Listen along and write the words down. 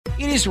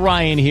It is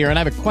Ryan here, and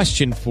I have a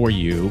question for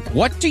you.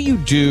 What do you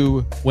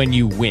do when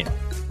you win?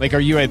 Like, are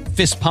you a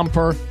fist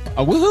pumper,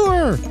 a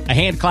woohooer, a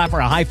hand clapper,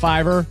 a high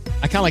fiver?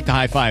 I kind of like the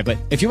high five, but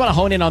if you want to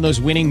hone in on those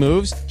winning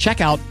moves,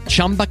 check out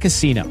Chumba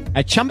Casino.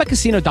 At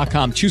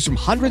ChumbaCasino.com, choose from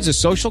hundreds of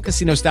social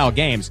casino-style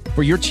games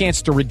for your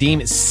chance to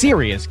redeem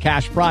serious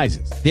cash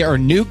prizes. There are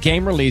new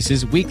game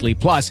releases weekly,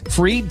 plus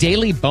free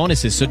daily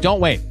bonuses. So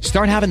don't wait.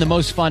 Start having the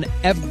most fun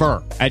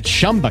ever at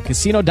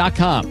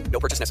ChumbaCasino.com. No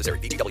purchase necessary.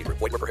 VGW. Void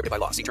where prohibited by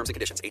law. See terms and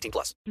conditions. 18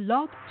 plus.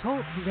 Blog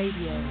Talk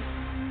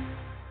Radio.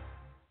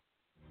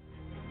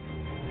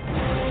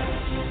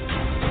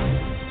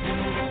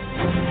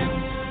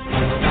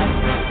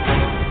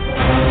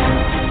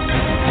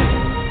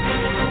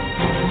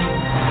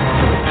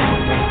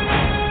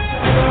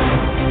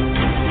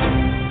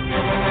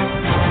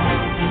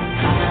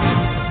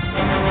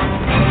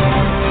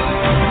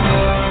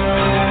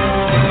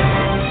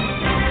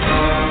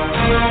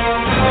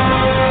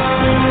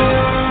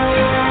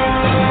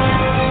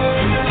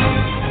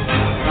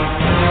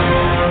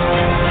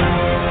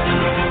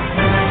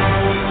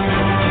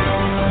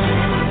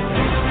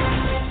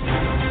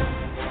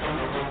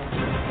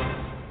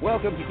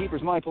 Welcome to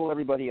Keeper's Mindful,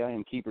 everybody. I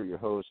am Keeper, your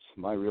host.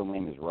 My real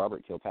name is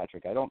Robert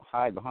Kilpatrick. I don't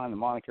hide behind the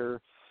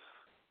moniker,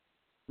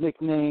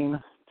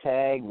 nickname,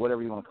 tag,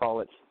 whatever you want to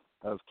call it,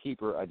 of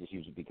Keeper. I just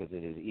use it because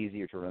it is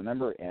easier to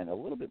remember and a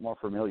little bit more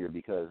familiar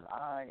because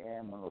I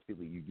am one of those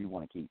people you do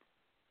want to keep.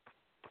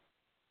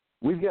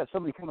 We've got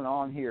somebody coming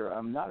on here.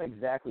 I'm not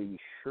exactly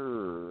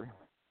sure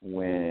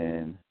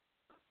when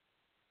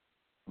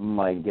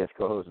my guest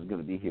co-host is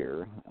going to be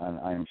here.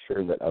 I'm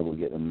sure that I will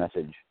get a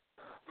message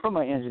from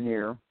my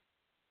engineer.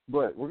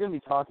 But we're going to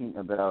be talking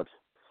about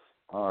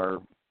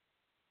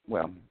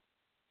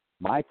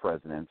my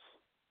president's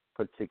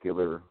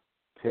particular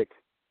pick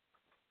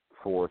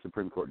for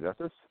Supreme Court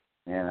Justice,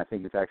 and I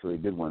think it's actually a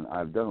good one.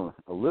 I've done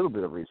a little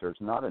bit of research,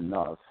 not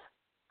enough,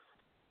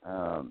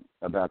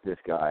 about this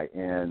guy,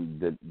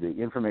 and the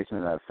information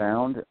that I've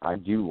found I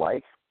do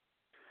like.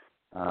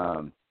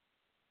 I'm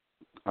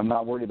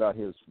not worried about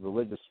his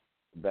religious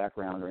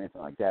background or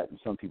anything like that, and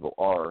some people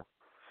are.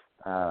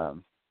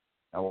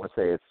 I want to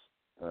say it's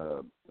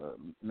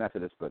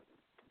Methodist, but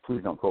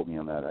please don't quote me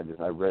on that.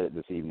 I read it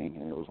this evening,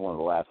 and it was one of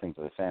the last things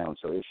that I found.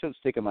 So it should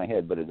stick in my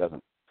head, but it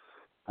doesn't.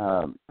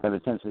 I have a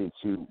tendency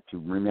to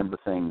remember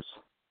things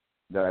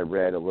that I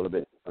read a little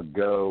bit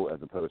ago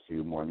as opposed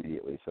to more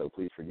immediately. So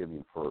please forgive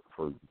me for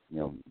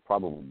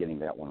probably getting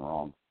that one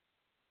wrong.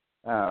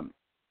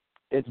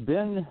 It's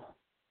been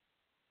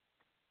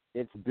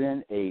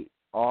a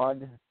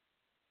odd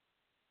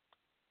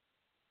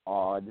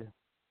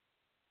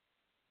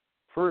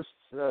first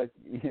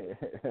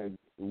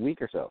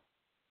week or so,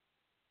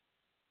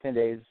 10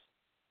 days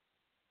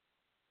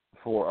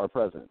for our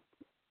president.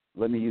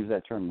 Let me use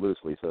that term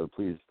loosely, so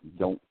please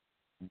don't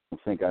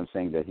think I'm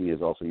saying that he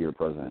is also your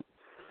president.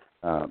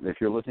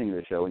 If you're listening to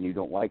the show and you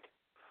don't like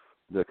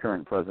the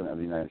current president of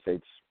the United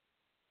States,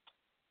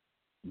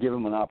 give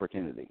him an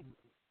opportunity,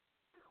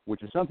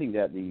 which is something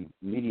that the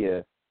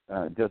media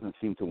doesn't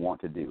seem to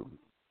want to do.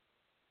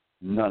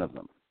 None of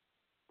them.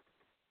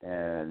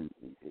 And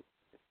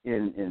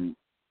in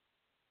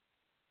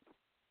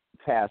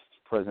past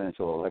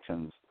presidential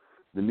elections,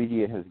 the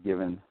media has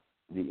given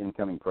the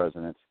incoming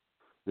president,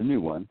 the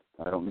new one,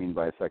 I don't mean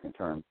by a second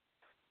term,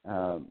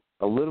 a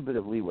little bit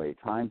of leeway,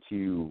 time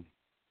to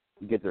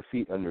get their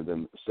feet under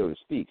them, so to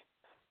speak.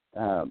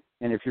 And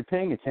if you're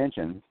paying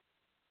attention,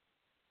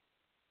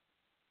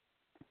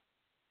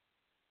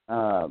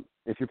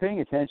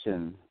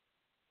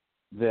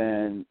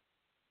 then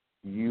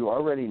you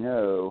already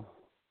know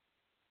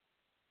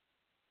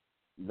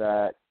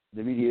that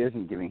the media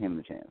isn't giving him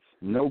the chance.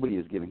 Nobody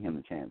is giving him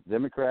the chance.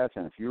 Democrats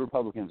and a few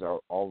Republicans are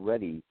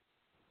already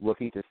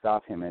looking to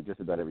stop him at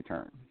just about every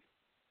turn.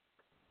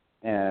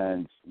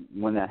 And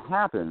when that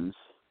happens,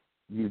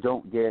 you're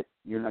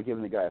not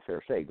giving the guy a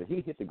fair shake. But he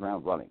hit the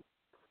ground running.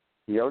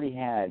 He already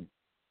had,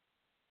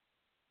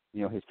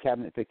 his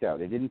cabinet picked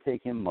out. It didn't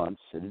take him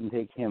months. It didn't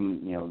take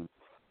him,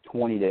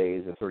 20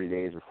 days or 30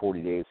 days or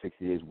 40 days,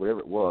 60 days,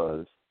 whatever it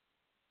was,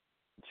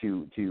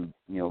 to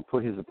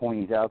put his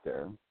appointees out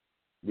there.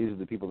 These are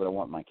the people that I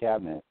want in my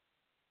cabinet,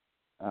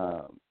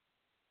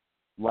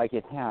 like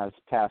it has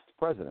past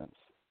presidents.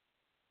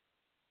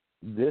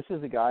 This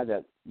is a guy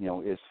that,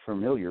 is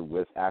familiar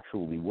with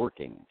actually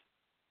working,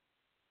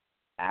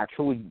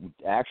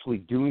 actually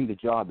doing the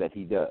job that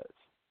he does.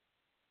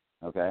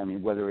 Okay? I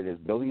mean, whether it is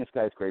building a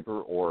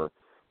skyscraper or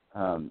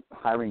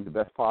hiring the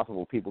best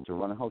possible people to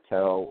run a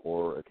hotel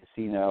or a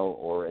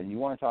casino, and you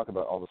want to talk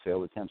about all the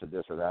failed attempts at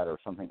this or that or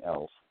something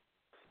else,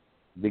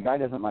 the guy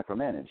doesn't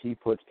micromanage. He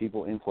puts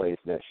people in place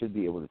that should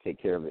be able to take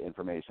care of the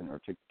information or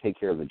to take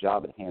care of the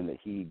job at hand that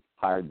he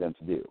hired them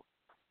to do.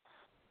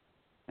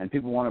 And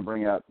people want to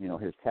bring up,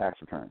 his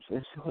tax returns.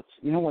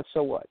 You know what,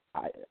 so what?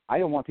 I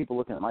don't want people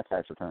looking at my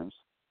tax returns.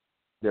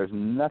 There's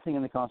nothing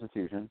in the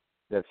Constitution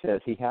that says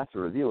he has to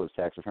reveal his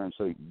tax returns,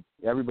 so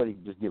everybody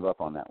just give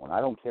up on that one. I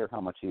don't care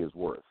how much he is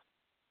worth.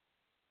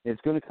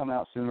 It's going to come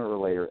out sooner or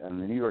later,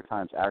 and the New York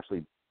Times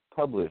actually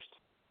published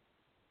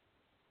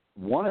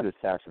one of his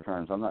tax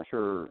returns, I'm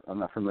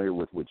not familiar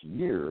with which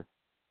year,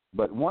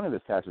 but one of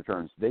his tax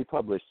returns they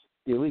published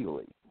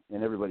illegally,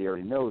 and everybody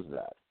already knows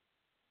that.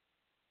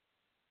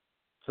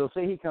 So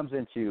say he comes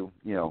into,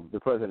 the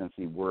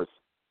presidency worth,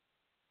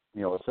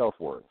 a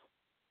self-worth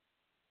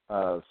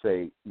of,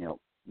 say, $1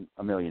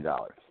 million.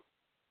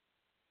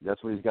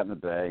 That's what he's got in the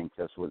bank.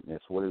 That's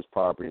what his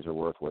properties are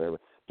worth, whatever,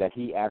 that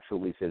he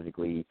actually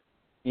physically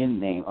in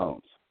name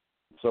owns.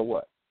 So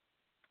what?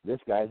 This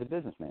guy is a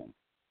businessman.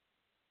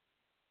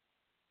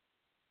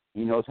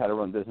 He knows how to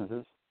run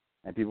businesses,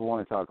 and people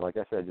want to talk, like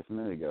I said just a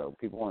minute ago,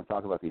 people want to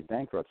talk about these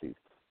bankruptcies.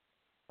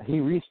 He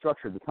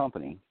restructured the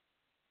company,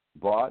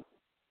 bought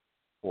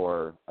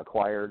or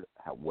acquired,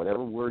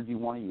 whatever word you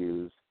want to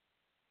use,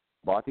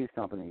 bought these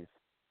companies,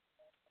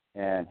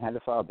 and had to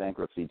file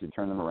bankruptcy to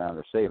turn them around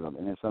or save them,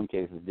 and in some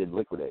cases did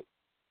liquidate.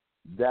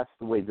 That's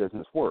the way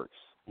business works.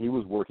 He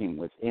was working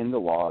within the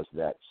laws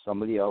that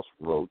somebody else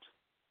wrote,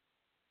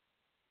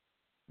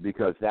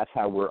 because that's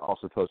how we're all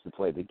supposed to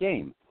play the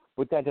game.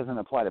 But that doesn't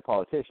apply to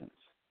politicians.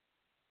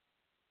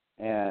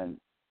 And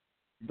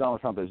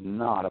Donald Trump is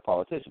not a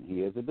politician.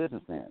 He is a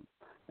businessman.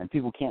 And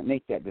people can't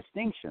make that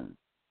distinction.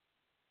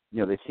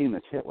 They see him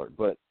as Hitler,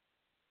 but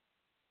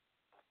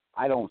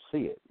I don't see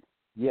it.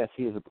 Yes,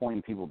 he is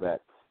appointing people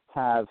that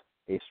have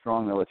a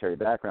strong military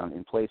background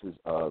in places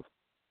of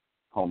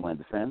homeland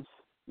defense,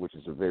 which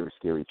is a very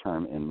scary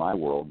term in my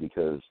world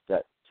because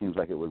that seems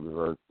like it would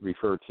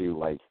refer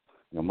to,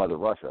 Mother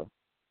Russia.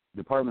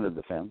 Department of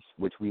Defense,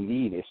 which we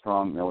need a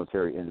strong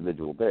military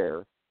individual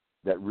there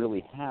that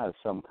really has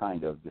some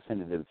kind of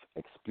definitive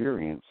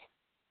experience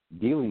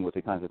dealing with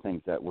the kinds of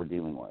things that we're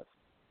dealing with.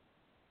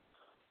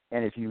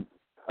 And if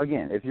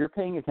you're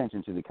paying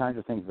attention to the kinds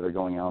of things that are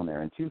going on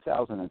there, in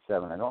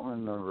 2007, I don't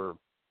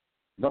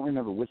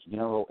remember which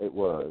general it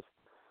was,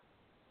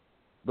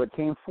 but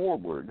came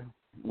forward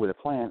with a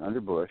plan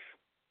under Bush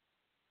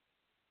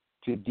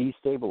to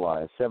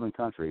destabilize 7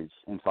 countries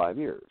in 5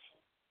 years.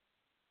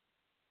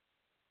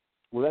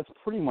 Well, that's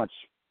pretty much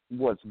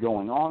what's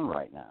going on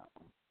right now.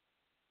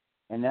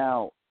 And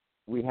now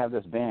we have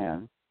this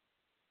ban,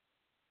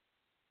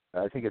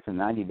 I think it's a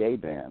 90-day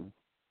ban,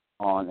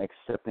 on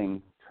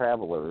accepting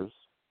travelers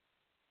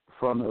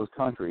from those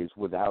countries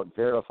without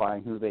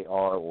verifying who they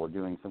are or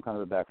doing some kind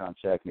of a background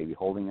check, maybe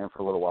holding them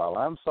for a little while.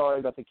 I'm sorry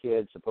about the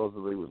kid,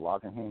 supposedly was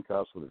locked in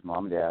handcuffs with his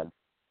mom and dad.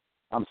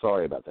 I'm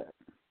sorry about that.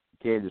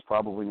 The kid is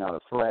probably not a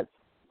threat,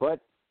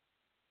 but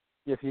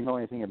if you know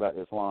anything about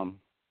Islam,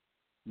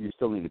 you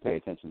still need to pay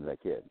attention to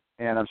that kid.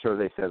 And I'm sure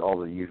they said all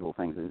the usual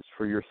things. It's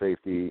for your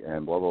safety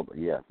and blah, blah, blah.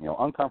 Yeah,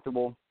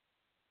 uncomfortable,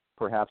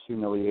 perhaps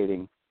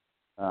humiliating.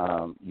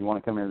 You want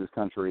to come into this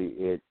country,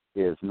 it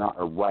is not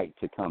a right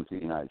to come to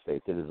the United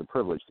States. It is a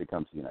privilege to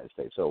come to the United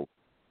States. So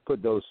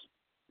put those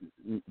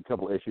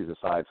couple issues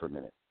aside for a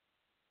minute.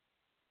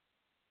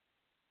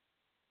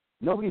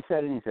 Nobody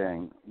said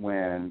anything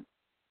when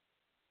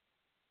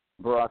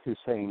Barack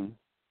Hussein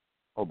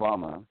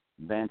Obama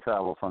banned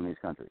travel from these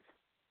countries.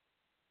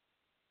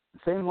 The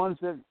same ones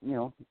that,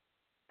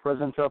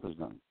 President Trump has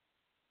done.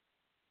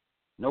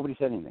 Nobody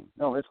said anything.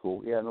 No, it's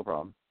cool. Yeah, no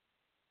problem.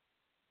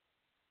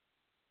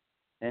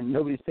 And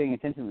nobody's paying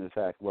attention to the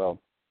fact, well,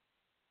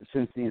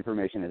 since the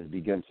information has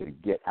begun to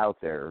get out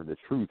there, the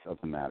truth of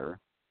the matter,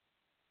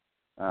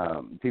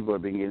 people are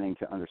beginning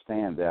to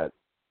understand that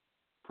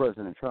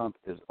President Trump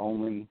is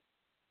only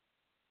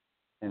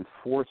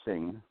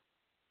enforcing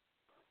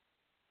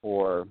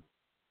or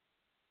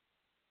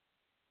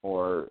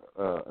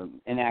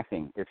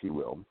enacting, if you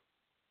will.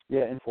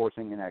 Yeah,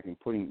 enforcing, enacting,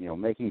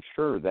 making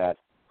sure that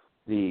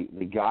the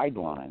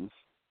guidelines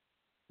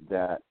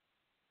that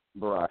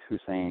Barack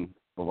Hussein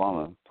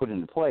Obama put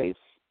into place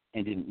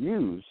and didn't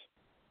use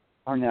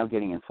are now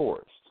getting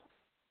enforced.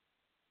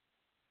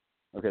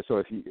 Okay, so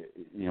if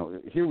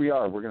here we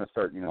are, we're going to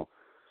start,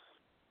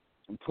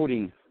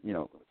 putting,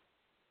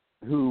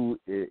 who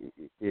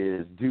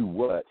is due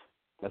what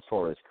as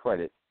far as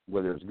credit,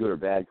 whether it's good or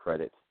bad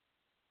credit,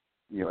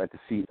 at the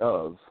feet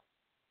of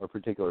a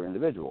particular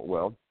individual.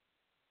 Well,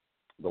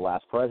 the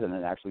last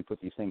president actually put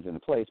these things into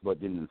place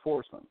but didn't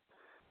enforce them.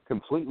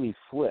 Completely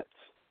flipped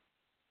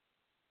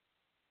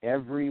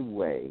every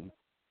way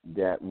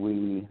that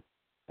we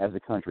as a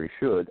country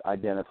should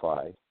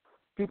identify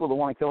people that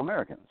want to kill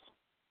Americans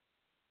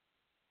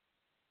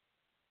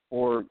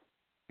or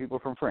people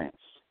from France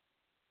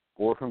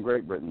or from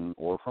Great Britain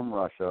or from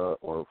Russia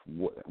or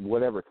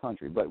whatever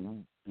country. But,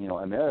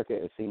 America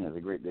is seen as a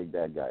great big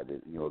bad guy,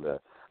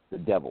 the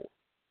devil.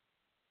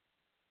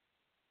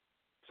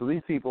 So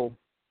these people,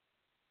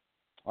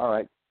 all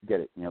right, get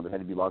it. They had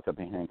to be locked up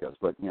in handcuffs.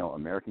 But,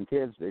 American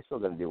kids, they still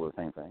got to deal with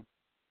the same thing.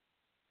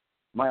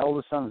 My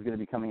oldest son is going to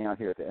be coming out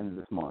here at the end of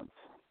this month,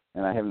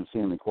 and I haven't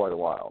seen him in quite a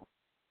while.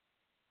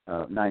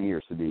 9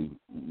 years to be,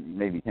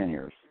 maybe 10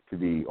 years to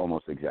be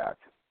almost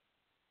exact.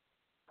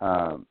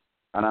 And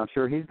I'm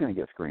sure he's going to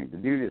get screened. The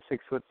dude is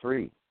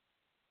 6'3".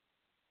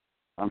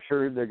 I'm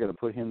sure they're going to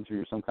put him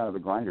through some kind of a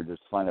grinder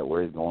just to find out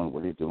where he's going,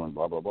 what he's doing,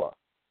 blah, blah, blah.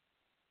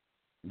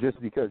 Just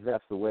because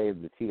that's the way of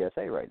the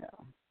TSA right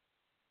now.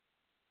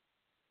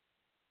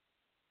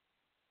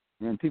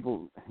 And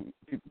people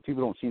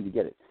don't seem to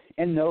get it.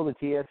 And no, the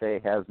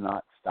TSA has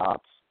not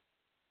stopped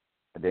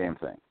a damn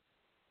thing.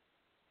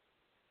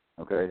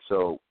 Okay,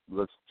 so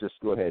let's just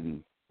go ahead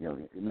and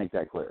make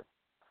that clear.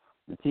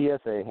 The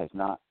TSA has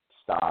not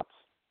stopped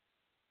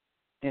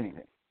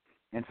anything.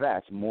 In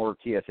fact, more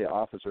TSA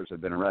officers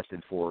have been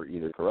arrested for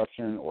either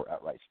corruption or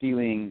outright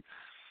stealing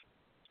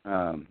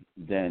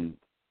than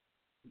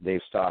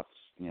they've stopped,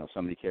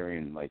 somebody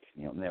carrying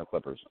nail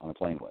clippers on a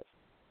plane with.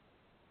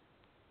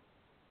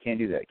 Can't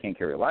do that. Can't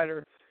carry a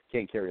lighter.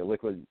 Can't carry a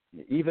liquid,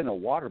 even a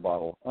water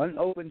bottle,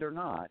 unopened or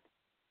not,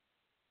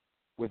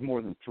 with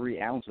more than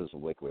 3 ounces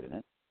of liquid in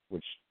it,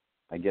 which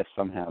I guess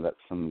somehow that's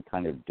some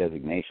kind of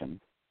designation.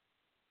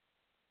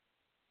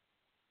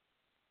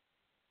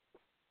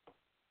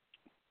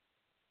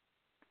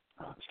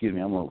 Oh, excuse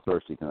me, I'm a little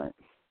thirsty tonight.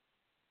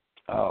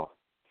 Oh.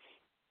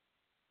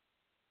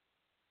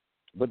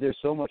 But there's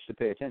so much to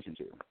pay attention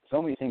to.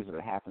 So many things that are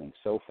happening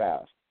so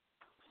fast.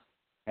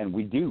 And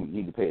we do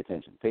need to pay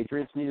attention.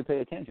 Patriots need to pay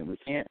attention. We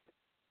can't,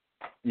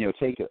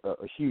 take a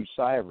huge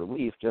sigh of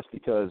relief just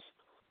because,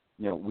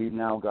 we've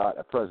now got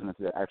a president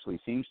that actually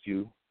seems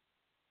to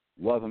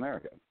love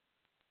America.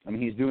 I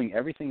mean, he's doing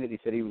everything that he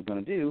said he was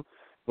going to do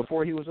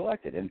before he was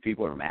elected, and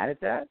people are mad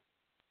at that.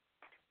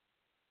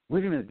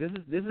 Wait a minute, this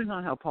is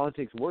not how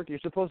politics work. You're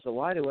supposed to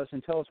lie to us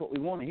and tell us what we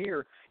want to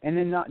hear and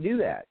then not do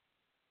that.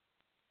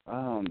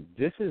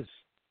 This is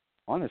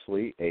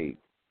honestly a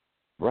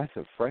breath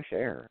of fresh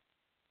air.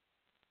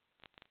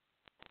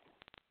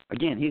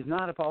 Again, he's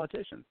not a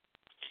politician.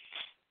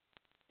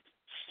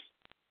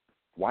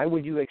 Why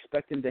would you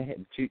expect him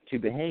to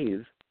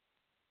behave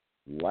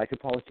like a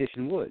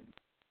politician would?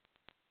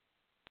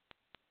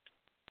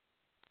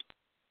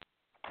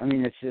 I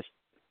mean,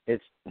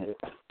 it's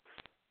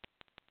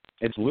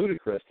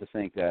ludicrous to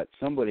think that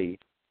somebody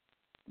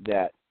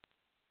that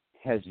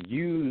has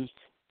used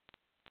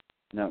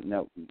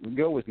no,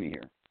 go with me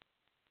here,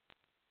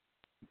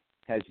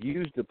 has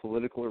used the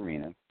political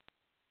arena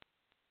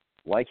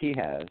like he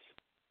has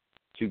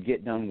to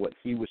get done what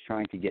he was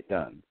trying to get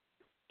done.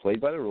 Played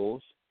by the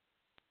rules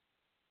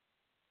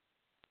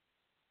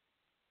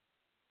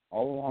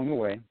all along the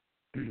way,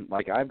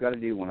 like I've got to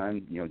do when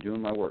I'm,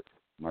 doing my work,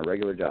 my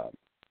regular job.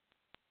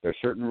 There are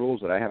certain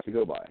rules that I have to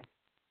go by.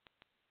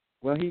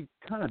 Well, he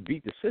kind of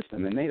beat the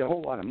system and made a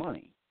whole lot of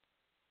money.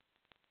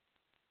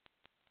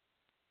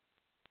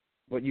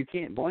 But you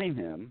can't blame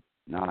him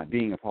not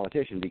being a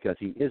politician because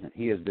he isn't.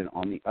 He has been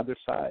on the other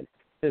side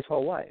his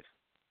whole life.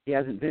 He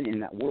hasn't been in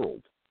that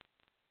world.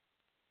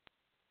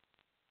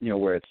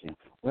 Where it's,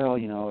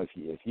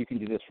 if you can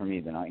do this for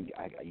me, then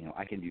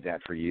I can do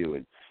that for you,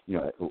 and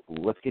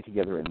let's get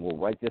together and we'll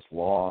write this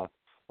law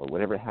or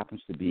whatever it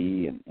happens to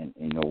be, and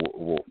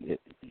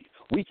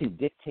we can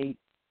dictate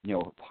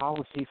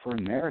policy for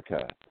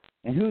America,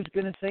 and who's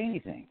going to say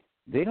anything?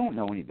 They don't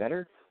know any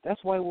better.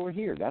 That's why we're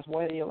here. That's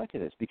why they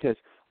elected us, because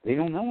they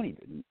don't know any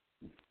better.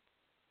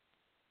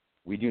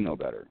 We do know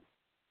better.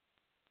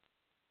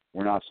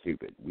 We're not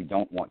stupid. We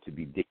don't want to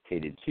be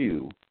dictated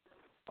to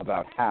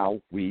about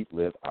how we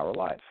live our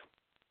life.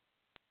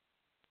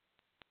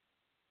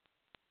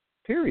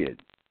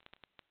 Period.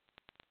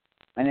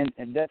 And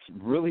that's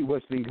really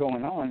what's been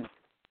going on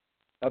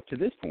up to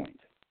this point.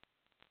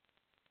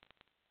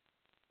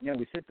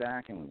 We sit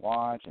back and we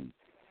watch, and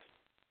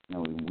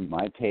we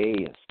might pay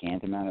a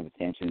scant amount of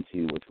attention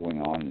to what's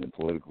going on in the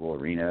political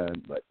arena,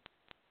 but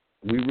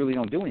we really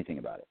don't do anything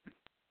about it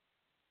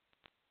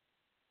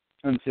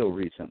until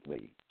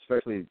recently,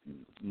 especially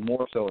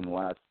more so in the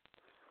last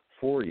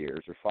 4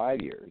 years or 5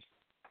 years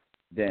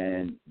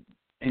than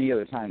any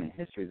other time in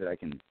history that I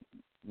can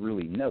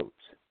really note.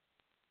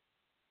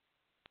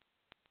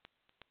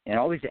 And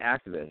all these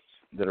activists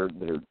that are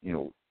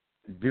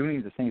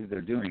doing the things that they're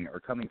doing are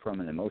coming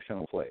from an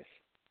emotional place,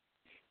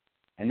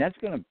 and that's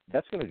gonna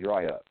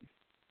dry up.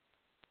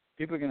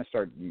 People are going to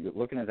start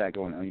looking at that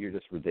going, oh, you're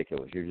just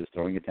ridiculous. You're just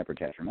throwing a temper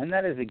tantrum. And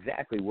that is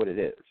exactly what it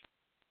is.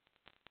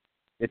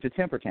 It's a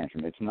temper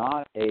tantrum. It's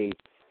not an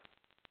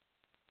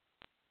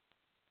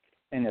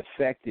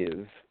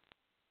effective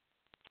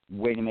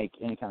way to make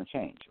any kind of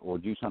change or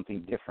do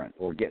something different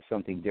or get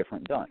something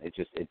different done.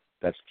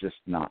 That's just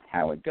not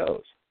how it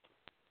goes.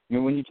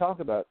 When you talk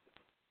about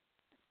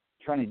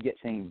trying to get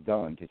things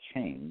done to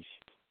change,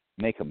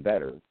 make them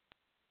better,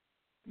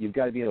 you've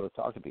got to be able to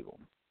talk to people.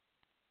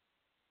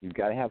 You've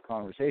got to have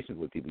conversations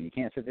with people. You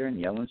can't sit there and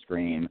yell and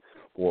scream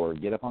or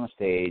get up on a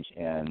stage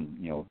and,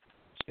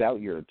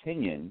 spout your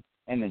opinion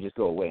and then just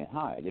go away and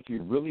hide. If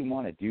you really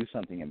want to do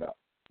something about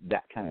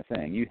that kind of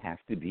thing, you have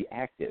to be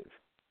active.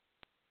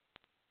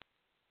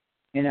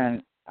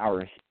 In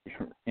our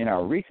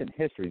recent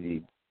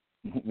history,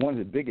 one of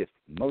the biggest,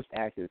 most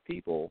active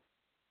people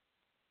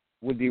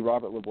would be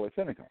Robert LeBoy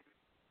Seneca.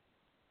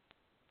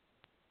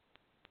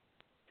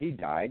 He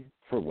died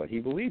for what he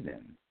believed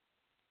in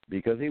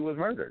because he was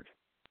murdered.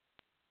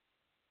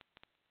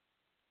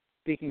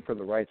 Speaking for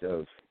the rights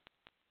of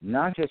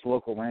not just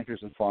local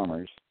ranchers and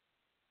farmers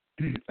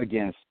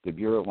against the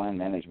Bureau of Land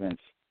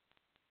Management's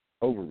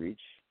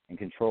overreach and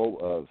control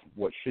of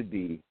what should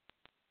be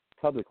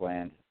public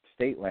land,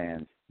 state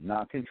lands,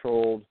 not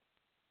controlled,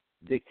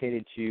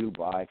 dictated to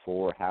by,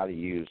 for, how to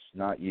use,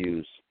 not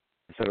use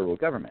the federal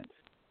government.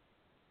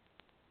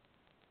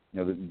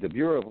 You know, the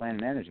Bureau of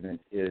Land Management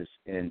is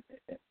an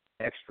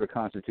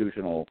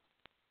extra-constitutional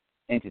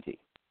entity.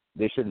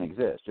 They shouldn't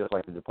exist, just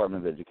like the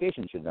Department of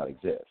Education should not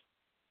exist.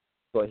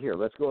 But here,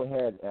 let's go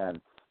ahead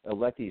and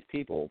elect these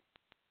people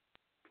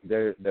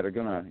that are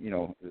going to, you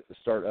know,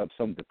 start up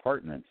some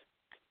department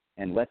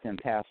and let them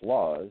pass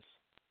laws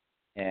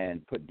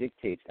and put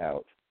dictates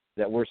out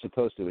that we're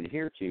supposed to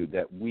adhere to,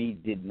 that we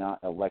did not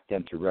elect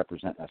them to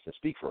represent us, to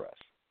speak for us.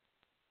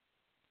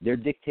 They're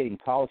dictating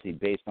policy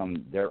based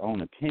on their own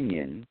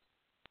opinion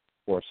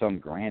or some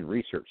grand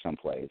research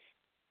someplace,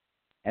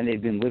 and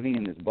they've been living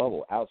in this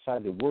bubble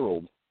outside the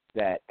world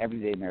that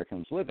everyday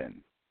Americans live in.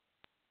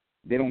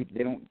 They don't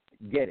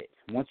get it.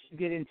 Once you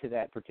get into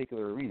that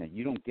particular arena,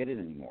 you don't get it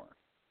anymore.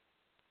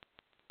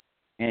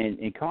 And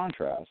in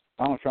contrast,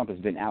 Donald Trump has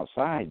been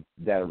outside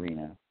that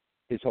arena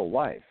his whole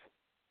life.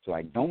 So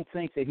I don't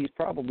think that he's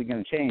probably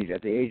going to change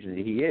at the age that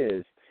he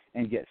is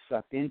and get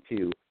sucked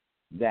into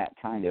that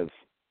kind of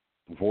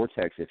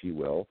vortex, if you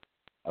will,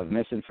 of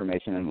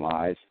misinformation and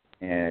lies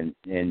and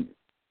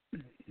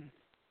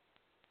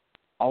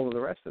all of the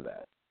rest of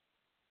that.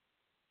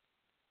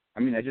 I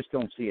mean, I just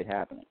don't see it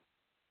happening.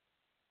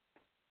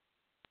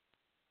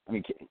 I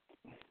mean,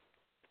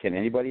 can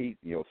anybody,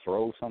 you know,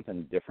 throw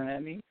something different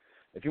at me?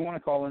 If you want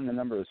to call in, the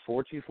number is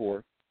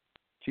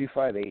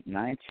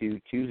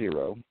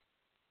 424-258-9220.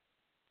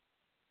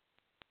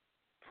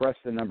 Press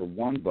the number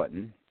 1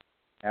 button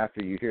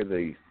after you hear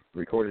the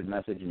recorded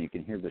message, and you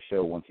can hear the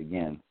show once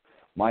again.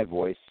 My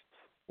voice,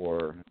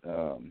 or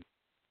a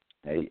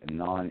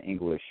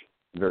non-English,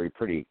 very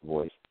pretty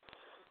voice.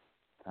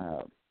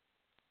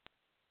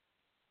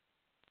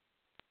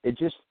 It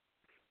just,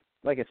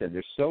 like I said,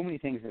 there's so many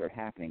things that are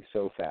happening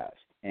so fast,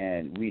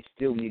 and we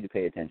still need to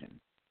pay attention.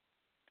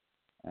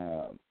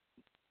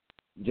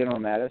 General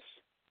Mattis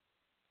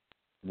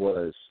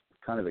was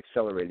kind of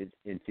accelerated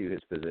into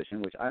his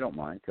position, which I don't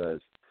mind, because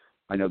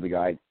I know the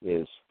guy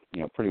is,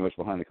 you know, pretty much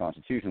behind the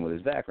Constitution with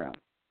his background.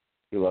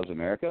 He loves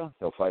America.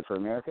 He'll fight for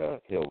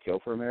America. He'll kill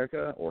for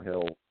America, or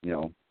he'll, you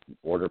know,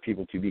 order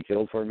people to be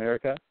killed for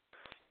America.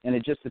 And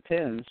it just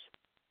depends.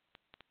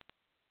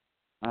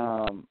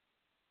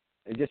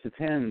 It just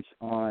depends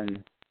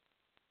on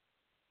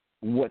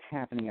what's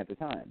happening at the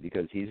time,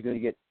 because he's going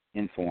to get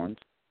informed,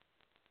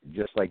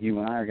 just like you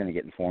and I are going to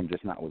get informed,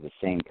 just not with the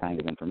same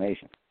kind of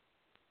information.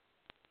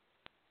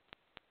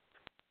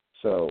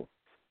 So,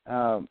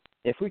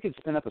 if we could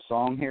spin up a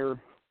song here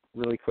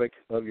really quick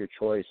of your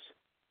choice,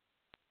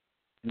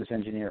 Miss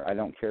Engineer, I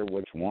don't care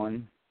which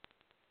one.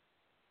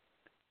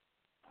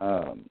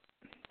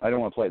 I don't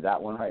want to play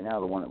that one right now,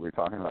 the one that we were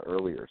talking about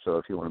earlier. So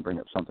if you want to bring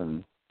up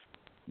something,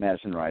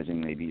 Madison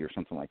Rising maybe, or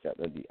something like that,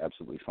 that'd be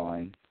absolutely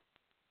fine.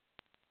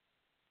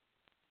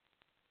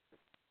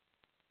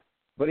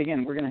 But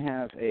again, we're going to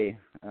have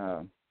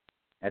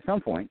at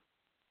some point,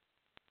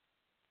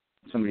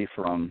 somebody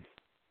from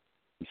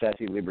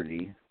Sassy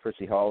Liberty,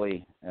 Prissy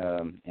Holly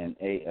and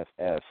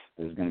AFF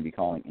is going to be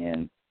calling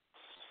in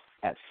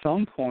at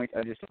some point.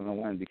 I just don't know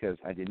when, because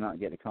I did not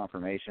get a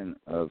confirmation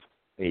of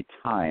a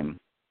time.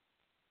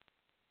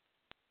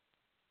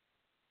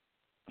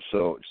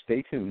 So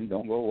stay tuned.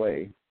 Don't go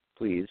away,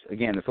 please.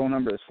 Again, the phone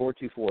number is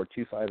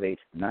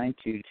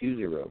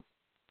 424-258-9220.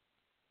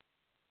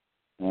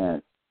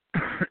 And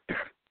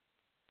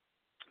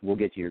we'll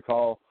get to your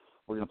call.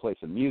 We're going to play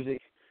some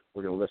music.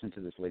 We're going to listen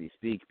to this lady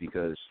speak,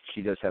 because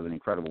she does have an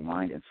incredible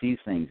mind and sees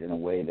things in a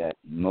way that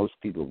most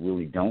people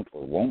really don't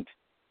or won't.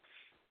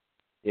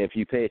 If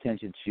you pay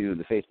attention to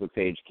the Facebook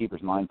page,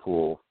 Keeper's Mind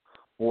Pool,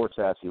 or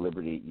Sassy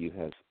Liberty, you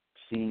have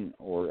seen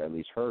or at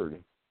least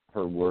heard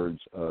her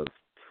words of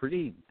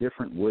pretty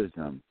different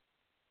wisdom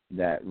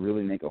that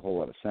really make a whole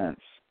lot of sense.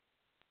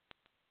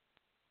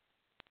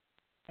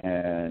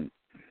 And,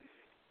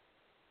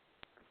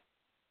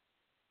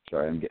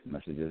 sorry, I'm getting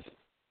messages.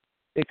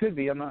 It could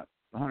be. I'm not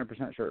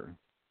 100% sure.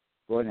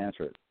 Go ahead and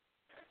answer it.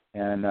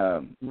 And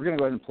we're going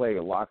to go ahead and play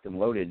Locked and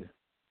Loaded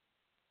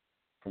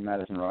from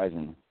Madison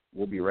Rising.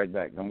 We'll be right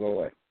back. Don't go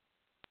away.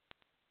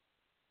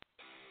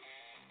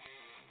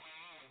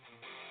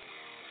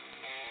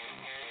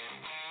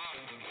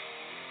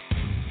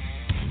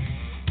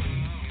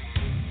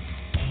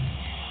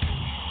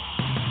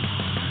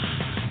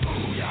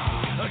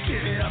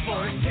 Give it up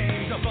for his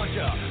teams, a bunch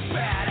of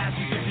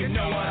badasses, if you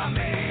know what I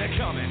mean. They're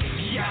coming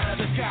out of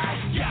the sky,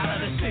 out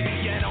of the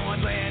city, and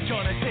on land,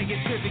 trying to take it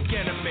to the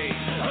enemy.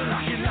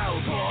 Lock and load,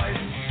 boys.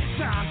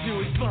 Time to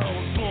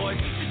explode, boys.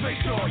 Just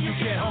make sure you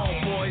get home,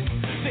 boys.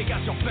 They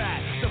got your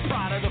back, the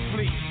pride of the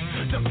fleet,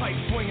 the pipe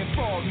swinging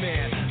forward,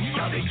 man.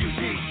 You're the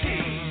UGT.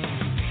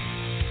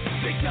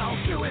 They don't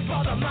do it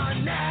for the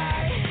money.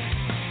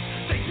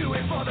 They do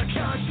it for the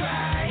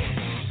country.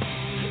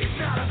 It's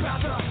not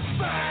about the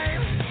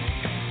fame.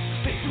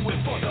 They do it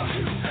for the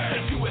who,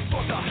 they do it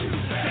for the who,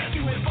 they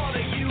do it for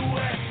the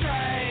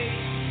USA.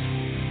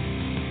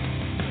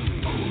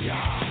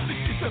 Booyah,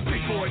 this is the big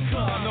boy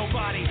club.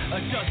 Nobody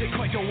does it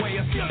quite the way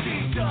a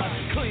CLC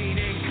does. Clean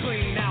and clean.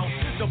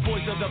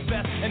 boys are the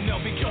best, and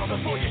they'll be gone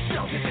before your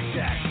show gets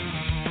attacked.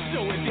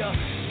 So if you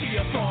see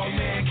a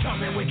falling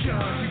coming with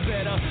guns, you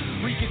better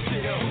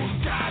reconsider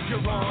whose side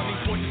you're on.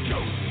 These boys are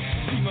ghosts,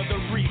 team of the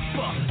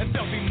Reaper, and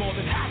they'll be more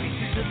than happy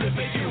to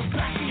deliver you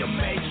back to your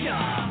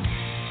maker.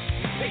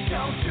 They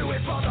don't do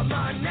it for the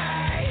money,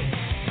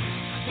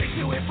 they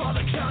do it for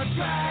the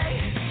country.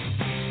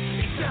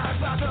 It's not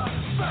about the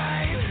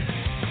fame,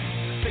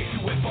 they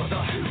do it for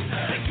the,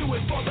 they do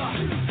it for the,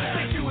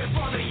 they do it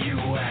for the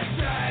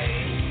USA.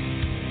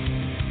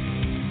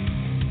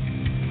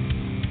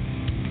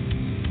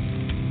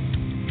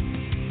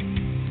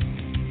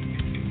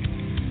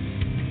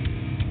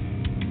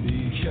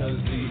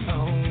 Because the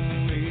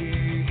only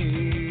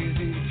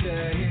easy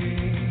day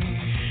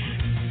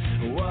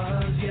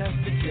was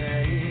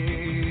yesterday.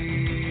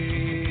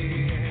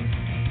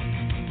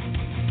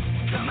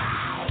 Come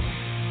on!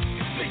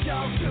 They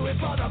don't do it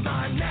for the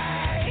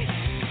money,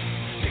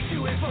 they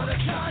do it for the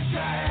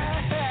country.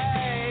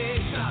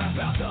 It's not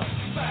about the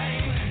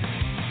fame,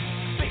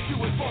 they do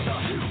it for the,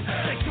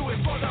 they do it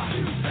for the,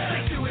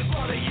 they do it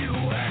for the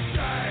USA.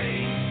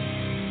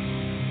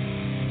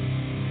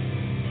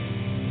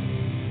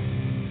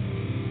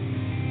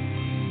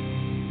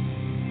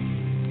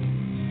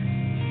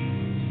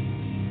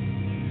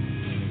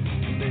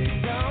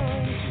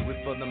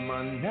 For the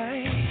money,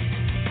 they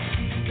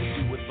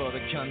do it for the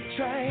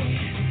country.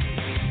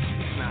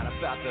 It's not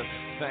about the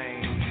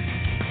fame,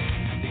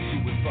 they do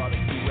it for the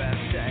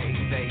USA.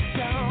 They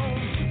don't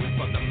do it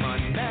for the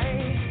money,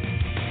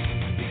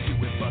 they do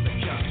it for the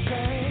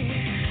country.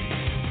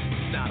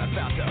 It's not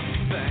about the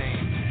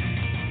fame,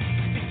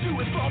 they do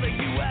it for the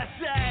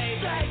USA.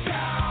 They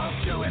don't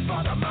do it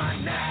for the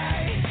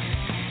money,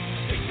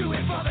 they do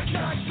it for the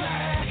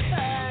country.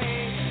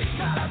 It's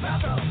not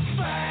about the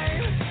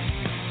fame,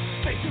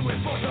 they do it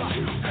for the,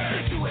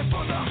 they do it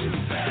for the,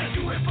 they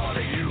do it for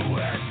the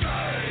USA.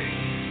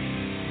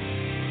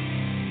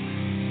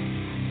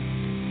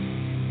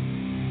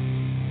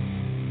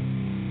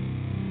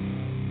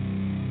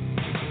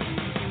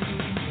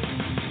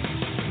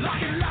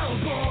 Lock and load,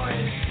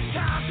 boys,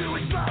 time to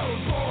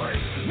explode,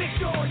 boys. Make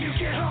sure you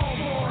get home,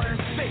 boys.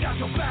 They got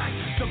your back,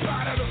 the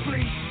pride of the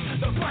fleet,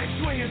 the pipe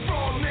swinging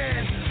for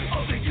men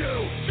of the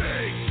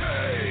UCT.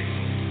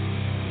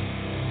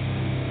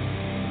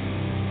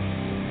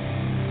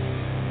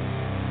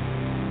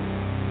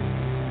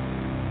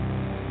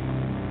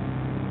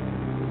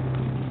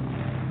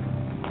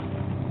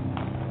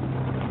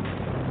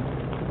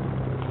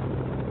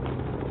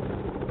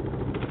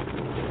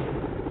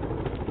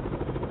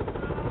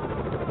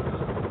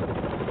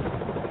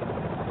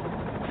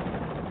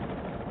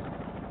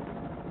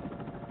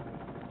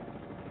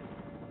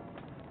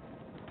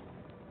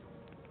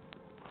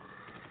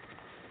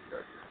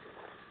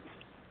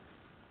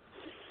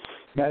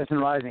 Madison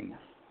Rising,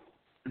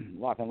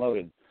 Lock and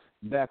Loaded,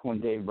 back when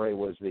Dave Bray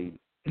was the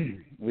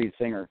lead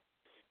singer.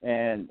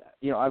 And,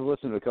 you know, I've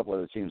listened to a couple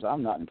of the tunes.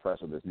 I'm not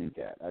impressed with this new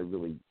cat. I'm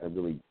really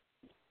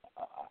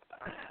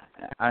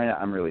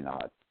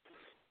not.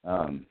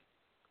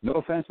 No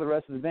offense to the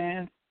rest of the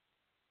band.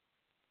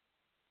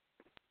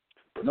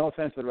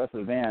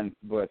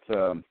 But,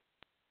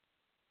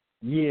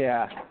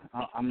 yeah,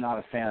 I'm not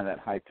a fan of that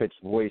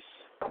high-pitched voice.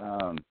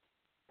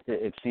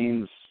 It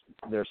seems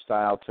their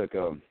style took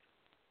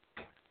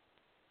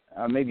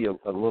maybe a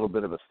little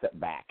bit of a step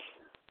back,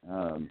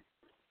 kind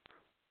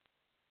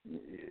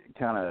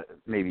of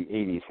maybe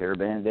 80s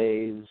hairband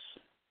days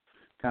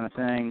kind of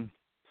thing,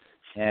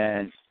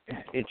 and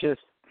it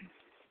just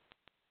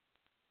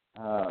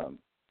kind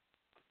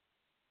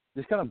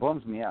of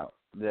bums me out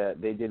that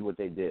they did what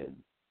they did.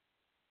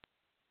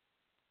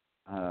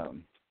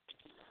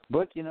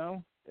 But you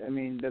know, I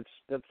mean, that's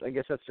I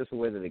guess that's just the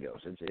way that it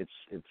goes.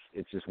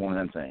 It's just one of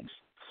them things,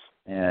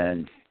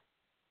 and.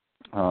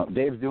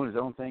 Dave's doing his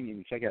own thing. You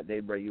can check out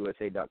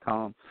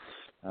DaveBrayUSA.com.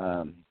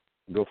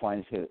 Go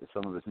find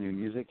some of his new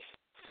music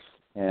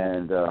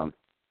and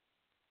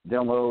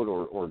download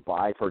or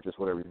purchase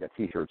whatever. He's got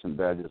T-shirts and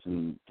badges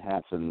and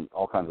hats and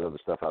all kinds of other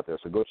stuff out there.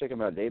 So go check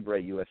him out,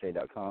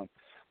 DaveBrayUSA.com.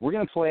 We're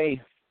going to play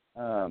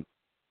one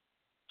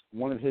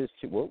of his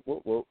two.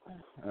 Whoa.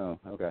 Oh,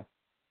 okay.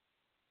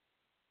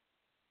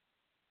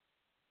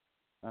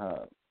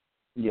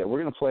 Yeah,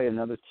 we're going to play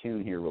another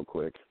tune here real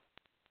quick.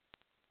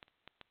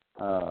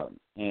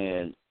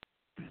 And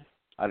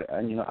I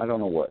don't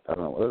know what.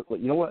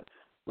 You know what?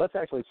 Let's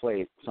actually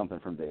play something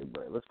from Dave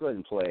Bray. Let's go ahead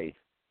and play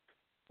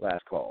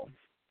Last Call.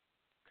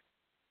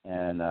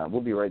 And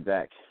we'll be right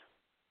back.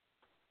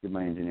 Give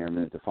my engineer a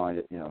minute to find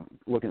it. You know,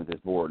 looking at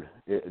this board,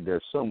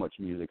 there's so much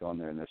music on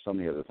there, and there's so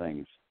many other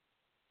things.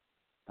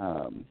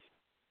 I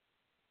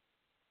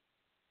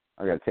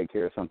got to take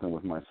care of something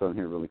with my son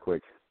here really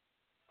quick.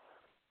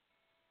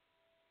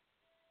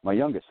 My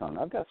youngest son.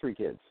 I've got 3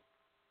 kids.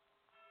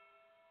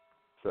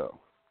 So,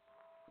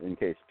 in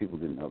case people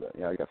didn't know that.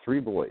 Yeah, I got 3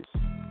 boys.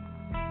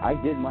 I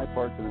did my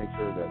part to make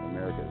sure that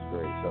America is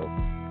great. So,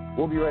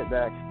 we'll be right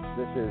back.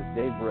 This is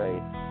Dave Bray,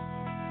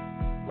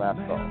 Last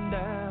Call. Man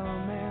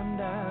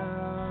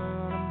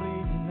down, I'm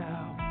bleeding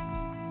out.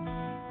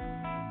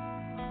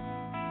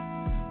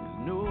 There's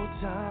No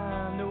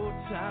time, no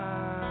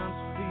time,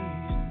 so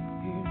please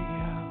hear me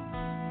out.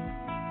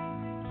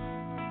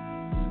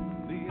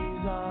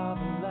 These are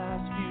the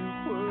last few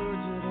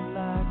words that I'd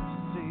like to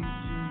say to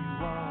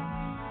you all.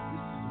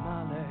 This is my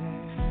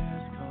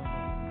last call.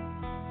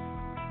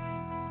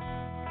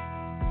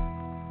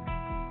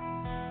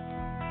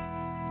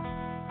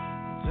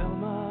 Tell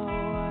my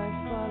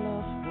wife I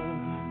love her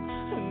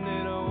and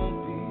that I won't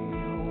be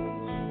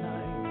home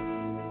tonight.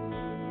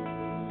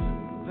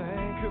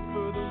 Thank her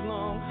for those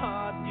long,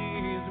 hard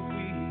years that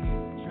we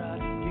tried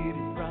to get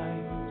it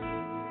right.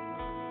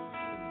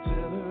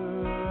 Tell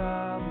her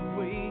I'll be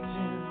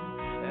waiting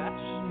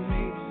after she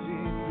makes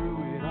it through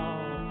it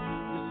all.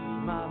 This is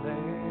my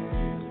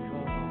last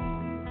call.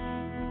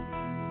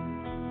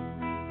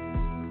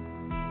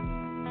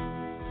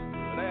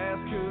 But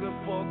ask her to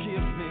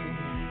forgive me.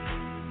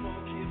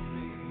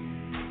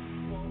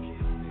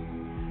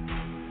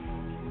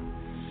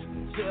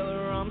 Tell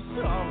her I'm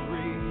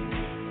sorry.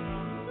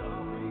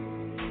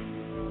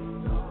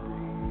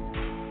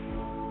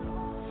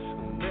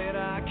 That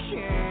I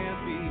can't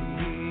be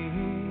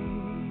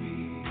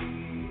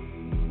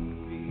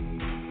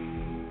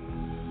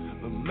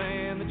the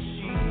man that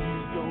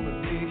she's gonna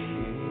be.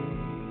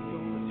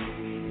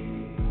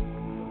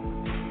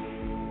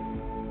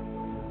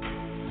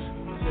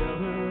 Tell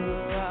her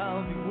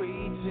I'll be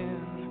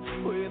waiting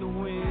where the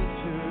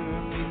winter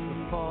meets the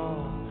fall.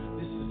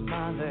 This is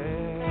my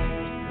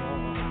last call.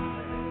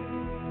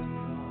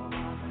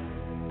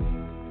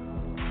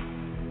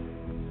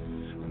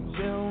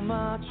 Tell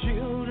my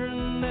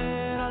children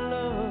that I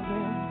love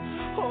them.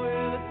 Oh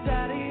yeah, that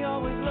daddy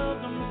always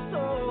loved them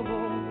so.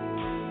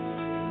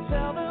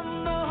 Tell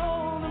them to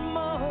hold their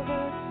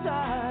mother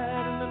tight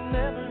and to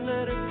never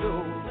let her go.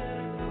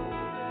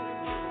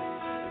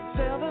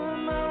 Tell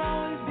them I'll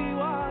always be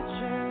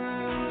watching,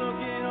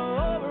 looking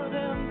over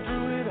them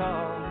through it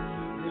all.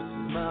 This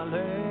is my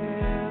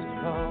last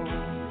call.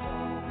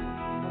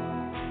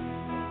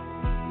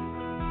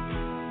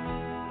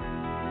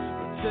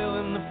 Tell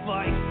him to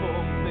fight for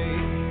me.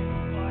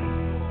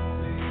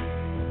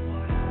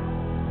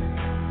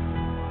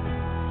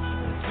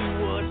 Do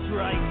what's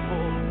right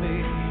for me.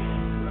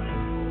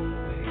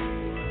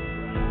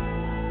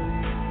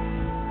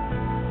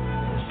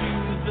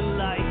 Choose the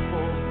light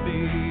for me.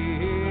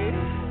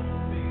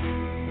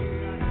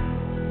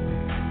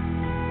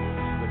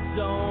 But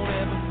don't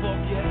ever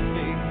forget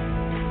me.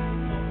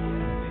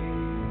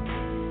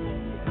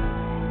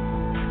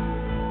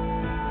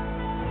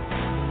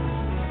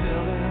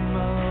 Tell them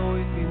I'll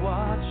always be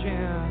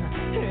watching,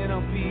 and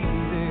I'll be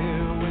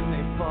there when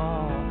they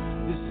fall.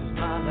 This is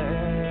my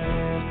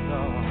last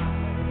call.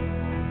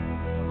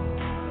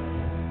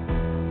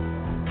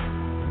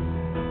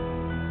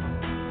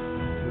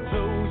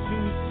 Those who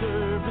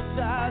serve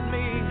beside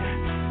me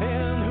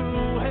and who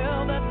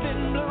held that thin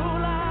blue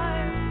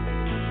line,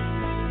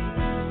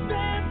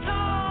 stand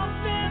tall,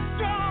 stand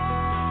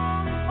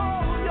strong,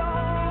 hold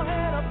your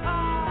head up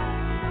high.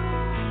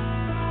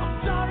 I'm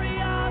sorry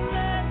I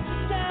let you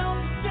down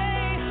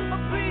today,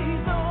 but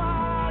please know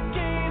I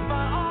gave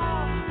my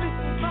all. This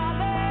is my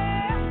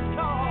last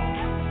call.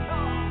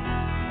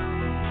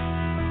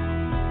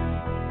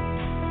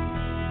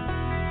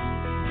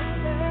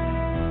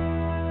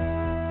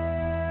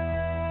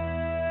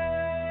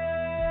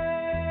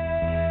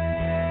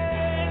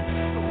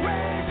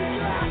 Raise your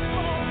glass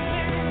for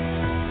me.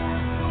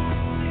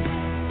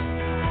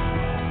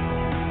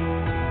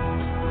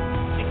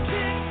 And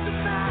kick the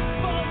mat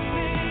for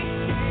me.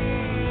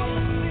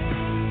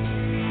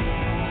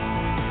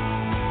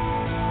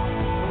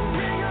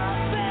 Ring a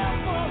bell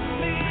for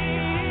me.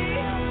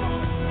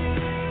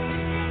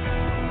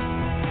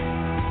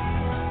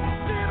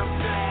 Send 'em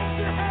straight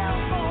to hell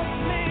for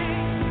me.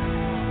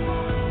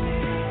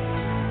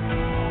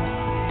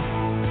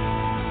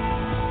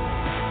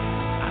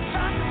 I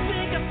tried to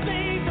think I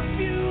saved a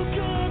few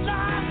good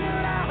lives,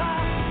 but I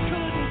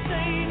couldn't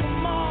save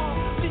them all.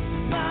 This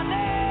is my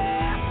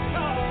last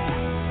call.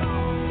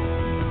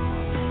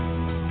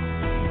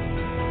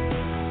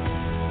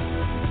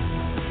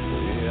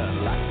 Yeah, I'd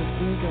like to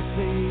think I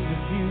saved a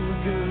few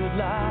good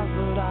lives,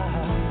 but I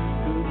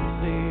couldn't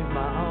save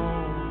my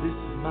own. This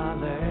is my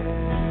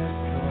last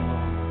call.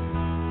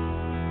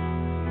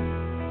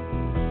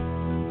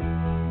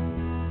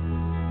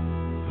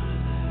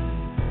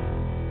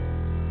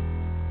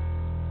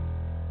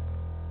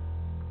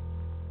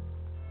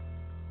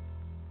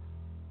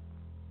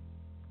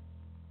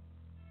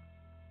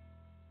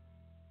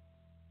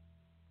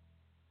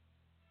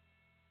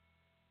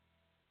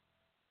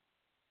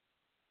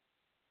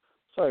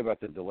 Sorry about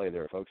the delay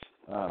there, folks.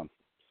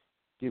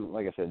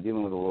 Like I said,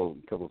 dealing with a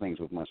couple of things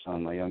with my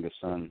son, my youngest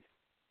son.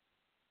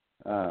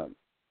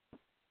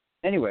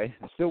 Anyway,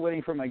 I'm still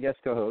waiting for my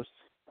guest co-host.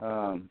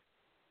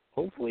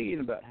 Hopefully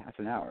in about half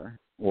an hour,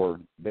 or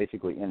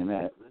basically in a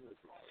minute.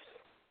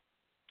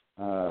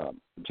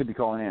 Should be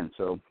calling in.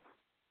 So,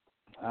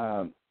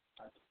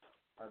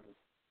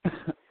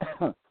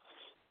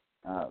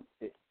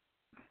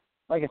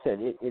 like I said,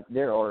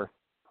 there are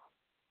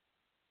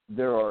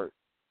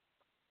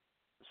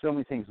so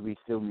many things we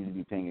still need to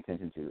be paying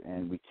attention to,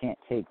 and we can't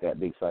take that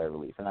big sigh of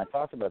relief. And I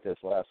talked about this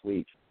last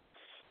week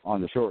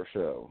on the short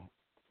show.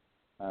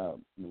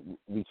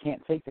 We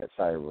can't take that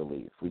sigh of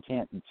relief. We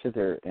can't sit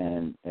there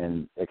and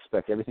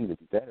expect everything to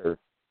be better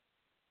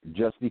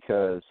just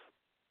because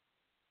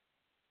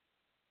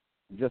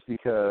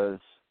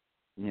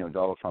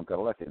Donald Trump got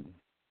elected.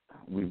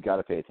 We've got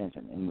to pay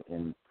attention.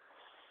 And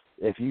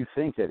if you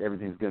think that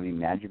everything's going to be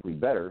magically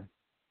better,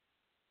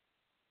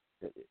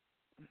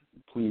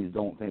 please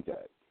don't think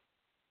that.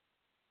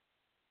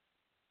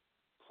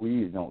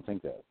 Please don't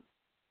think that.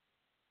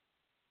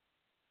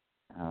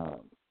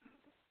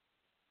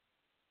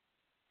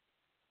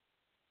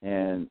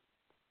 And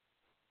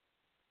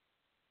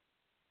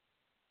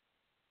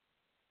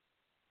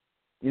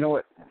you know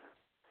what?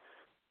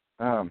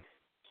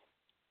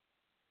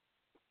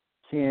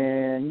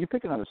 Can you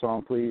pick another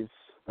song, please?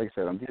 Like I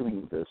said, I'm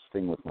dealing with this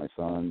thing with my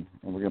son,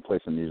 and we're going to play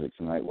some music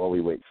tonight while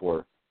we wait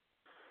for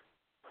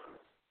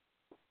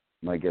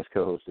my guest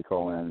co-host to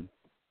call in.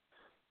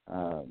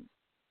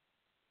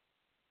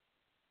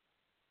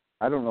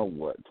 I don't know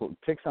what.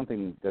 Pick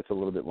something that's a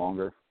little bit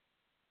longer.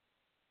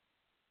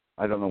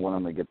 I don't know when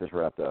I'm going to get this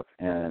wrapped up.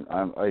 And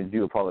I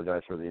do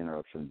apologize for the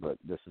interruption, but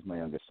this is my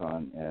youngest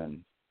son,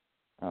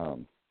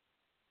 and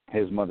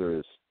his mother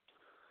is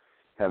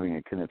having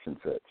a conniption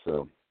fit.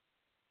 So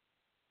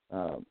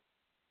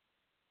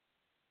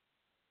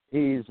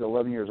he's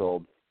 11 years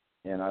old,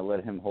 and I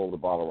let him hold a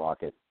bottle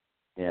rocket,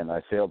 and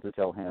I failed to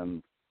tell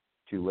him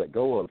to let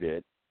go of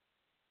it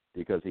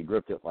because he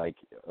gripped it like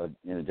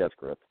in a death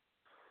grip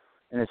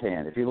in his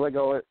hand. If he let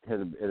go of it,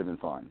 it'd have been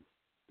fine.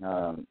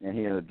 And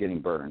he ended up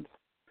getting burned.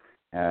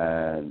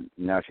 And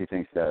now she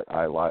thinks that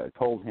I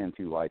told him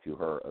to lie to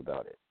her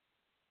about it.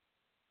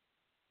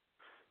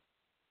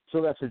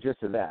 So that's the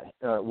gist of that.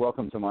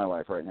 Welcome to my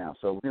life right now.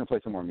 So we're going to play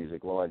some more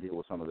music while I deal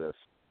with some of this.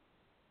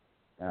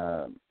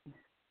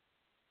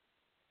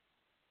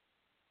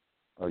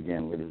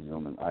 Again, ladies and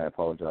gentlemen, I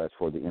apologize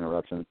for the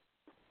interruption.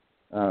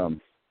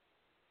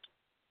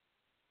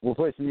 We'll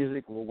play some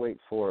music. We'll wait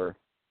for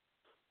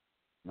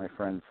my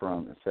friend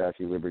from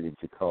Sassy Liberty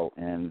to call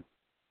in.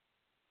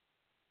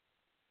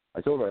 I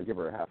told her I'd give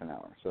her a half an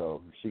hour,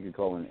 so she could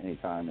call in any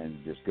time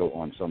and just go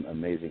on some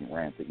amazing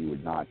rant that you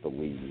would not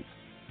believe.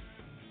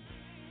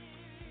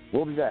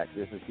 We'll be back.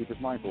 This is Keep Us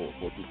Mindful,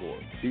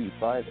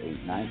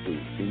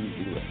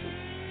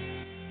 424-258-9320.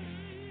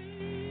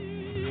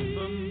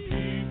 Some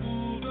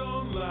people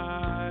don't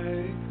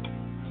like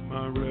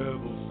my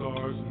rebel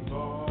stars and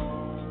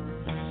bars.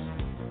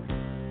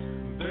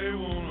 They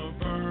want to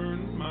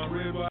burn my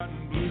red, white,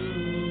 and blue.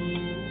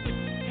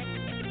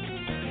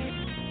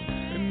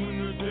 And when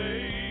the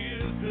day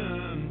is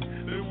done,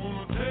 they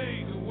want to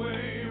take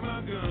away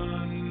my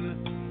gun.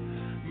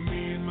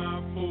 Me and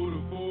my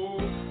 44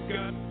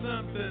 got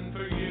something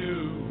for you.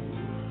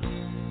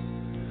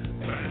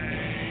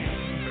 Bang.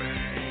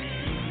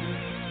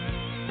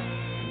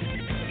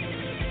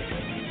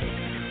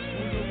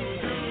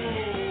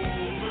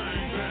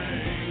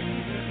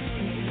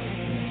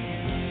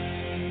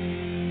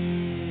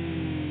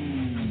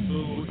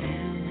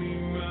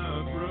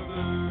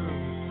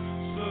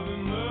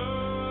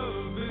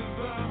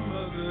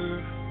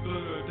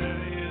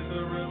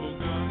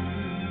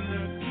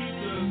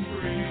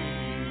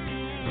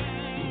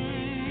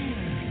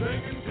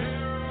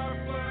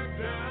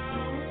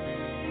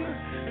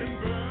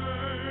 Flag.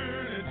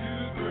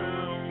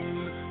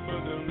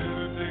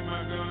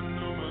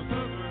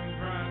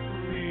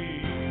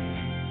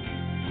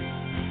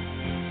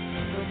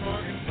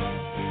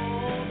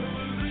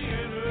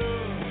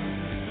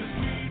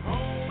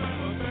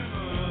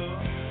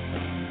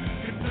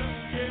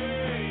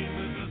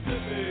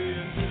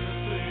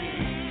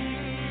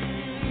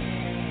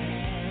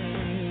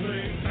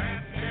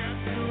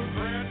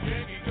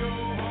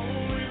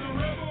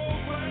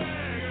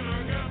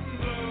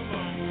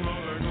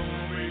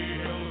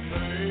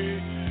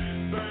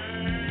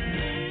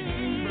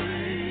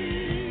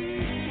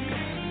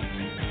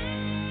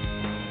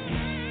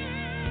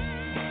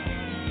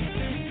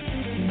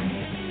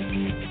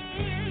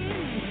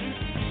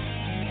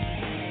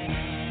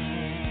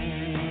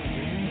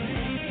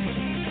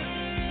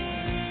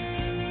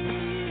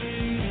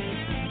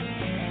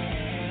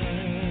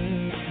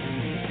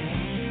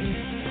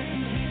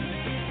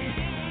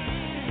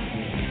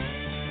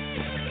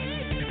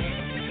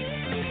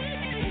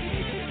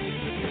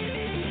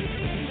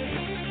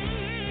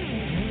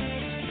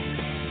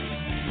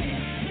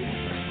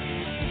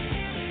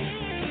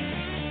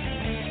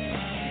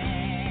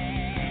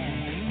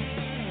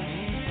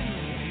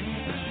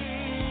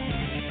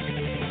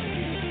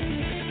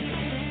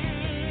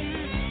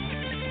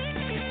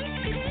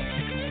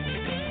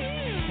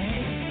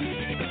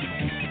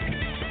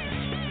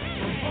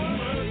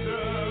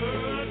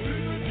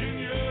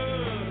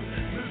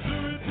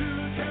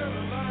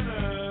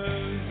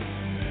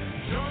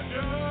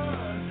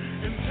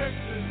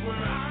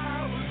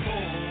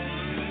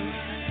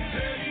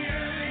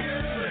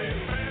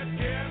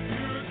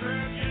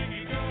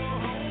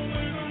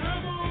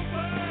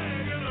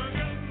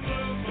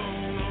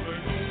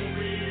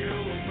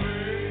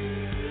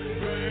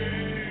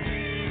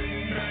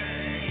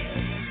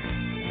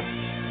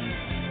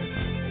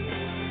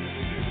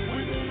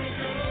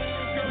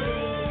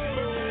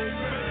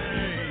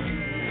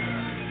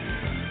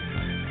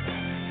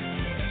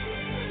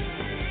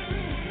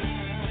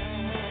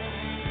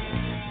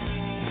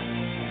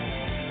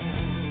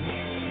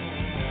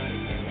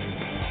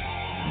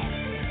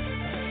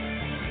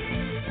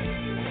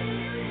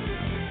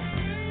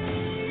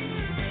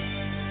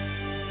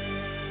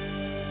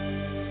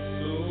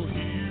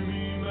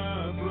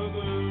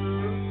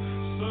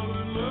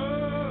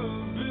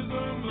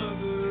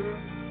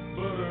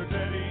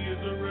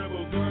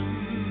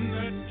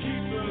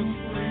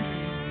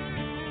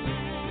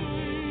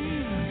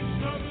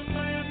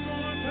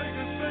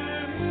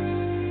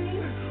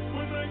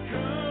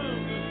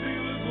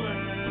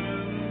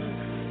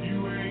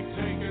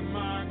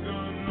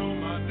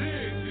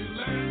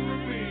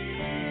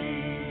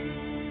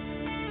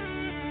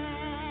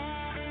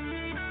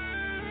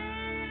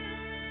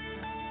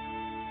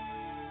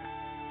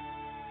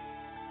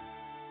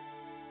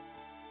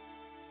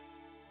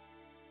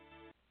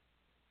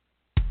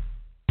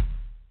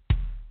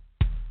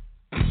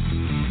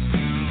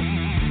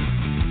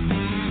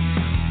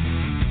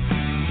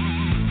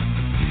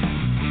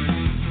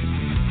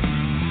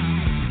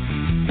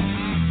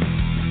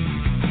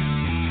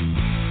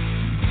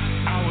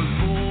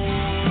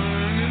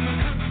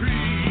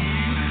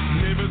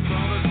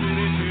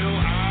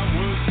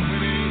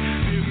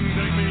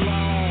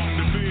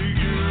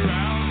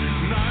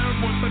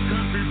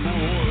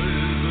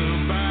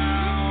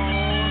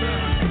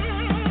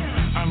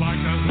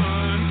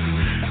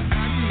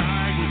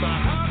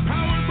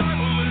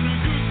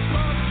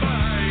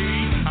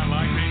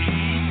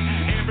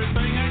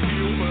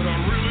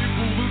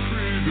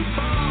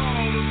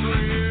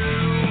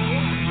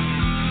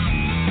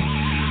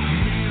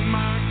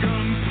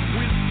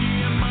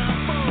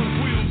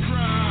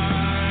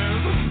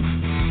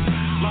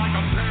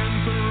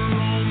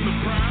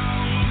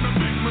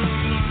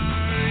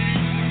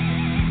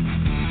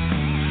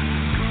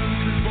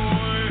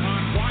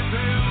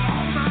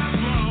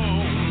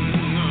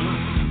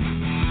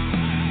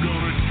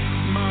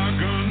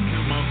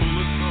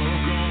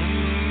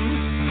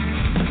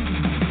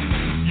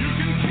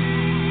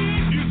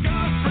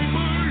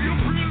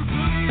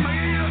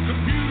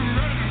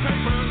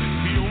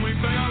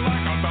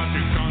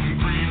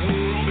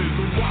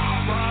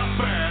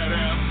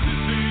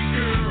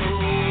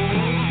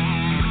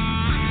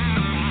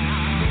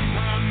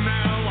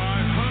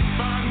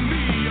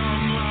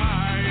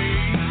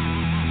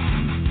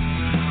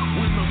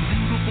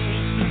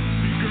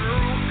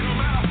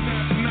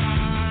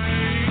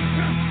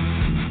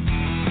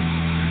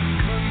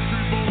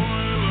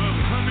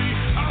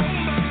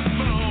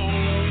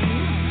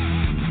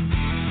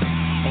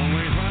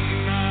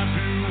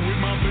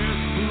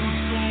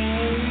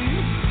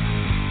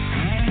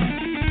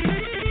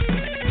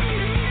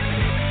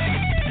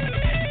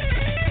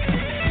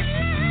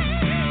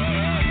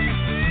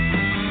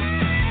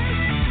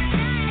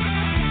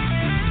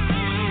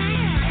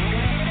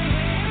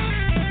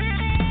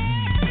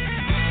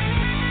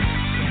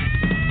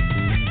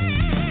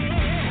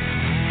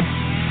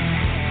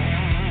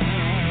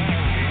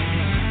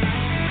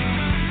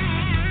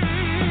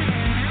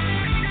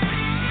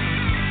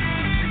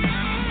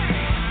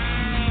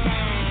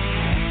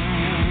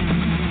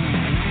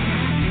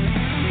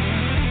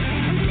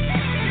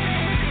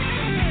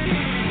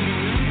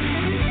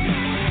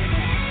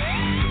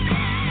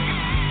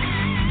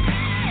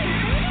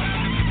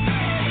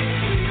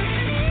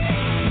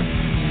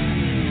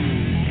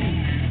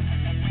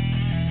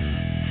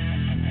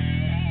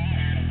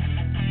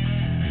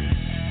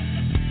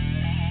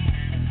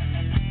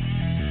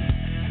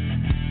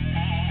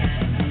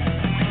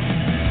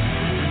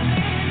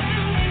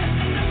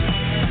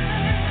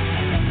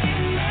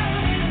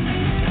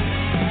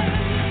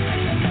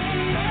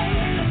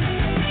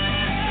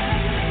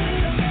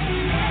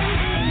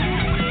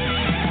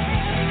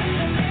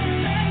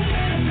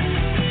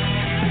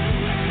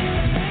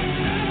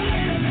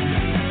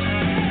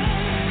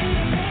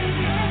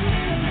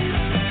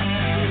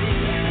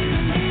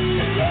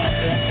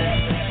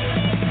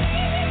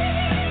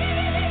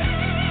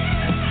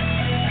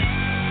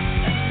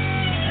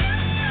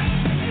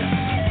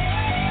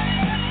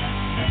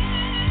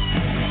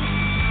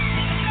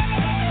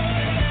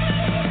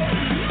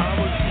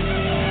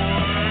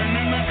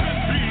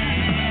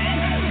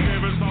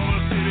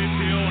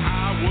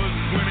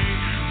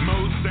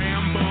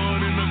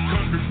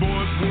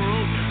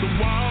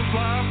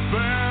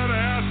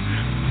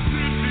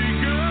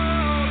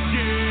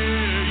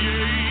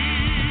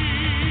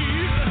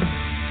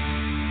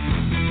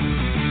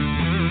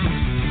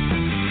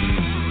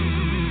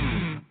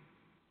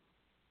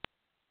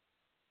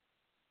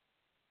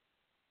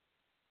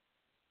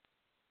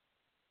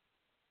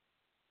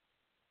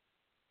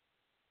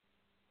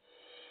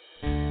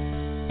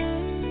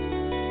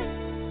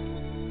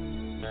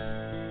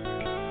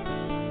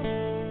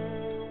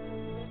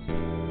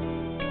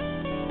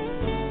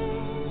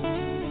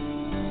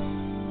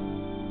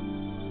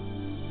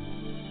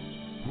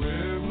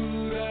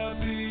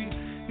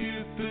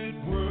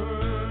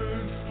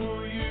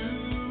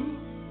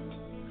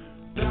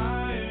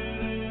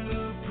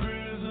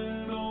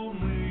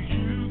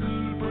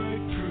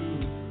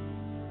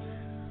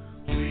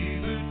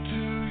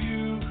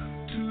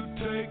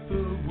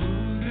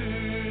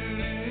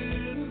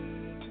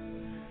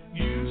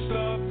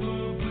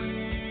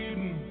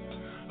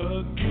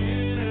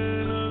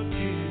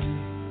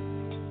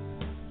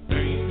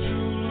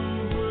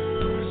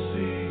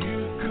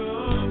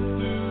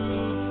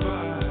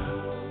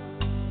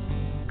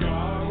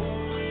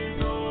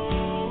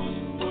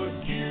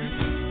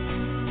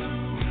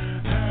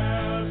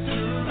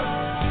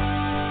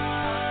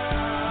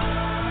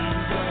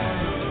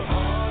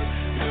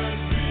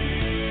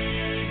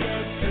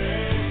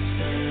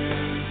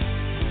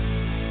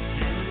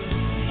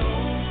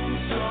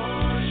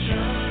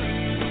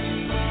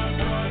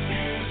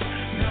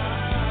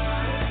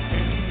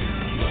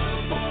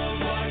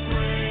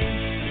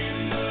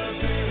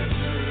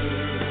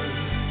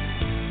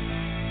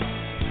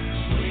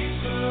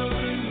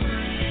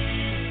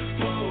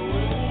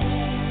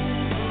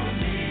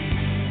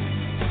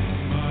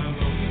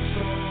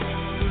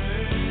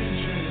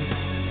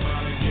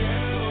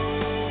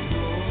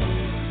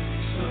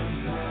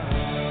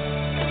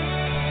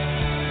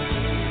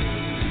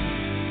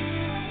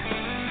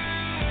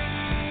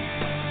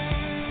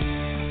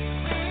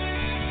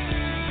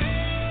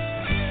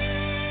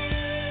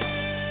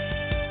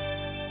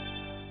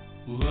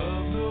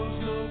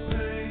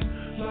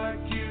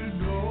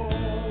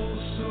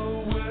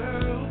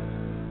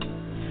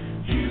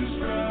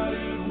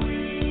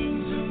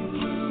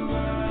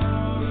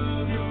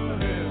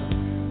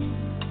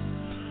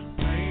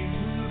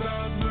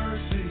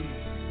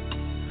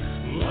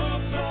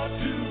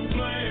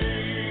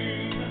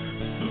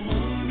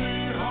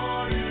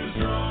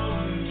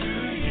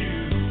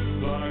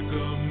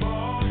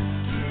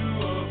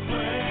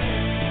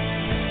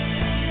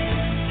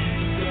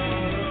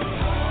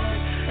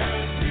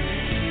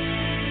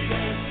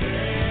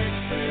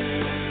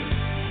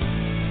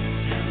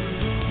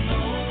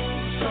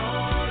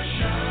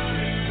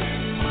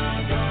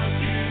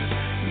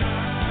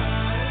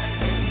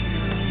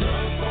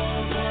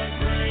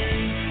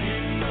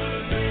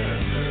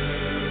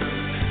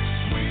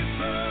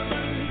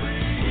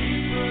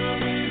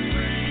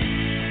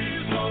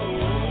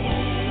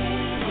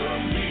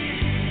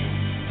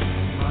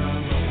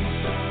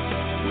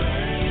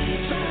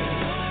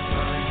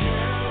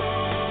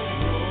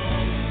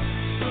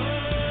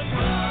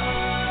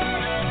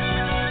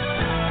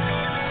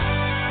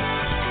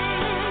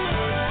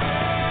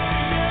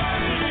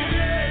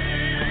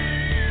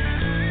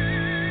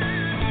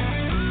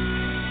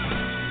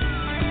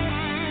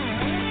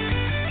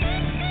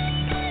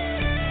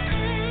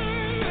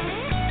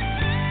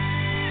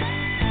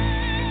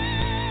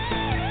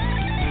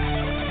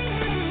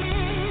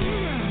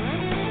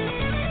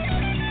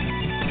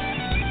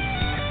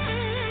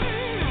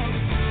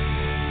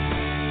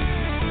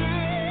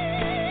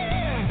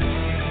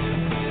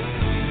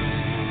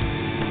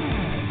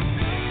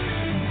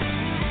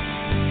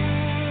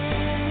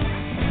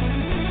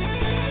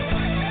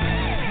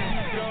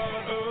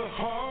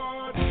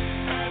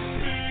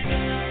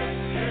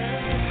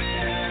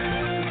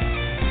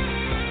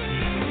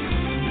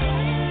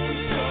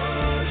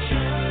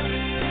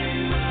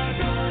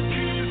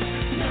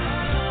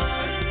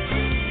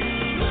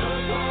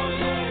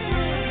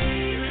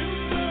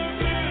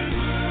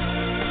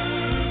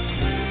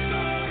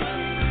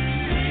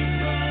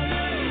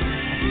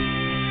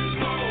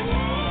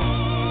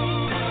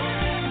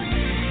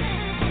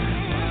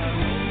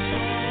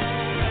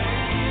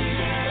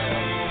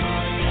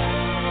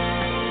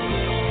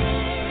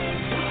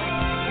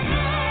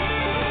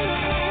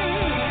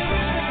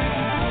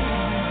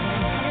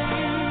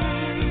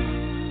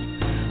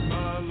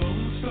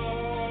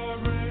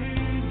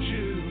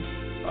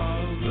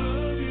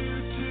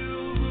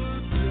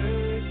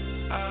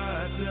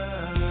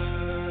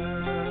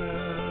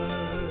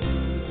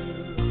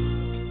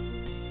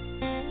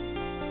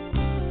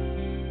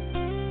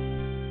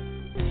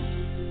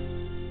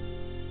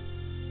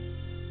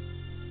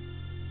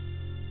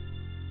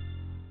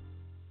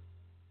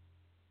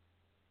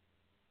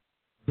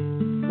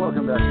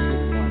 Welcome back to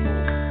City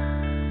Blindfold.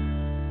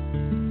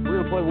 We're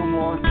going to play one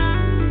more.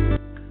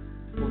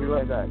 We'll be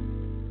right back.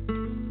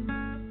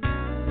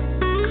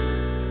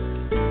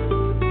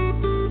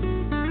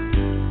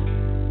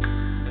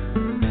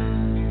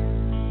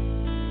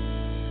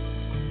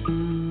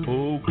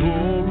 Oh,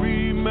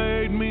 glory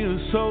made me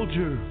a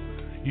soldier.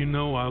 You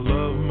know I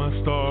love my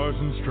stars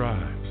and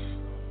stripes.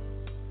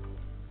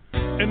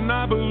 And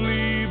I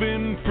believe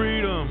in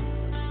freedom.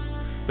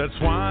 That's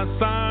why I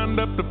signed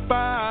up to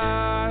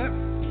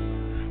fight.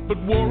 But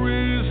war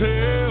is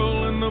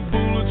hell and the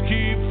bullets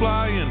keep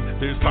flying.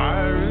 There's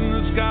fire in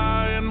the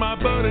sky and my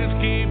buddies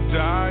keep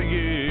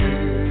dying.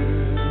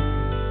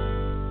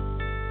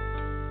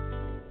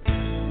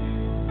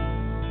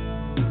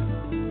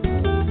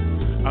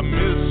 I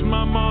miss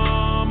my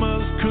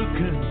mama's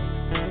cooking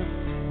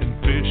and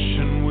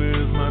fishing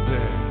with my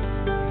dad.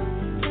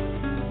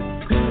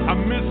 I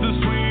miss the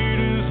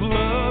sweetest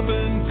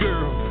loving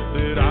girl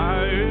that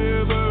I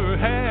ever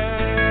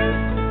had.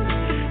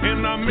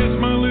 And I miss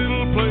my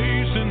little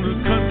place in the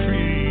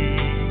country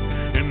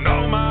and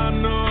all my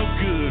no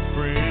good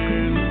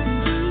friends.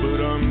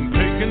 But I'm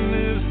taking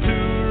this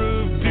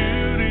tour of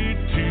duty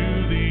to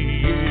the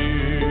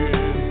end.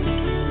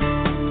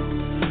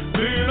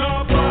 Then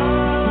I'll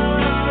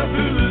fly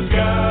through the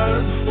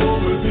skies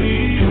over the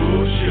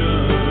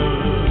ocean.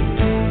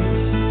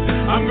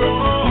 I'm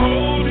gonna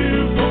hold you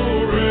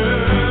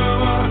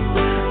forever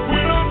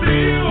when I'm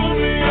deep on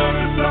the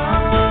other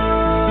side.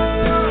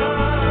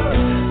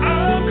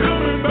 I'm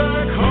coming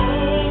back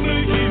home to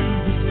you.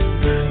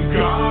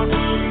 God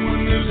willing,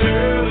 when this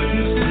hell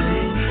is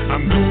through,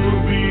 I'm gonna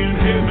be in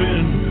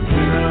heaven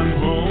when I'm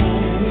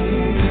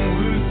home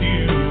with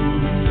you.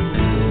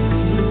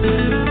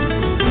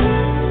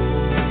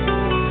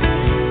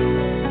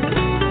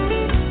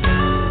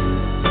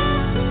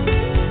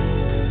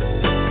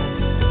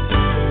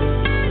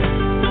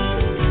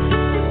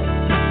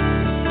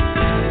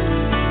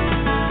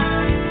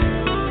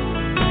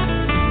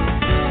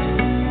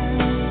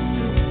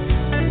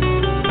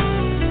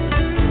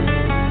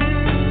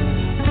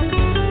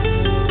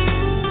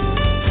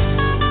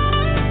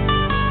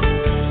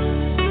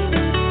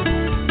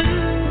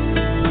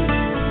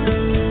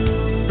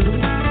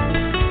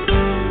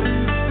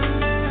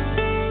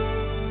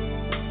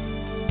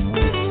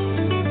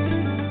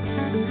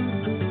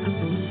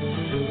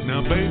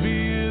 Now, baby,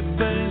 if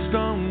things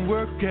don't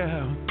work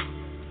out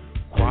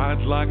quite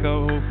like I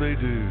hope they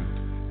do,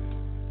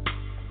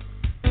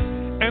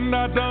 and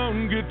I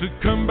don't get to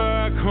come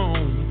back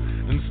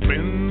home and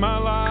spend my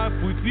life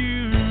with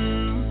you,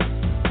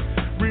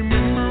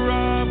 remember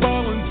I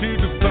volunteered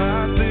to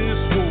fight this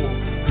war,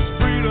 'cause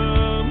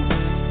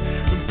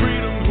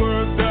freedom's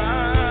worth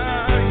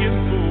dying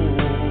for.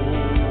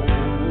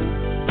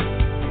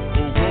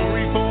 Oh,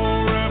 glory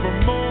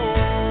forevermore.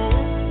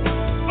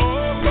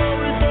 Oh,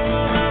 glory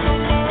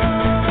forevermore.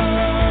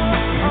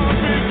 I'll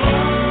be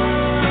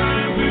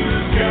flying through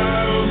the sky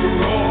over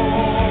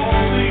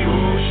all the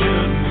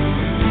ocean.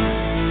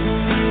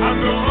 I'm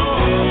gonna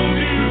hold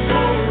you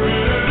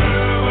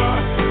forever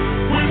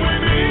when we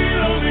meet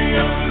on the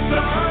other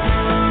side.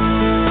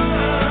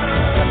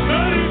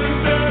 Not even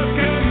death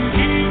can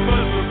keep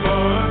us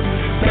apart.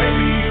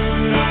 Baby, you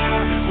and I,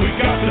 we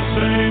got the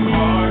same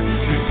heart.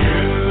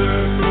 Together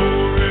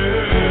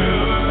forever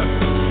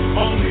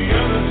on the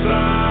other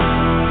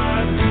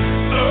side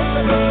of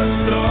the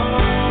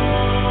stars.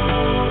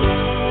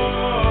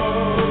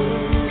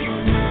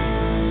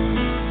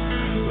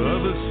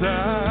 Other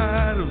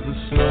side of the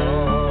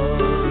stars.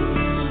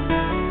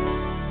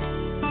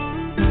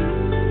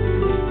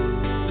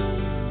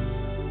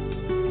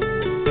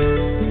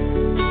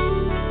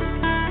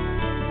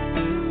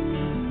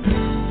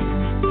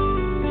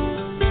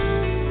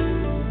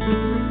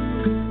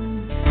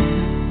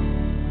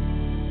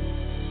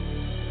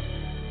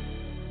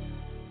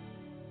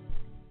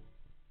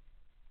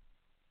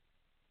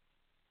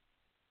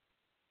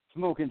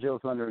 Smoking Joe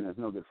Thunder and his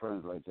no good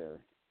friends right there.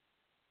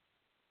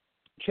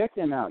 Check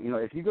them out. You know,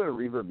 if you go to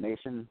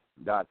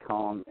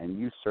ReverbNation.com and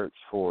you search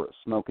for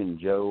Smoking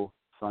Joe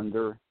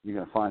Thunder, you're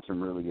going to find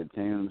some really good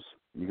tunes.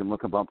 You can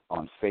look them up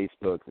on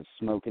Facebook. It's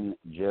Smoking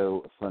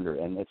Joe Thunder,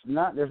 and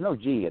there's no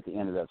G at the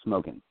end of that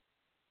smoking.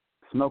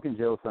 Smoking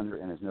Joe Thunder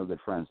and his no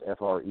good friends,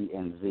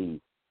 FRENZ.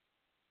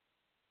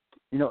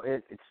 You know,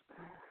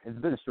 it's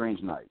been a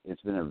strange night.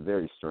 It's been a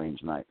very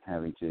strange night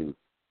having to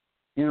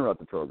interrupt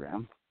the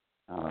program.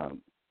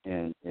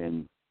 And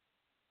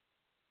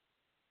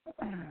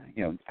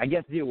you know, I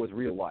guess deal with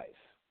real life.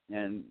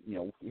 And, you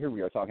know, here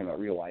we are talking about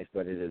real life,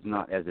 but it is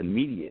not as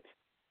immediate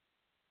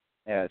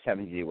as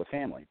having to deal with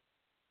family.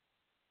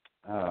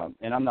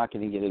 And I'm not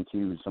going to get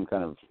into some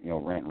kind of, you know,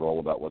 rant and roll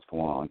about what's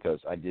going on, because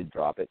I did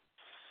drop it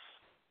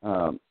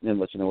and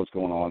let you know what's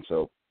going on.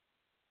 So,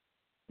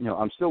 you know,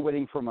 I'm still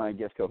waiting for my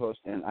guest co-host,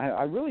 and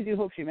I really do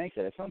hope she makes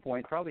it at some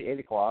point, probably 8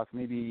 o'clock,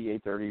 maybe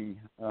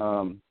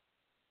 8:30.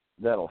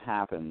 That'll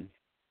happen.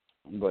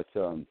 But,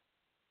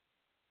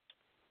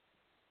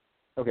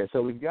 okay,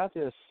 so we've got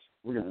this.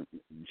 We're going to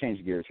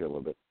change gears here a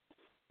little bit,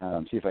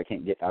 see if I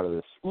can't get out of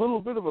this little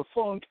bit of a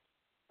funk.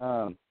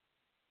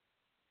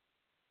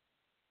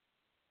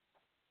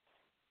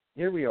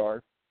 here we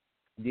are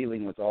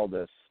dealing with all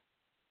this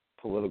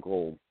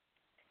political.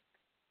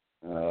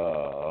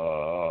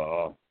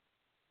 I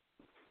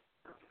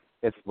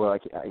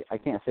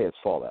can't say it's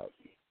fallout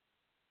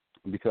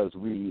because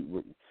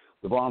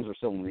the bombs are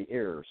still in the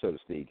air, so to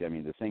speak. I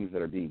mean, the things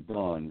that are being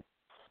done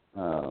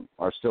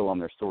are still on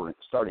their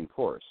starting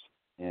course,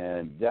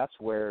 and that's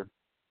where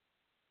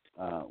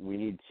we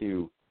need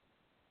to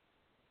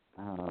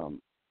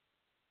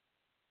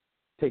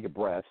take a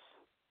breath.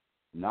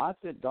 Not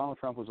that Donald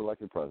Trump was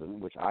elected president,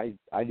 which I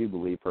do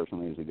believe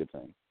personally is a good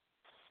thing.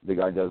 The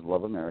guy does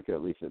love America,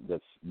 at least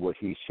that's what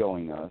he's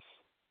showing us.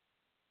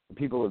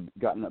 People have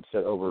gotten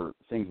upset over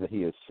things that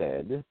he has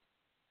said,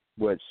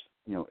 which,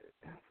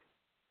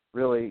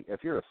 really,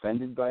 if you're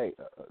offended by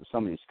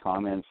some of these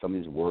comments, some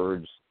of these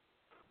words,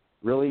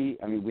 really,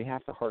 I mean, we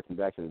have to harken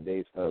back to the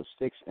days of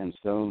sticks and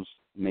stones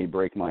may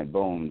break my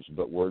bones,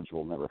 but words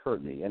will never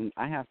hurt me. And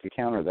I have to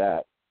counter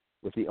that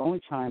with the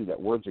only time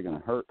that words are going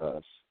to hurt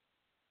us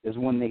is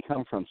when they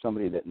come from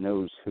somebody that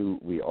knows who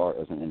we are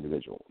as an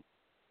individual.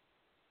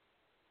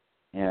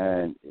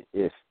 And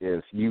if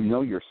you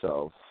know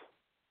yourself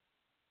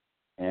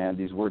and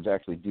these words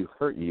actually do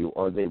hurt you,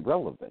 are they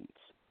relevant?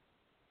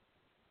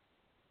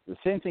 The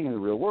same thing in the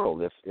real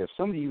world. If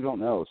somebody you don't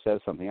know says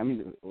something, I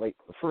mean, like,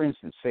 for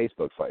instance,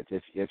 Facebook fights.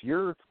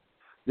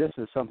 This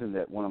is something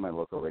that one of my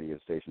local radio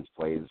stations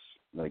plays,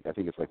 like, I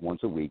think it's like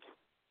once a week,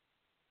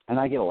 and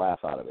I get a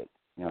laugh out of it.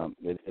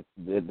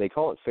 They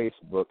call it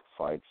Facebook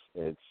fights.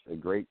 It's a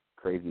great,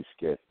 crazy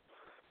skit,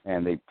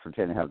 and they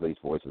pretend to have these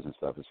voices and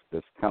stuff.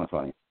 It's kind of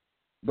funny.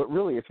 But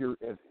really, if you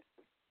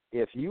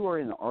are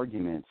in an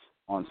argument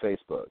on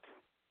Facebook,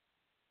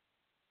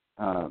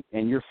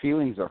 and your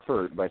feelings are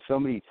hurt by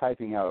somebody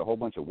typing out a whole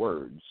bunch of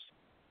words,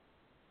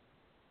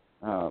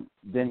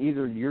 then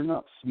either you're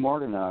not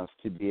smart enough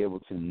to be able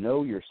to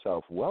know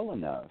yourself well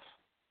enough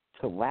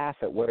to laugh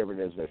at whatever it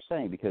is they're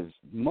saying, because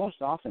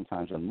most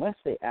oftentimes, unless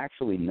they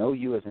actually know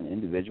you as an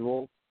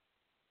individual,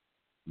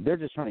 they're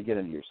just trying to get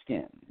under your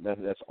skin.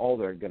 That's all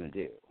they're going to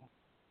do.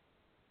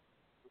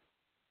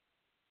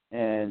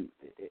 And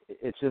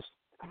it's just,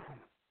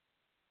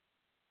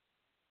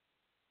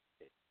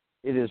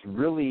 it is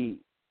really,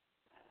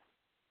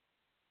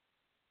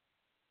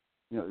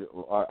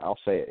 I'll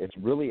say it, it's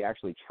really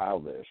actually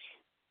childish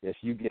if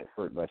you get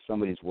hurt by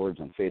somebody's words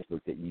on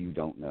Facebook that you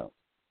don't know.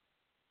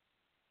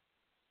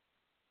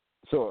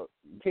 So,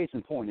 case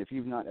in point, if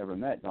you've not ever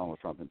met Donald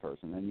Trump in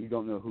person and you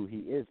don't know who he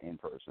is in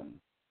person,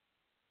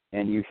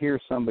 and you hear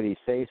somebody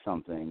say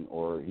something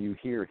or you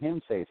hear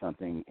him say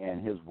something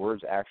and his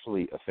words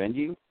actually offend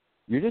you,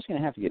 you're just going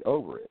to have to get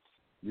over it.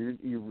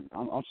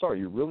 I'm sorry,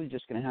 you're really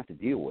just going to have to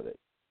deal with it.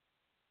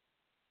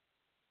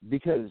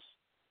 Because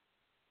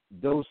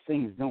those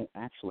things don't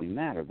actually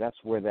matter.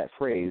 That's where that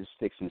phrase,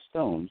 sticks and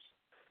stones,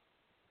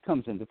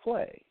 comes into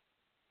play.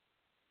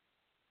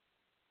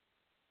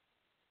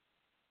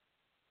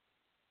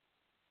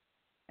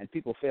 And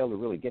people fail to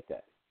really get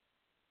that.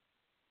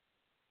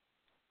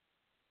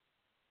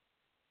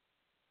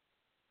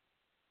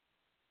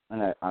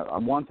 And I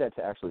want that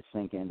to actually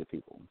sink into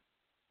people.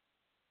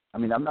 I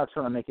mean, I'm not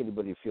trying to make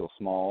anybody feel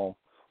small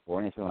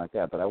or anything like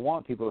that, but I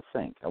want people to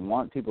think. I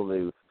want people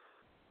to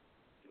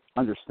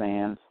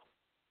understand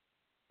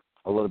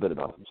a little bit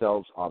about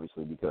themselves,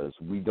 obviously, because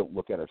we don't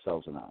look at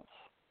ourselves enough.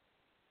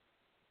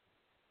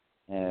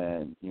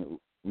 And,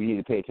 we need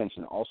to pay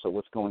attention to also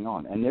what's going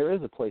on. And there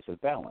is a place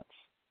of balance.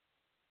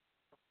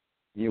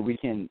 We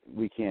can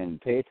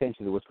pay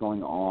attention to what's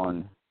going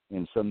on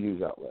in some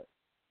news outlet.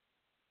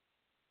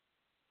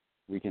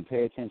 We can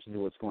pay attention to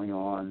what's going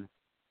on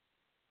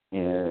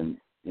in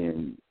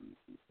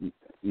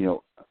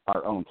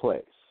our own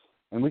place.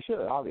 And we should,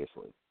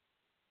 obviously,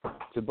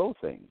 to both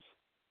things.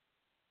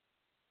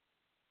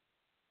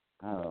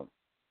 So,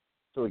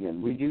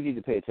 again, we do need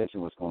to pay attention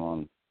to what's going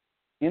on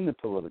in the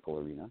political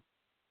arena.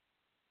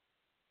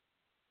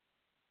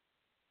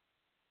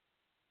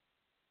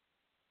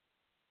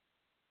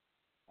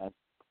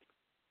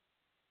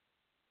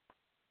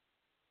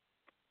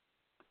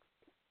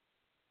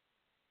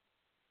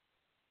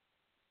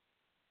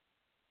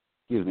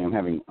 Excuse me, I'm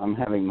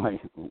having my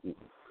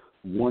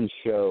one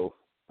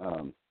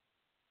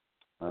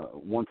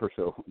per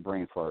show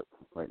brain fart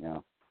right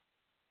now.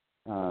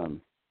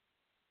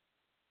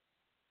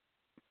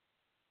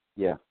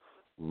 Yeah,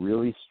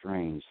 really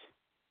strange,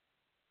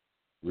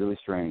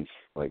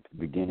 like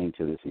beginning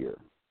to this year,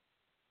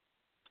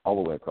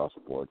 all the way across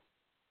the board.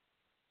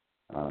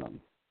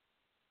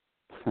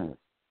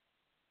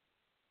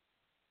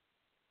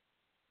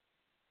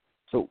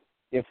 So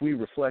if we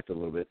reflect a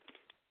little bit,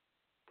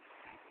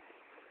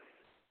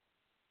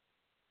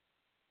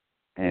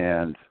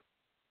 and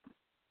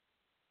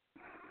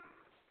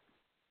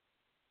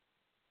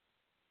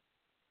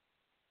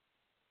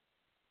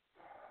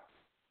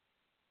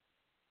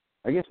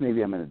I guess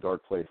maybe I'm in a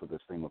dark place with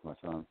this thing with my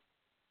son.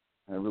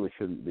 And I really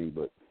shouldn't be,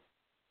 but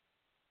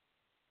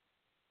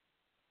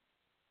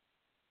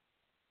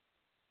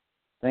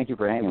thank you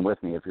for hanging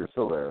with me if you're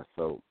still there.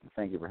 So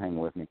thank you for hanging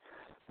with me.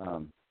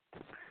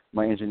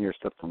 My engineer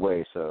stepped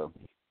away, so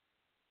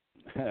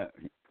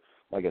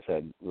like I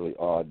said, really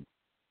odd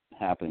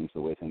happenings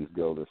the way things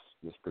go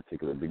this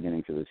particular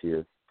beginning to this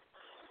year.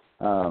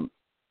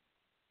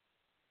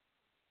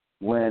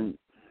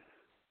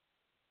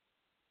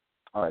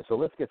 All right, so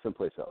let's get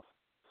someplace else.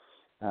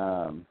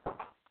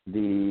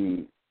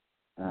 The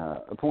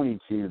appointee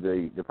to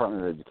the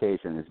Department of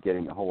Education is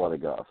getting a whole lot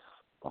of guff.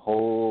 A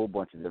whole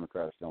bunch of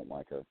Democrats don't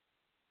like her,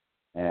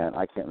 and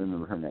I can't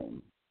remember her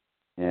name.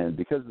 And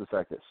because of the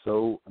fact that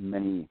so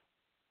many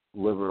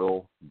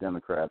liberal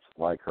Democrats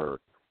like her,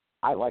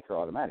 I like her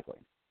automatically.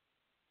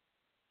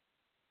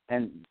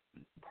 And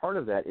part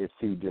of that is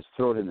to just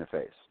throw it in their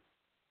face,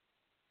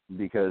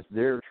 because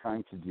they're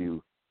trying to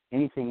do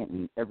anything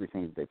and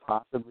everything that they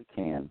possibly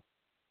can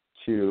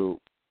to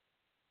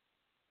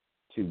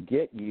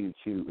get you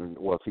to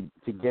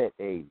get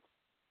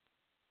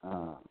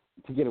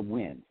a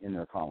win in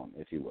their column,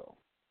 if you will.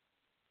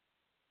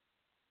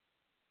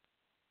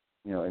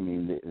 You know, I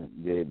mean,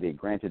 they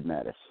granted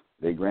Mattis,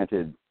 they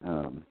granted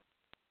Department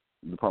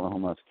of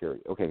Homeland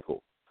Security. Okay,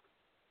 cool.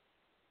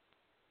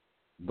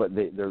 But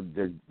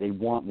they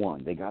want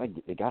one. They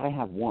gotta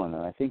have one,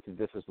 and I think that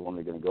this is the one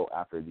they're going to go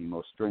after the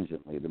most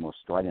stringently, the most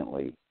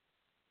stridently,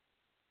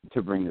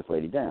 to bring this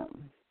lady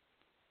down.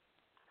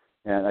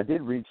 And I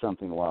did read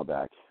something a while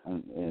back,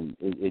 and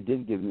it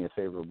did give me a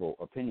favorable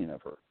opinion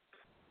of her.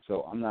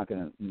 So I'm not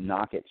going to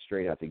knock it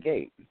straight out the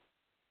gate.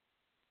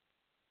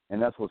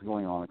 And that's what's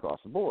going on across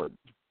the board.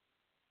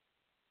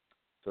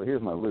 So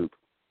here's my loop.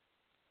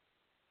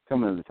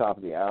 Coming to the top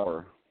of the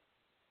hour,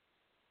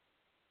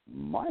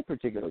 my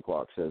particular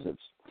clock says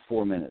it's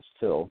 4 minutes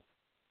till.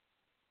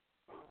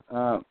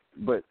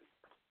 But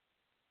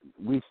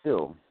we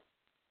still,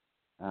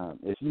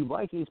 if you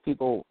like these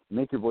people,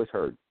 make your voice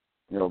heard.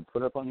 You know,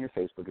 put up on your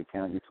Facebook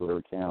account, your Twitter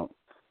account,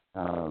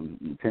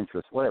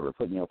 Pinterest, whatever.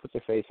 Put your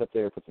face up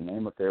there, put the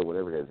name up there,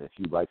 whatever it is, if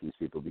you like these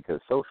people,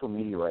 because social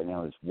media right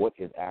now is what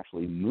is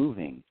actually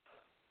moving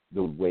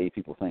the way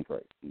people think,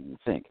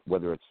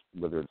 whether it's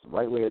the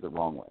right way or the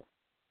wrong way.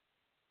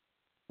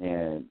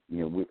 And,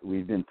 you know,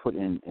 we've been put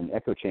in an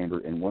echo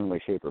chamber in one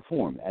way, shape, or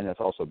form, and that's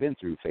also been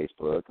through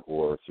Facebook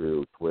or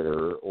through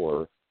Twitter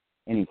or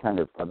any kind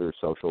of other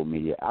social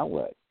media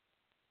outlet.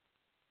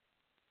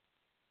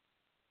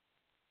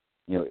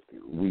 You know,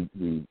 we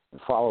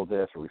follow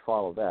this or we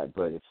follow that,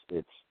 but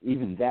it's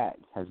even that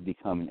has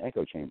become an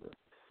echo chamber,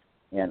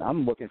 and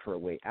I'm looking for a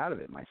way out of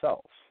it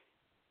myself.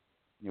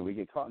 You know, we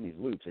get caught in these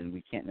loops, and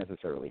we can't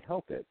necessarily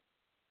help it.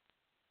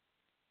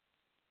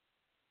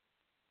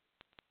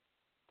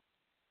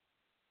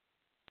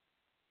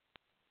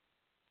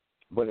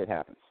 But it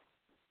happens.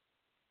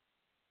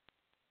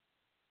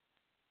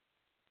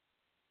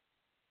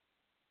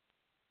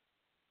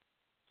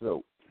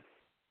 So,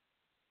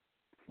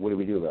 what do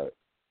we do about it?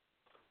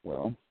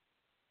 Well,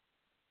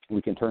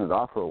 we can turn it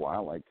off for a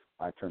while, like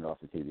I turned off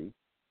the TV.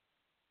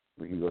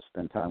 We can go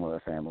spend time with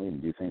our family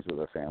and do things with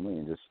our family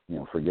and just, you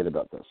know, forget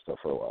about that stuff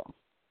for a while.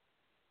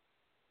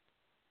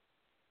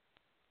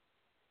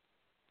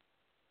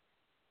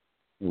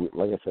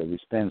 Like I said, we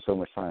spend so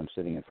much time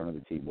sitting in front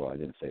of the TV. Well, I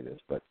didn't say this,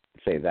 but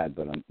say that,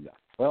 but I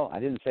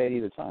didn't say it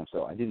either time,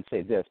 so I didn't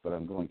say this, but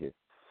I'm going to.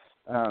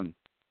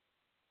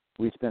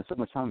 We spend so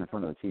much time in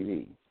front of the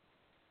TV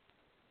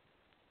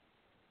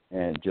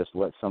and just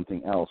let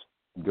something else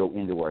go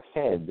into our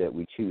head that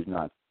we choose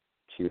not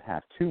to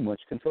have too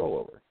much control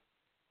over.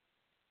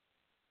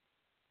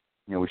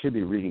 You know, we should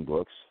be reading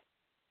books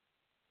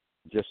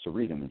just to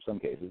read them in some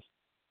cases,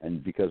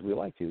 and because we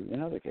like to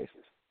in other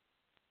cases.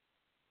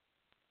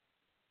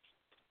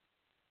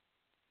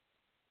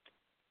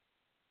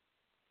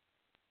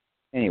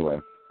 Anyway,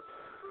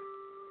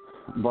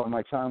 by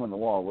my time on the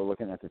wall, we're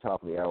looking at the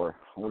top of the hour.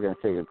 We're going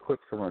to take a quick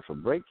commercial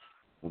break.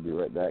 We'll be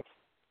right back.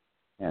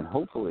 And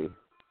hopefully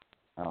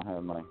I'll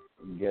have my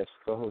guest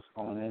co-host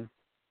calling in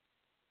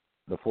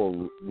before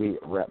we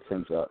wrap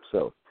things up.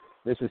 So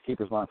this is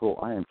Keeper's Mindful.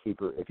 I am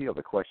Keeper. If you have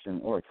a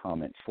question or a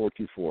comment,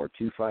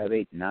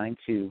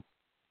 424-258-9220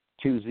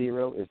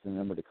 is the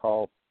number to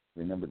call.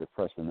 Remember to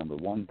press the number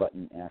 1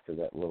 button after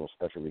that little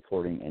special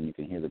recording, and you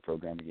can hear the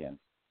program again.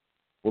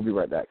 We'll be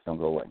right back. Don't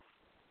go away.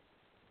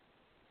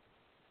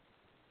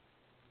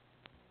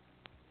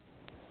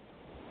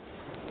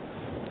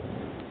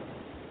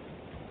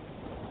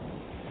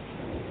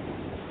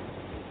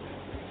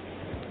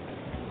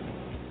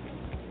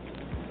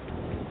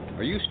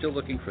 Are you still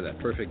looking for that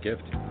perfect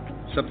gift?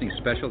 Something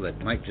special that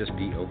might just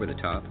be over the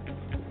top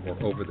or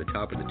over the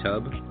top of the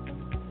tub?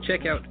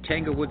 Check out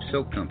Tanglewood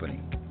Soap Company.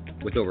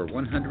 With over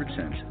 100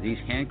 scents, these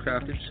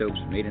handcrafted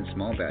soaps made in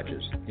small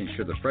batches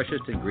ensure the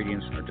freshest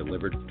ingredients are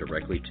delivered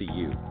directly to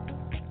you.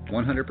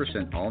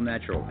 100%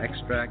 all-natural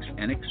extracts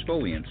and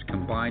exfoliants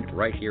combined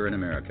right here in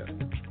America.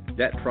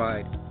 That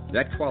pride,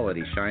 that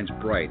quality shines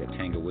bright at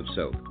Tanglewood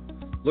Soap.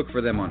 Look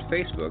for them on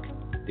Facebook.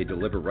 They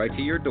deliver right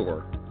to your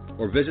door,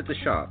 or visit the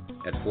shop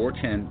at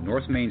 410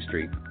 North Main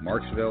Street,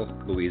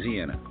 Marksville,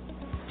 Louisiana.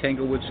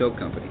 Tanglewood Soap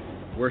Company,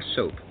 where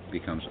soap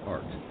becomes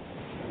art.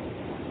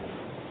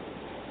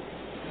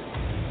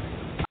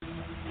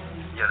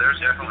 Yeah,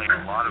 there's definitely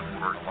a lot of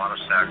work, a lot of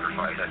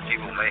sacrifice that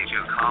people make to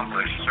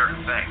accomplish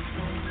certain things.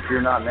 If you're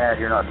not mad,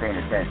 you're not paying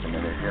attention.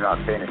 And if you're not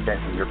paying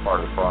attention, you're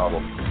part of the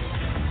problem.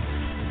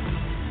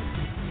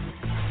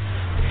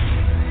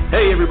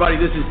 Hey everybody,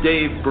 this is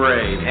Dave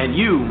Bray, and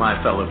you,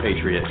 my fellow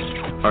patriots,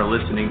 are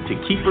listening to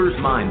Keeper's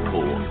Mind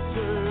Pool.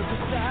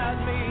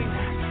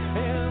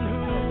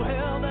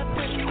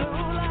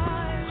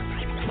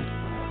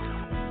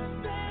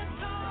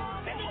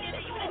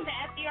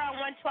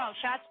 FDR 112,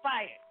 shots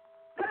fired.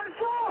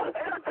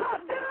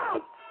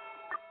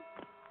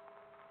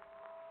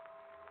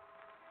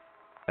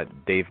 At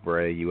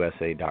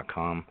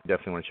DaveBrayUSA.com.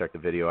 Definitely want to check the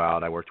video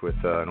out. I worked with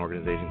an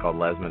organization called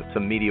Lesman. It's a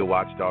media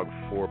watchdog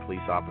for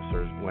police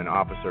officers when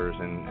officers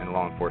and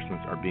law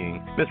enforcement are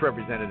being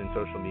misrepresented in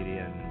social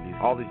media and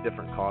all these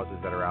different causes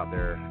that are out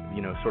there,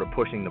 sort of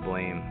pushing the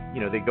blame.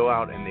 They go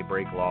out and they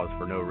break laws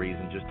for no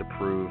reason just to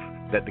prove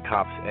that the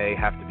cops, A,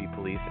 have to be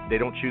police. They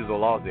don't choose the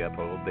laws they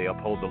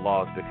uphold the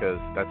laws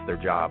because that's their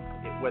job.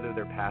 Whether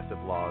they're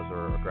passive laws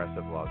or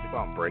aggressive laws, they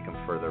go out and break them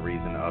for the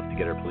reason of to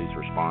get a police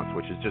response,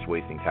 which is just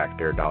wasting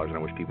taxpayer dollars, and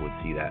I wish people would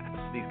see that.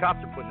 These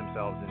cops are putting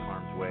themselves in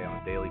harm's way on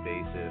a daily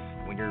basis.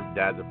 When your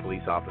dad's a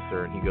police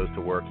officer and he goes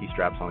to work, he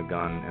straps on a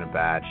gun and a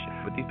badge.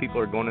 But these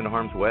people are going into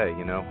harm's way,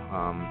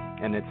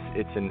 and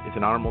it's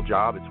an honorable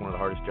job. It's one of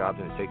the hardest jobs,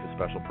 and it takes a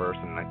special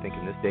person. And I think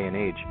in this day and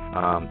age,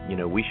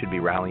 we should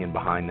be rallying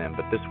behind them.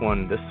 But this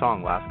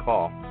song, Last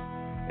Call,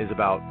 is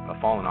about a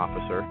fallen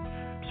officer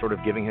sort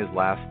of giving his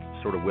last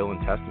sort of will and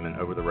testament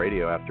over the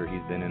radio after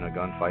he's been in a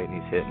gunfight and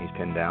he's hit and he's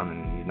pinned down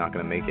and he's not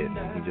going to make it.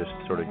 And he just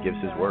sort of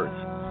gives his words.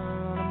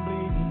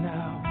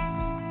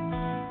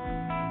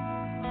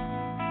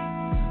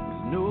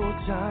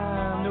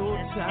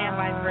 Stand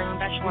by for a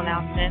special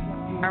announcement.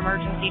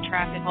 Emergency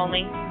traffic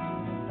only.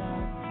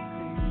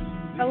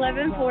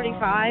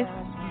 11:45.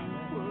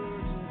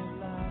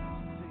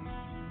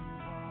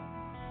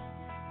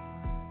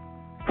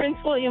 Prince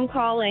William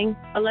calling.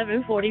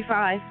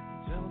 11:45.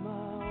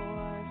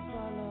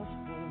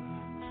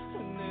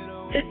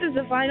 This is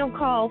the final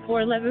call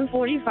for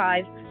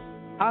 11:45.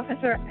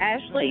 Officer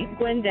Ashley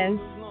Gwendon.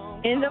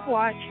 End of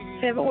watch,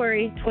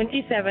 February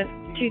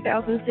 27th,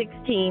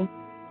 2016.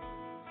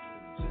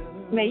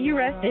 May you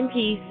rest in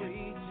peace.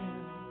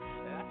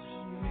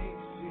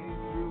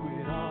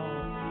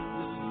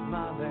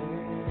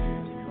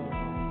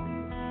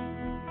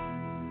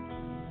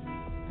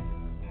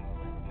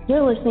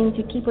 You're listening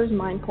to Keeper's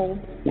Mind Pool.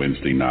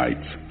 Wednesday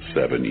nights,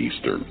 7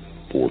 Eastern,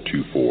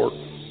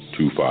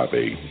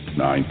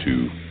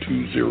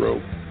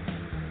 424-258-9220.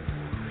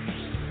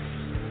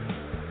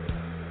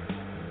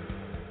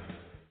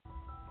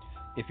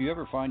 If you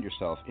ever find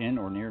yourself in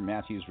or near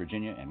Matthews,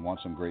 Virginia, and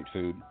want some great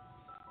food,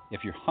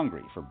 if you're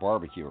hungry for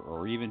barbecue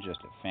or even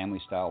just a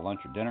family-style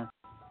lunch or dinner,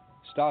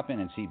 stop in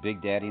and see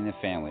Big Daddy and the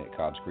family at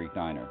Cobb's Creek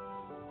Diner.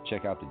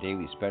 Check out the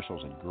daily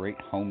specials and great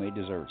homemade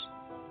desserts.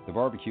 The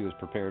barbecue is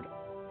prepared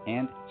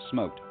and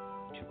smoked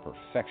to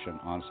perfection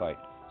on site,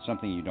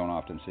 something you don't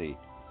often see.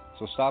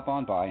 So stop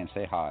on by and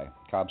say hi.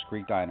 Cobb's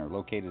Creek Diner,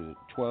 located at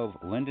 12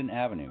 Linden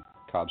Avenue,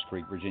 Cobbs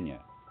Creek, Virginia,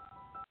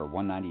 where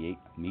 198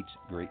 meets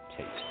great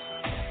taste.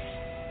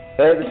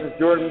 Hey, this is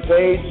Jordan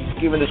Page,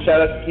 giving a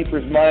shout out to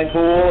Keeper's Mind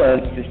Pool,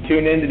 and just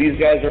tune in to These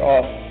Guys Are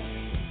Awesome.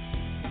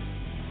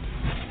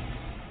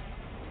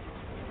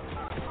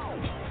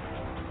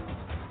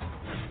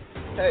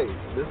 Hey,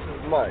 this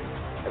is Mike,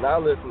 and I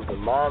listen to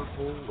Mind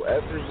Pool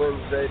every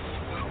Wednesday.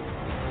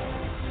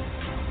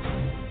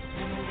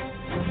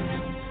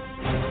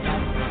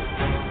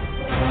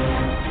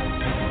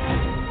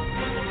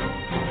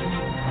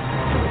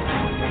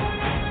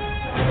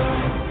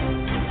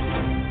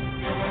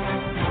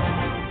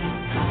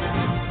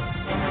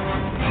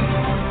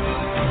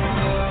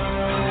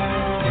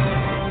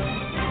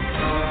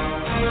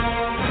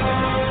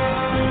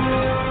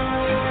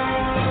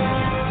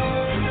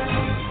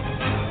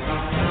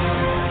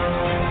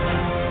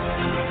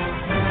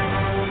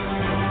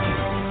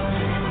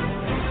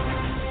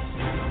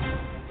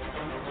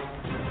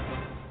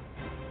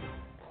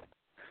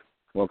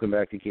 Welcome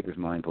back to Keeper's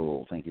Mind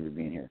Pool. Thank you for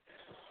being here.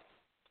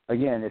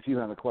 Again, if you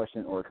have a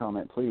question or a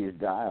comment, please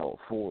dial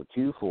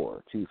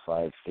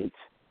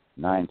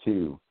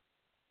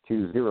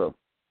 424-258-9220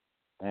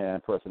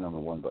 and press the number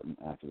 1 button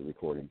after the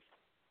recording.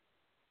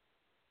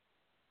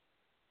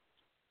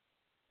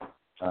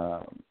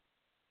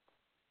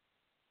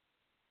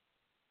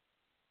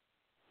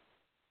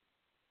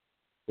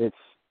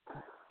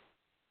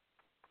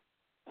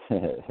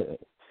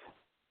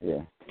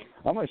 Yeah.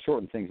 I'm going to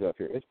shorten things up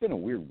here. It's been a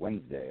weird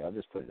Wednesday. I'll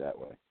just put it that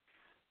way.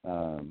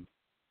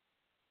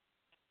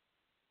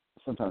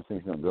 Sometimes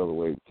things don't go the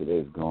way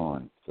today's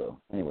gone. So,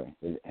 anyway,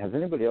 has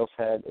anybody else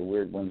had a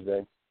weird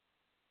Wednesday?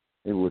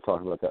 Maybe we'll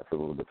talk about that for a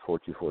little bit.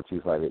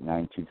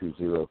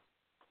 424-258-9220.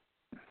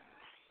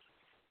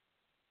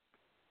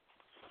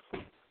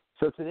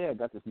 So today I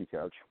got this new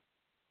couch,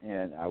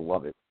 and I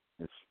love it.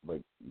 It's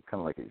like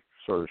kind of like a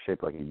sort of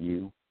shaped like a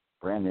U,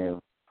 brand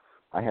new.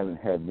 I haven't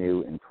had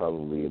new in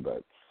probably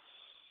about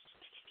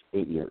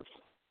 8 years,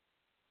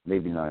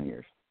 maybe 9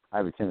 years. I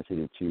have a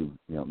tendency to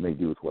make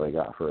do with what I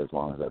got for as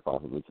long as I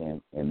possibly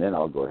can, and then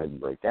I'll go ahead and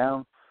break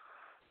down.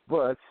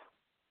 But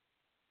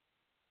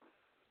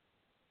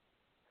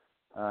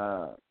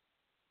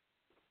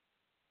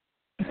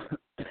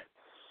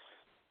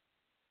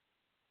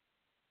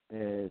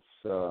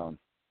it's a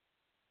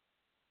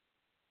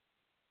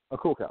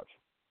cool couch,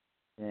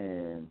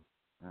 and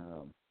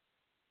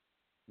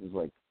there's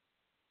like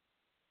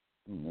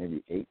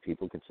maybe 8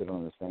 people could sit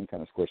on this thing,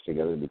 kind of squished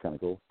together. It'd be kind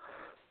of cool.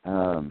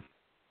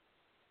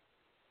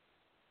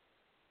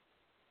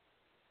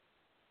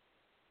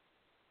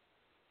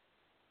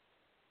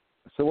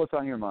 So what's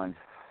on your mind?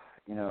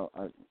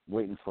 I'm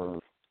waiting for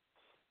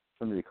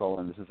somebody to call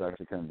in. This is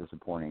actually kind of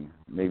disappointing.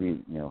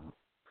 Maybe,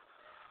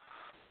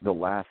 the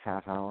last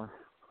half hour.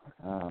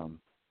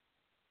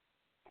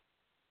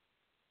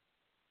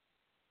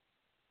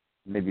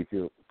 Maybe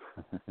feel...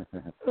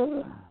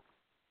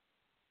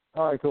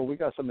 All right, cool. We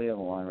got somebody on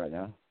the line right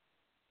now.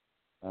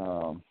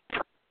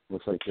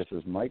 Looks like this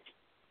is Mike.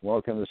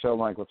 Welcome to the show,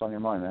 Mike. What's on your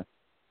mind, man?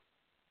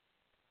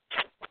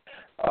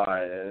 All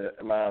right.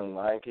 Am I on the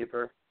line,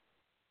 Keeper?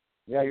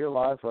 Yeah, you're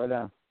live right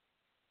now.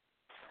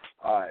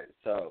 All right.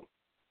 So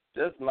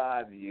just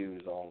my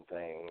views on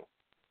things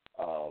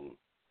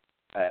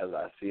as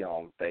I see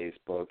on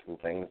Facebook and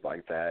things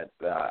like that.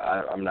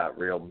 I'm not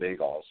real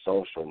big on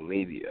social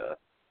media,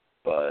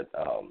 but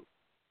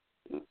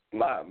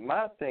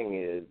my thing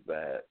is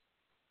that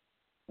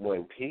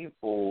when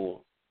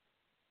people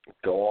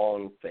go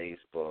on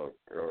Facebook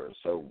or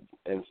so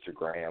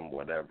Instagram,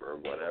 whatever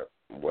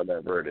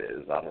it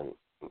is,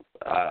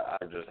 I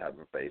just have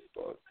a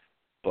Facebook,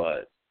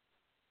 but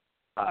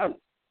a lot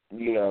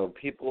of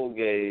people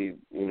gave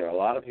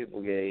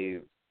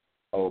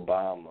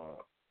Obama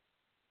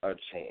a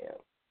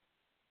chance,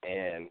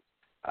 and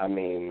I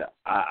mean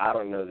I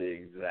don't know the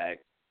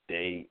exact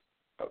date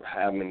of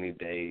how many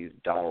days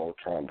Donald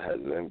Trump has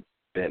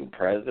been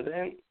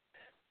president,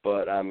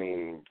 but I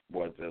mean,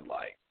 was it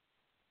like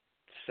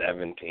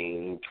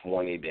 17,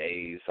 20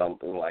 days,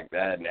 something like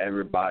that? And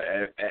every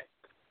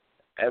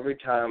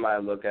time I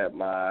look at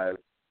my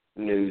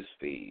news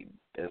feed,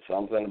 it's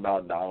something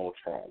about Donald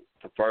Trump.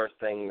 The first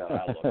thing that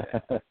I look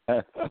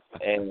at.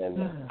 And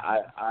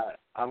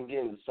I'm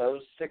getting so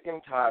sick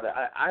and tired.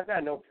 I've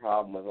got no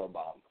problem with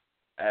Obama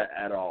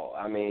at all.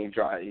 I mean, he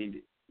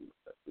tried.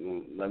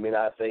 Let me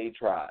not say he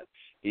tried.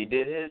 He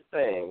did his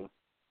thing,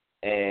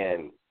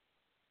 and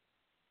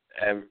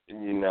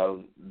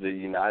the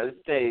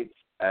United States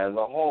as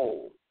a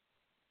whole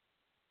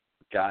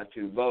got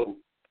to vote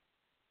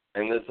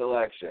in this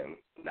election,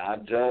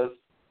 not just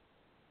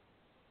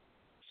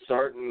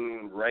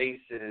certain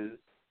races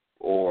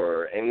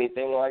or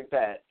anything like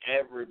that.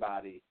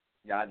 Everybody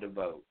got to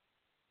vote.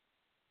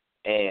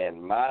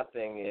 And my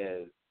thing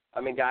is, I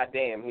mean,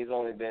 goddamn, he's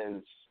only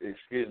been,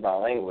 excuse my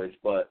language,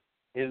 but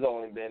he's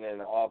only been in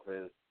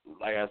office,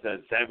 like I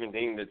said,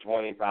 17 to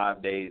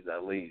 25 days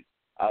at least.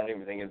 I don't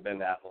even think it's been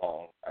that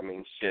long. I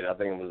mean, shit, I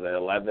think it was the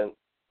 11th.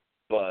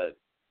 But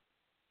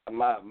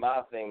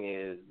my thing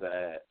is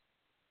that,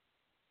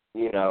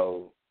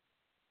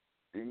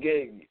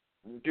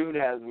 dude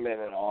hasn't been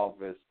in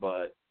office,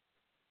 but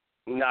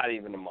not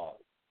even a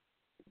month.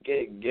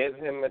 Give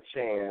him a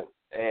chance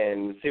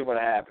and see what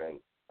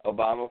happens.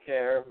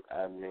 Obamacare,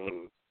 I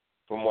mean,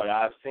 from what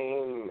I've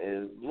seen,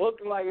 is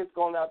looking like it's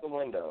going out the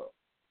window.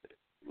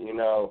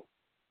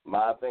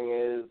 My thing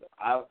is,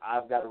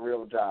 I've got a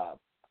real job.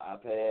 I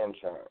pay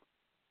insurance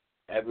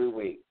every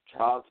week.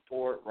 Child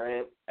support,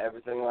 rent,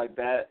 everything like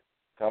that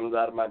comes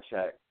out of my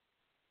check.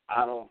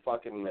 I don't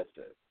fucking miss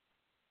it.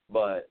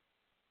 But,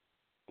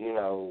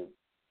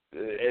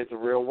 it's a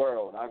real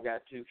world. I've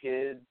got 2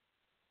 kids.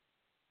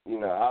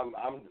 I'm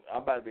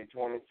about to be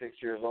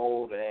 26 years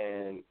old,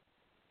 and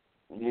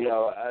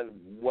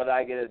what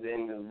I get at the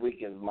end of the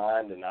week is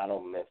mine, and I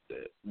don't miss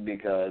it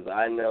because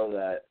I know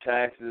that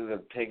taxes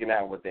have taken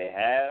out what they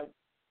have.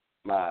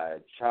 My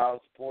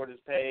child support is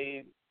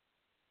paid.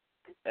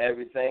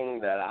 Everything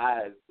that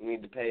I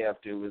need to pay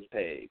up to is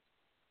paid.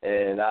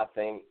 And I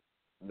think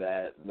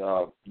that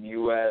the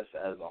U.S.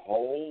 as a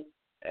whole,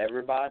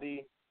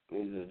 everybody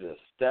needs to just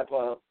step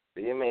up,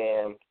 be a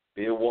man,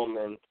 be a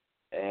woman,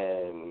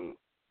 and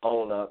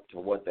own up to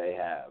what they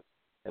have.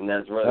 And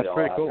that's really all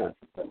pretty I've cool. got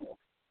to say.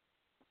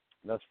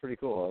 That's pretty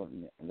cool.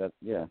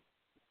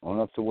 Own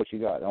up to what you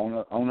got.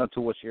 Own up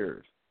to what's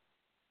yours.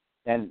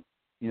 And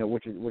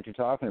what you're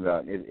talking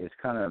about is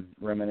kind of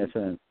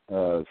reminiscent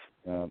of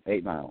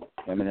 8 Mile,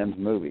 Eminem's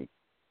movie,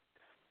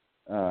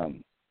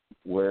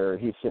 where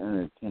he's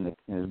sitting in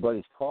his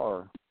buddy's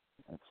car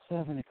at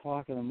 7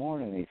 o'clock in the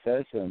morning. And he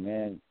says to him,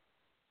 "Man,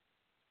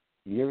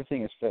 you ever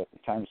think it's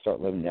time to start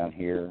living down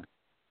here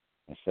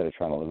instead of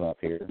trying to live up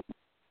here?"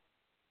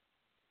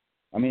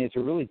 I mean, it's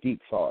a really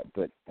deep thought,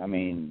 but I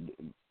mean,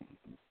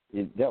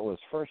 that was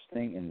first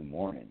thing in the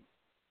morning.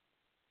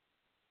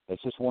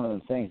 It's just one of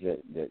the things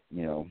that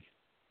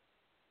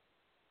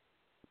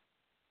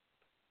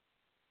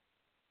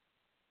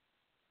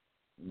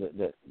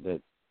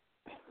that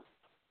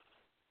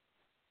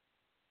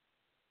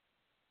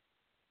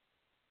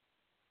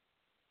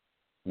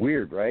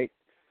Weird, right?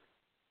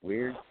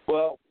 Weird.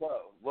 Well,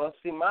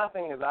 see, my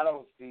thing is I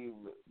don't see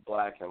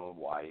black and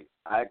white.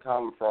 I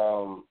come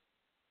from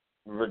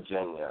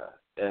Virginia,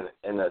 in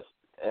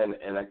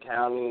a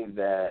county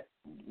that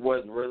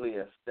was really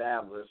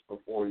established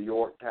before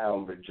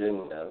Yorktown,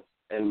 Virginia,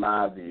 in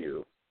my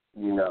view.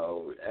 You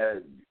know,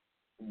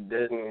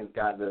 Disney's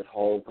got this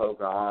whole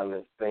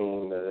Pocahontas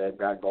thing that they've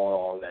got going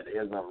on that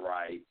isn't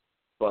right.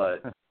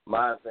 But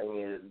my thing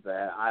is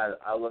that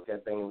I look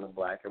at things in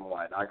black and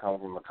white. I come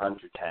from a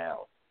country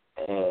town,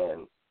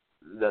 and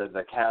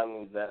the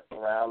counties that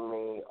surround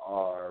me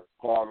are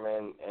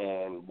farming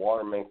and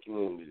waterman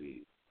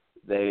communities.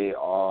 They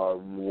are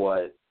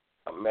what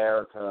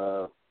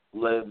America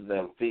lives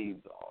and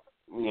feeds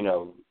on, you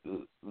know,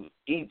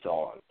 eats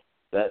on.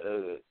 That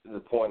the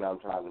point I'm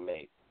trying to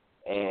make.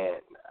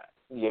 And,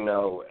 you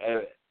know,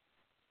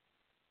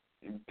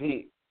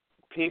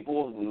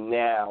 people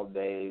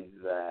nowadays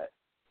that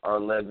are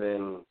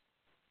living,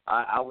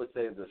 I would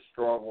say the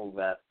struggle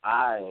that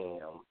I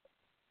am,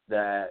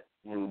 that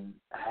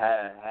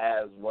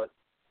has what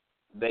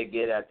they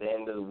get at the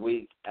end of the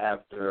week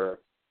after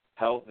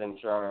health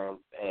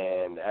insurance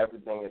and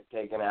everything is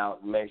taken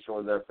out and make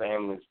sure their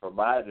family's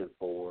provided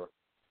for.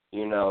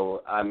 You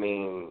know, I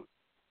mean,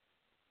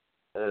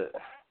 it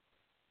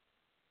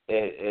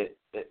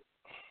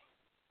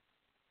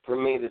for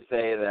me to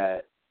say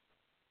that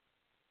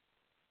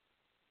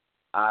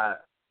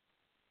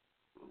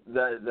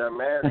the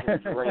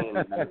American dream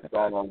has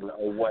gone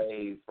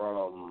away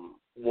from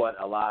what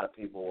a lot of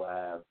people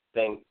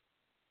think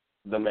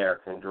the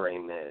American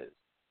dream is,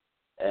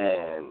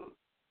 and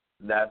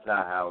that's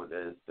not how it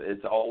is.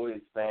 It's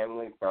always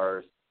family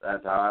first.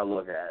 That's how I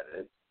look at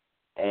it,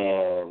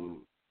 and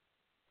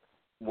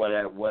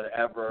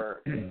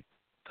whatever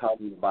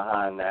comes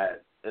behind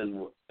that is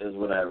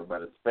whatever.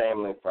 But it's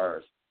family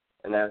first,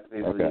 and that's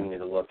people you need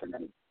to look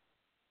at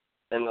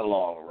in the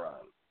long run.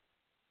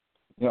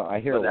 You know, I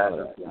hear a lot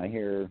of that.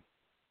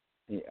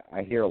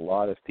 I hear a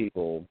lot of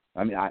people.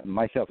 I mean,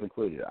 myself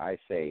included. I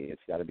say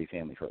it's got to be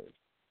family first,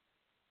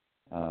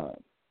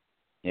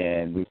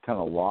 and we've kind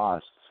of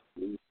lost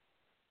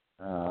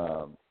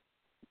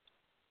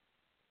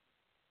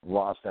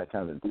that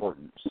kind of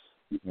importance.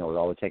 You know, with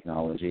all the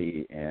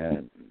technology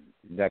and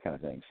that kind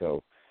of thing.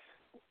 So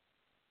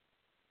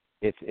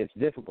it's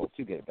difficult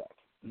to get back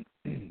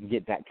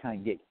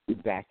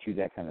to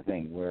that kind of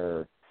thing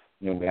where,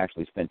 you know, we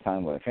actually spend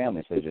time with our family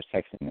instead of just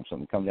texting them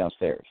something. Come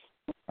downstairs.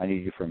 I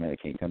need you for a minute.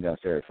 Can you come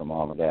downstairs for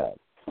mom or dad?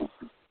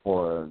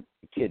 Or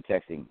a kid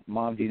texting,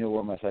 Mom, do you know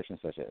where my such and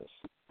such is?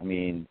 I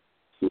mean,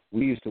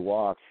 we used to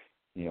walk,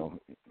 you know,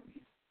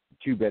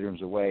 2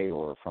 bedrooms away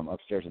or from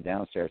upstairs and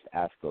downstairs to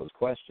ask those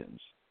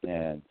questions.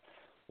 And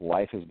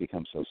life has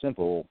become so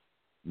simple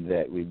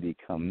that we've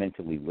become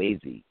mentally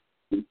lazy.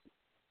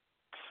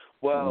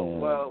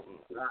 Well,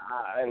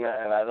 and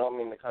I don't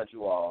mean to cut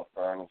you off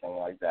or anything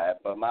like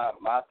that, but my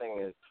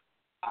thing is,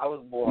 I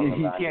was born in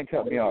the 90s. You can't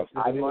cut me off.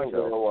 I didn't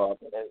grow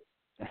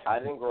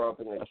up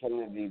in the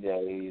Kennedy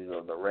days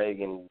or the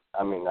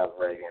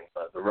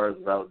but the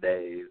Roosevelt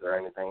days or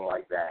anything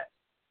like that.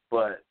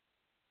 But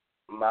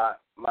my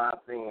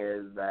thing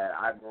is that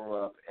I grew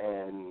up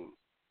in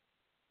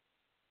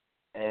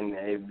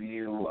a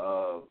view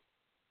of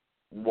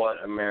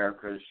what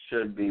America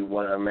should be,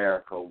 what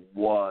America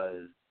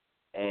was.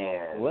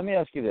 And let me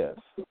ask you this.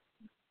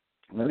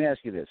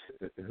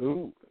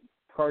 Who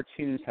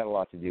cartoons had a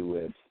lot to do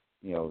with,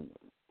 you know,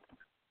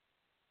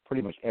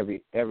 pretty much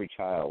every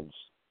child's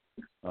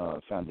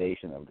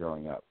foundation of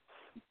growing up.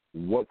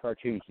 What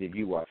cartoons did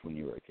you watch when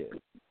you were a kid?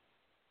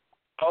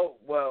 Oh,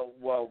 well,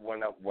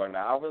 when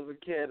I was a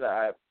kid,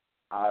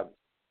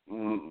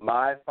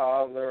 my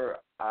father,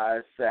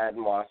 I sat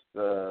and watched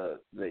the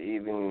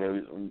evening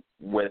news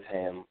with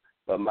him.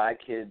 But my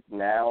kids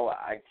now,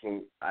 I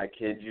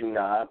kid you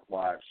not,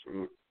 watch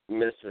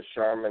Mr.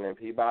 Sherman and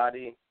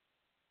Peabody,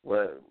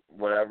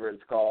 whatever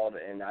it's called,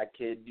 and I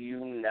kid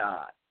you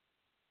not,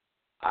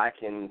 I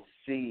can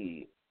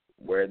see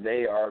where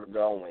they are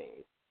going,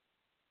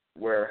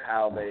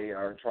 how they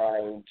are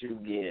trying to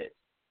get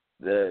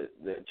the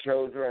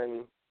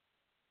children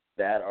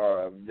that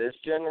are of this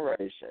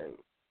generation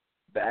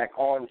back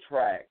on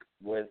track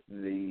with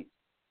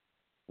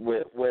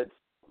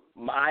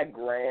my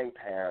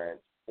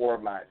grandparents or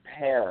my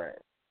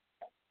parents,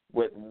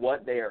 with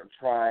what they are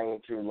trying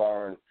to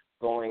learn,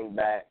 going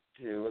back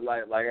to,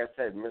 like I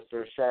said,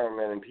 Mr.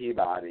 Sherman and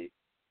Peabody.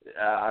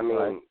 I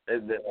mean,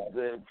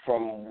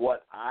 from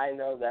what I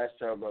know, that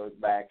show goes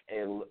back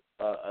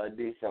a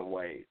decent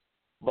way.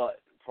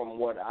 But from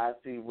what I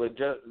see with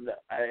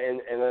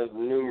and there's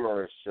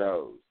numerous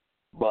shows,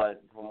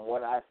 but from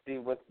what I see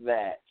with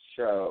that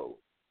show,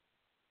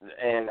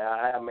 and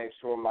I make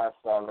sure my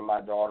son and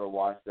my daughter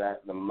watch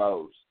that the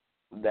most,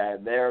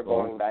 that they're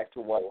going back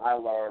to what I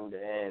learned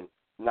in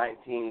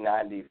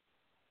 1990,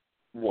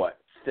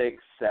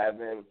 6,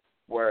 7,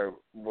 where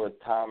with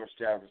Thomas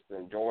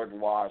Jefferson, George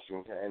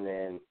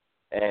Washington,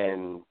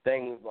 and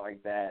things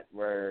like that,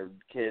 where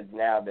kids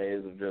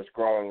nowadays are just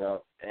growing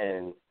up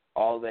and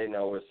all they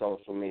know is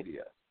social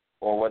media.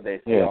 or what they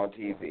see on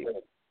TV.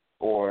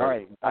 Or, all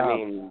right.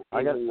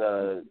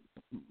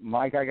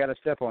 Mike, I got to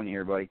step on you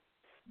here, buddy.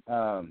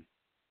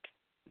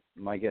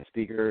 My guest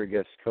speaker,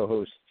 guest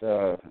co-host,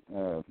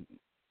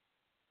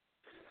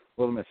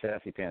 Little Miss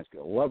Sassy Pants,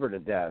 love her to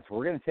death.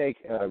 We're going to take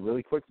a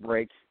really quick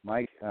break.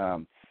 Mike,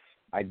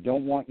 I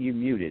don't want you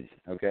muted,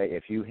 okay?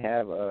 If you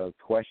have a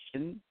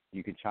question,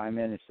 you can chime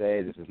in and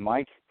say, this is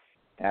Mike,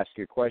 ask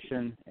your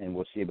question, and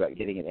we'll see about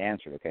getting it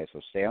answered, okay? So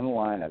stay on the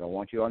line. I don't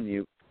want you on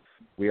mute.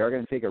 We are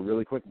going to take a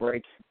really quick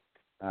break,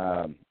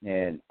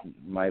 and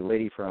my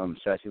lady from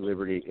Sassy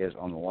Liberty is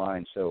on the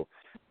line, so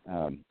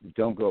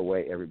don't go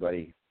away,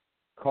 everybody.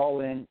 Call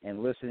in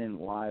and listen in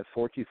live,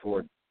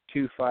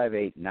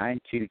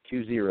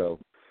 424-258-9220.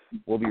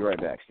 We'll be right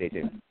back. Stay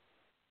tuned.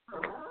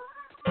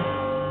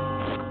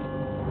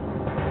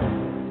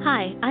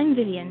 Hi, I'm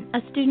Vivian,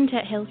 a student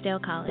at Hillsdale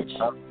College.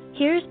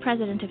 Here is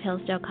President of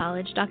Hillsdale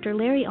College, Dr.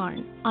 Larry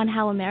Arnn, on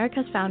how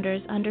America's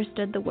founders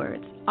understood the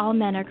words, all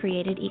men are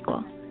created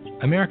equal.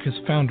 America's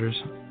founders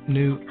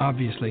knew,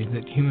 obviously,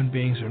 that human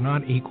beings are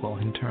not equal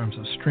in terms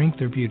of strength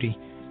or beauty,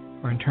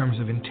 or in terms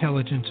of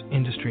intelligence,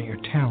 industry, or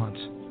talents.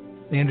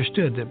 They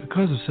understood that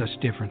because of such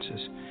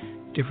differences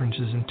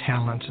in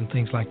talents and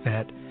things like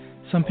that,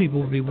 some people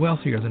would be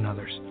wealthier than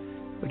others.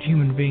 But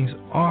human beings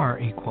are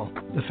equal,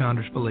 the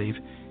founders believe,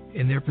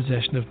 in their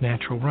possession of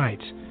natural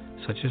rights,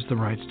 such as the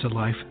rights to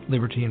life,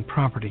 liberty, and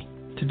property.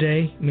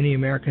 Today, many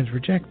Americans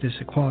reject this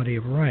equality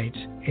of rights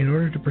in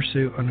order to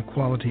pursue an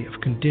equality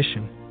of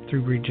condition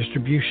through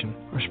redistribution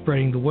or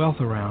spreading the wealth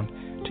around,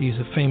 to use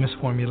a famous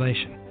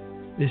formulation.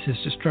 This is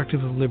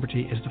destructive of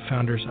liberty as the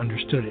founders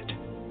understood it.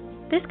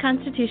 This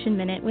Constitution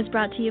Minute was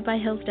brought to you by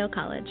Hillsdale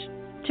College.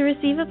 To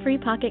receive a free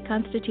pocket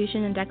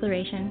Constitution and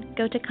Declaration,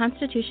 go to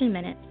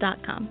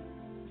constitutionminute.com.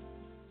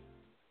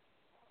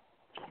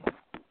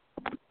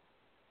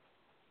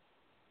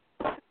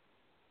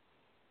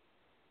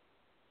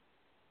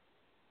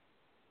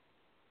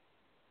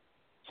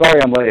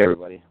 Sorry I'm late,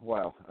 everybody.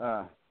 Wow.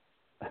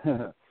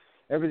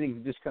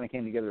 Everything just kind of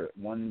came together at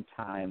one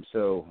time.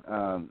 So,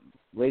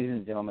 ladies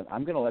and gentlemen,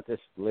 I'm going to let this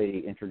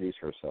lady introduce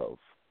herself.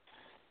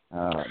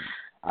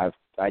 I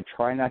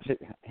try not to.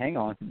 Hang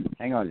on,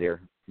 dear.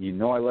 You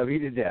know I love you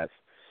to death.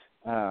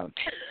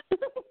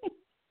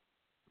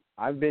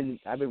 I've been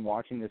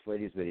watching this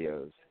lady's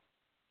videos.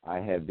 I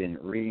have been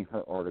reading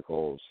her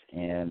articles,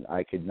 and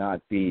I could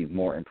not be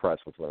more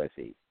impressed with what I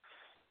see.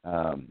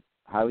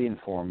 Highly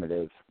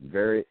informative,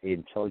 very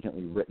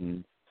intelligently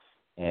written,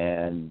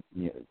 and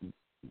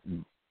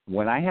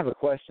when I have a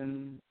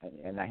question,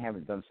 and I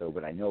haven't done so,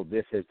 but I know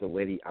this is the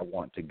lady I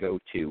want to go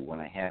to when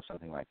I have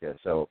something like this.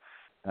 So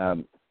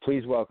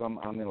please welcome.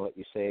 I'm going to let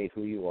you say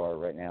who you are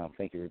right now.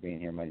 Thank you for being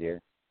here, my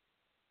dear.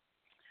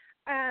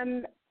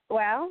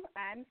 Well,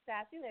 I'm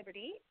Sassy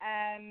Liberty.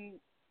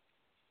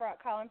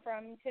 Calling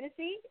from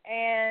Tennessee,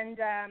 and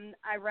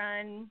I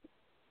run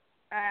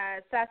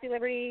Sassy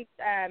Liberty,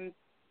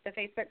 the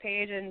Facebook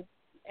page, and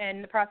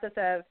in the process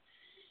of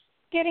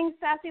getting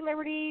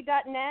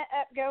SassyLiberty.net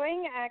up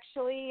going.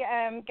 Actually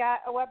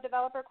got a web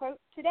developer quote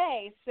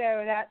today,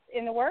 so that's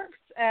in the works.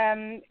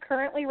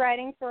 Currently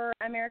writing for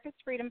America's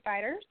Freedom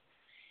Fighters,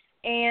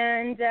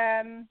 and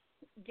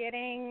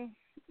getting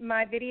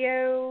my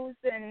videos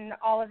and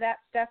all of that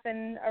stuff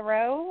in a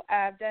row.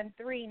 I've done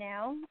 3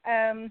 now.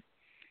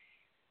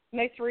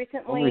 Most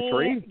recently only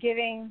 3?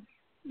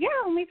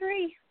 Only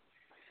 3.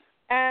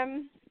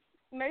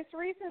 Most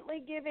recently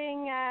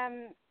giving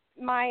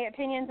my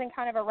opinions and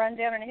kind of a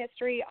rundown and a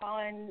history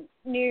on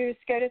new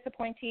SCOTUS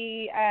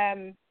appointee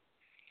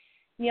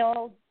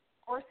Neil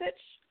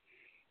Gorsuch.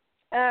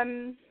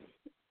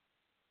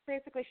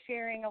 Basically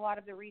sharing a lot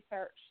of the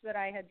research that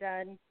I had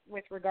done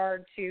with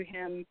regard to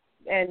him,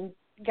 and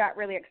got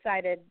really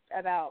excited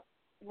about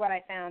what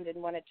I found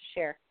and wanted to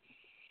share.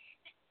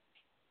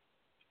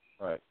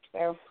 Right.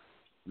 So.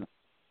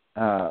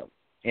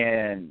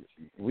 And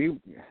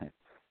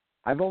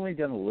I've only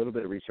done a little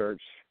bit of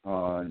research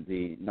on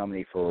the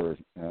nominee for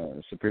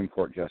Supreme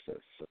Court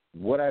Justice.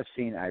 What I've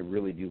seen, I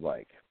really do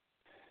like.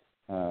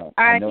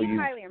 I know he's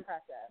highly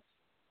impressive.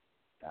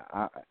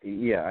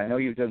 I know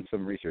you've done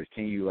some research.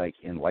 Can you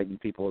enlighten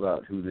people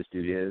about who this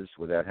dude is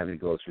without having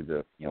to go through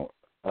the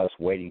us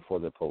waiting for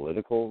the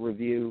political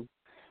review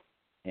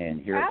and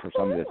hear it from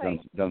somebody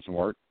that's done some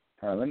work?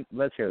 All right,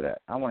 let's hear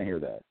that. I want to hear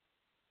that.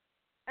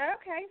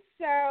 Okay,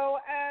 so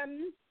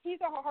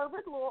he's a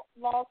Harvard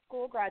Law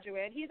School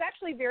graduate. He's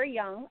actually very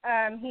young.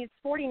 He's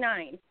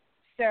 49.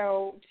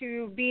 So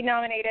to be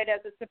nominated as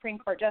a Supreme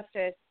Court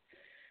Justice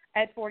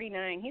at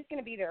 49, he's going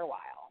to be there a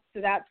while. So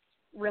that's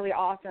really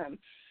awesome.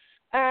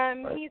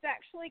 Right. He's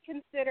actually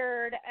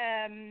considered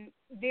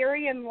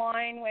very in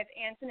line with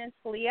Antonin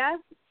Scalia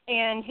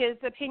and his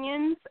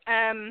opinions.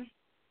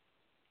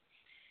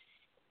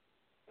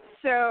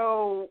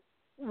 So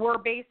we're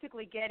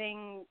basically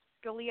getting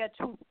Scalia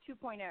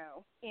 2.0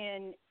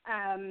 in.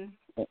 And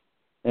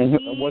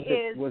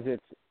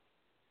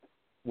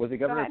was it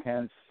Governor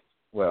Pence?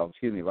 Well,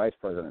 excuse me, Vice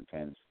President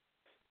Pence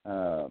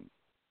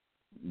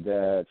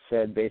that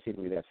said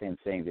basically that same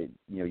thing, that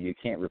you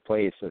can't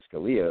replace a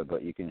Scalia,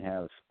 but you can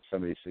have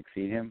somebody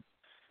succeed him.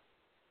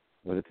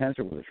 Was it Pence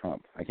or was it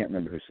Trump? I can't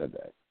remember who said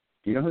that.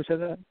 Do you know who said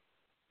that?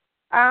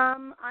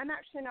 I'm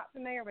actually not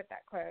familiar with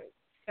that quote.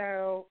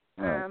 So,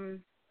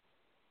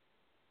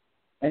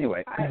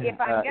 anyway, if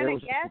I'm gonna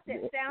guess,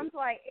 it sounds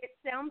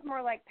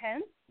more like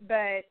Pence,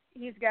 but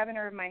he's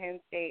governor of my home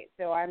state,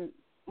 so I'm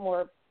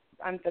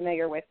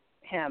familiar with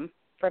him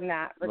from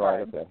that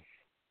regard. Right. Okay.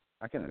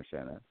 I can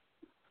understand that.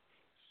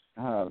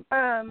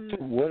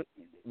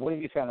 What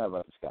have you found out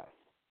about this guy?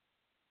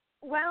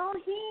 Well,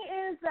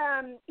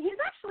 he's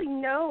actually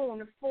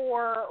known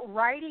for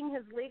writing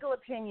his legal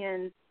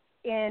opinions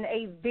in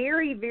a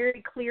very,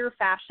 very clear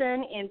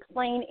fashion in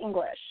plain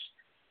English,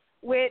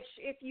 which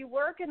if you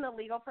work in the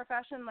legal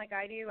profession like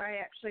I do, I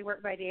actually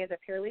work by day as a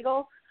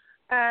paralegal,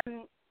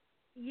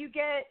 you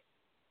get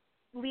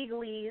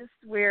legalese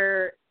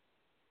where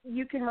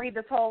you can read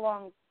this whole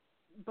long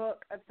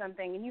book of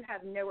something and you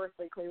have no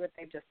earthly clue what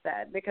they've just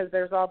said, because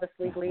there's all this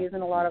legalese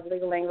and a lot of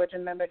legal language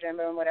and mumbo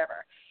jumbo and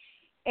whatever.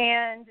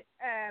 And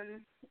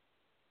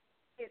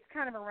it's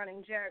kind of a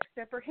running joke.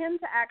 So for him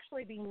to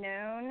actually be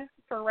known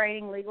for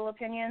writing legal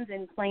opinions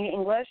in plain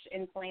English,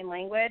 in plain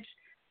language,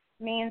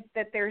 means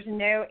that there's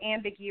no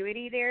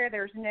ambiguity there.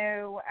 There's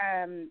no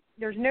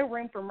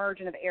room for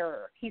margin of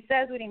error. He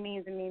says what he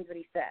means and means what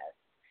he says,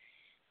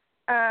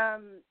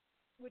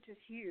 which is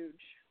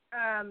huge.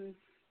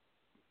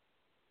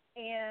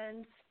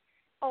 And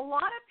a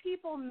lot of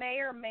people may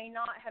or may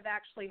not have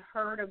actually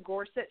heard of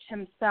Gorsuch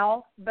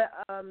himself, but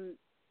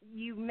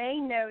you may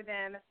know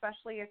them,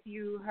 especially if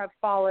you have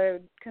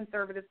followed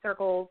conservative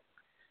circles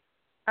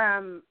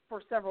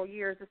for several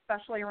years,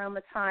 especially around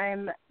the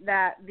time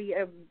that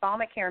the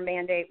Obamacare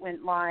mandate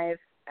went live.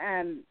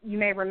 You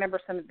may remember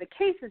some of the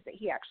cases that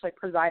he actually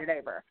presided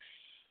over.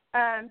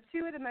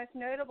 Two of the most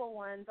notable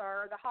ones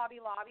are the Hobby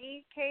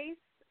Lobby case.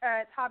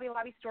 It's Hobby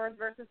Lobby stores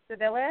versus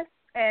Civilis,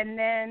 and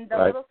then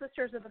the Little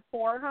Sisters of the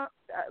Poor.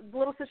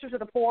 Little Sisters of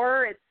the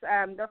Poor. It's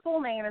their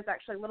full name is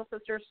actually Little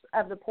Sisters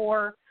of the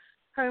Poor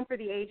Home for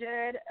the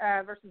Aged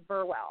versus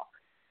Burwell.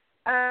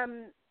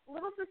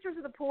 Little Sisters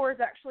of the Poor is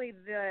actually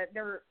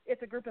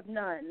it's a group of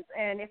nuns,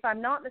 and if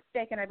I'm not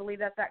mistaken, I believe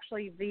that's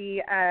actually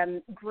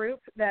the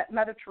group that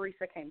Mother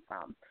Teresa came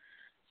from.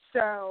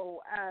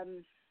 So,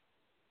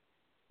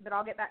 but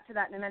I'll get back to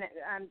that in a minute.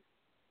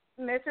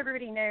 Most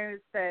everybody knows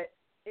that,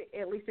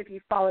 at least if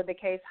you followed the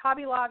case,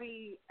 Hobby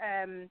Lobby,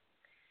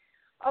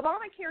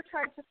 Obamacare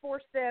tried to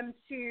force them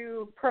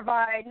to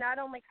provide not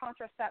only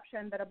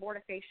contraception but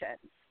abortifacient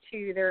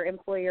to their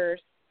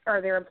employers or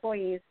their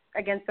employees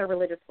against their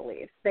religious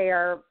beliefs. They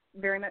are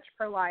very much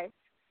pro-life,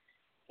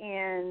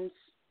 and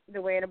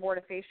the way an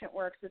abortifacient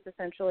works is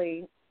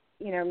essentially,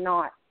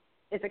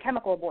 it's a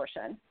chemical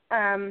abortion.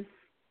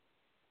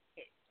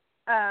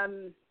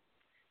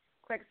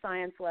 Quick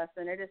science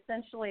lesson. It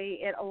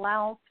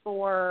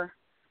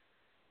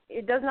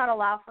does not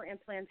allow for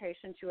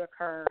implantation to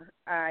occur.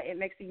 It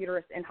makes the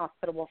uterus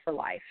inhospitable for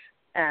life.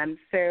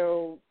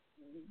 So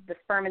the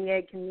sperm and the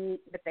egg can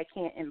meet, but they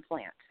can't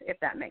implant, if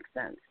that makes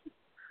sense.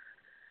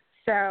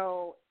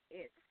 So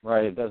it's...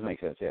 Right, it does make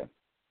sense, yeah.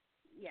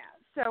 Yeah,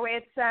 so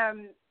it's...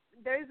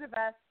 those of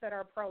us that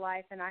are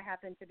pro-life, and I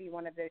happen to be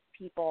one of those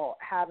people,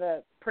 have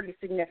a pretty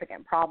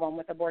significant problem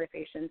with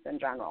abortifacients in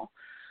general.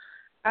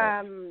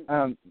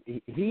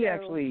 He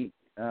actually...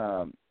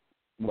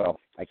 well,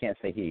 I can't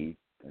say he...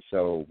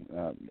 So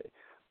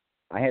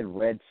I had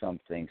read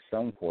something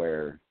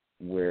somewhere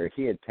where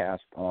he had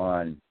passed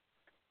on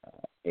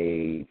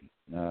a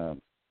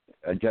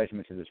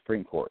judgment to the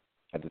Supreme Court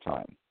at the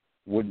time.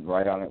 Wouldn't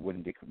write on it,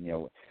 wouldn't be,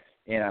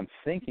 and I'm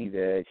thinking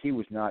that he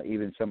was not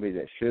even somebody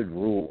that should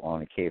rule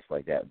on a case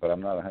like that, but I'm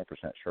not 100%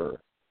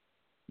 sure.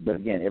 But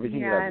again,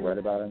 everything that I've read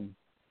about him,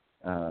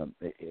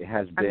 it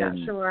has been... I'm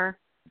not sure.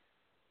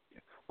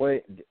 Well,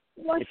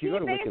 if you go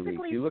to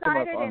WikiLeaks, you look him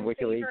up on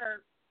WikiLeaks...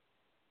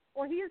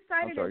 Well, he is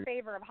cited in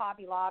favor of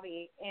Hobby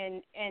Lobby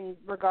in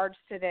regards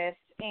to this,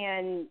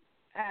 and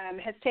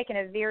has taken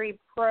a very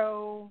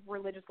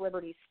pro-religious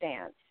liberty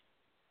stance.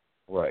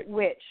 Right.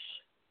 Which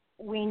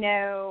we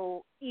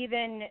know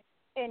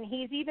and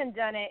he's even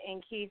done it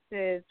in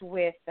cases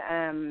with,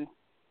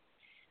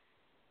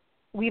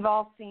 we've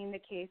all seen the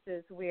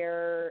cases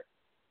where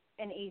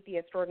an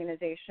atheist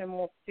organization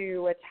will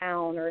sue a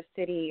town or a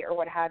city or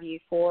what have you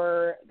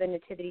for the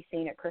nativity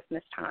scene at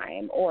Christmas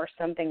time or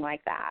something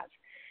like that.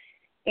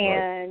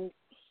 And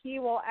he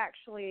will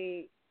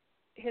actually,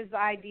 his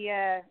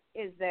idea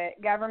is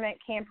that government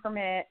can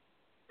permit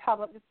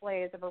public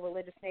displays of a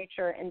religious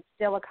nature and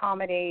still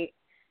accommodate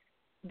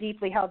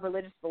deeply held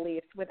religious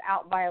beliefs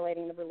without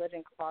violating the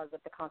religion clause of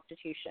the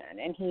Constitution.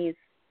 And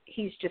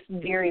he's just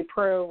very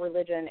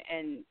pro-religion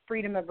and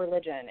freedom of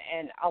religion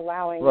and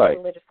allowing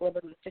religious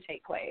liberties to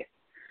take place.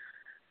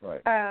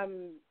 Right.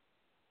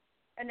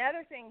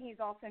 Another thing he's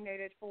also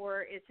noted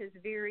for is his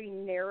very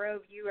narrow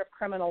view of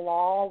criminal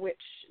law,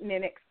 which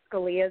mimics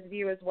Scalia's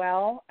view as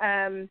well.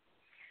 I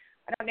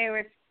don't know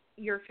if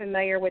you're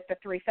familiar with the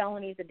 3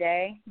 Felonies a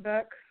Day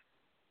book.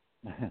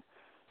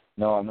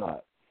 No, I'm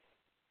not.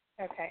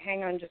 Okay,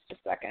 hang on just a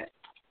second.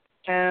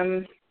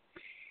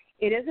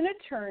 It is an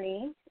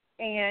attorney,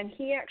 and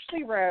he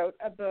actually wrote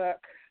a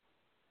book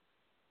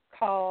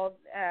called,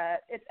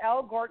 it's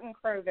L. Gorton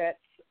Krovitz.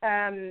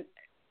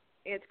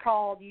 It's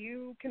called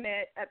You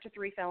Commit Up to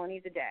 3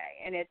 Felonies a Day,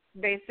 and it's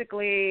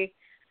basically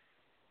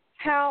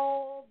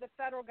how the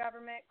federal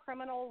government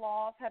criminal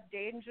laws have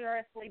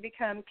dangerously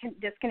become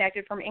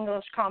disconnected from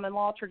English common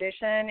law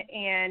tradition,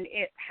 and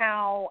it's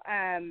how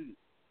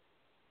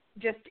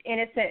just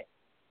innocent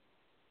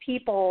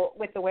people,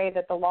 with the way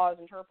that the law is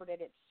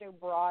interpreted, it's so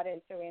broad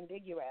and so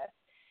ambiguous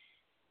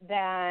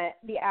that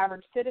the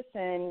average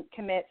citizen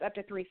commits up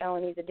to 3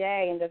 felonies a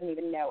day and doesn't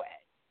even know it.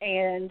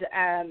 And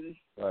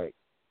right.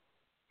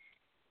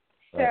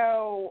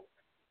 So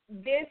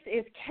this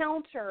is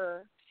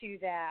counter to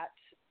that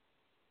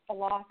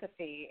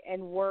philosophy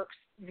and works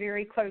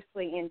very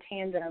closely in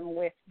tandem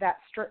with that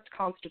strict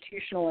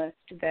constitutionalist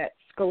that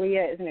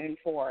Scalia is known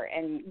for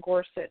and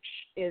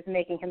Gorsuch is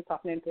making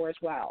himself known for as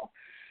well.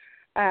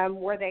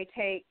 Where they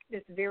take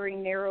this very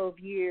narrow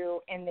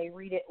view and they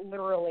read it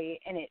literally,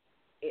 and it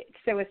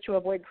so as to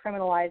avoid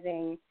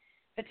criminalizing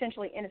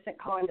potentially innocent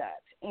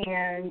conduct.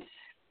 And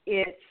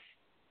it's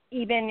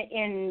even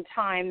in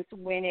times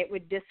when it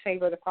would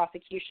disfavor the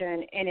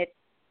prosecution, and it's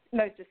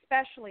most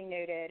especially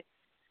noted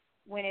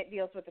when it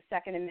deals with the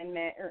Second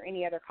Amendment or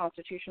any other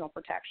constitutional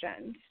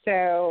protection.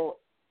 So,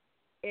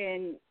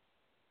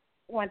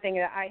 one thing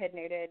that I had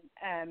noted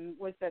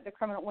was that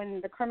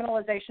when the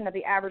criminalization of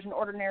the average and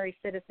ordinary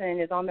citizen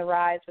is on the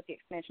rise with the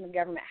expansion of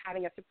government,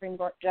 having a Supreme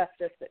Court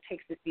justice that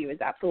takes this view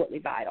is absolutely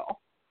vital.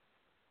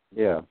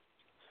 Yeah.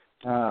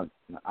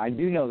 I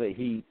do know that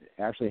he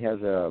actually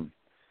has a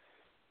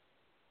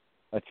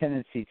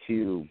tendency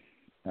to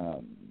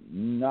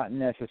not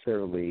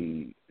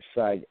necessarily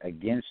side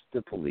against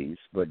the police,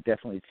 but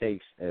definitely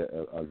takes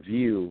a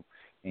view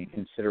in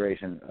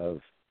consideration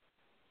of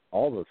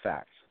all the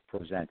facts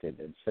presented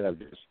instead of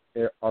just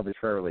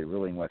arbitrarily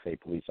ruling with a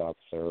police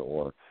officer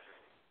or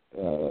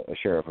a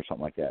sheriff or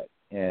something like that.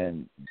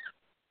 And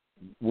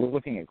we're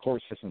looking at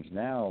court systems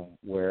now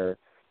where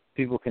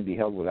people can be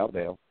held without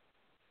bail,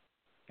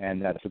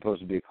 and that's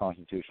supposed to be a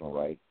constitutional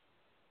right.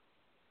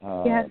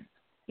 Yes,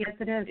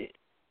 it is.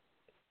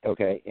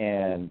 Okay,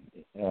 and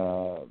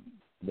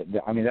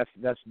I mean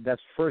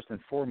that's first and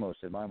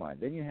foremost in my mind.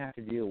 Then you have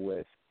to deal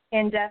with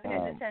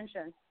indefinite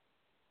detention.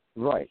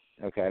 Right.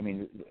 Okay. I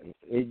mean,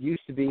 it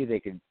used to be they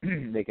could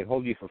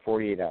hold you for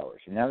 48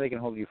 hours, and now they can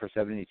hold you for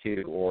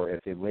 72. Or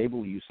if they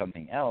label you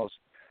something else,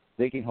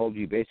 they can hold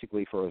you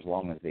basically for as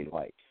long as they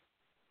like.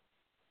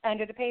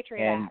 Under the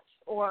Patriot Act,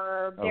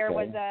 or there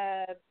was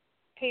a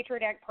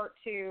Patriot Act Part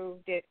 2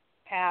 that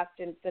passed,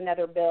 and it's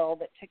another bill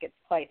that took its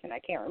place, and I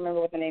can't remember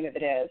what the name of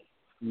it is.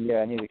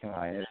 Yeah, neither can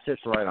I. And it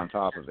sits right on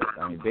top of it.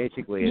 I mean,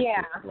 basically,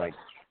 it's just like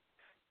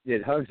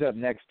it hugs up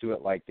next to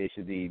it like they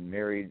should be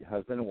married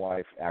husband and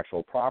wife,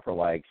 actual proper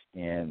likes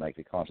in like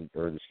the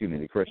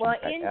the Christian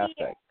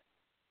aspect.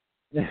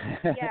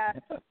 Yeah,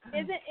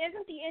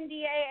 isn't the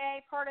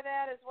NDAA part of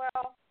that as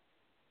well?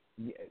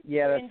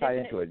 Yeah, that's tied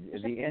into it.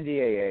 The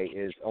NDAA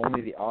is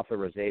only the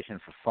authorization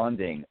for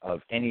funding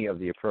of any of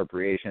the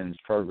appropriations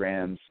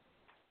programs,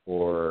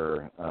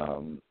 or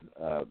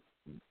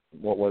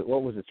what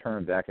was the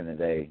term back in the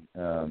day?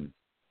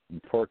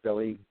 Pork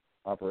belly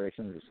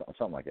operations or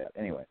something like that.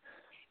 Anyway.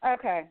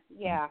 Okay.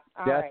 Yeah.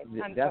 All right.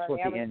 That's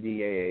what the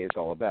NDAA is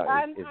all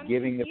about. Is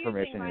giving the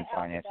permission and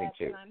financing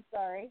too. I'm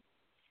sorry.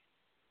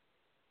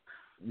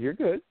 You're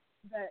good.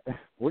 But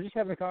we're just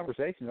having a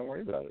conversation. Don't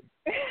worry about it.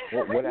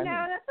 No,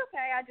 that's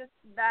okay.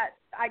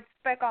 I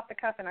spoke off the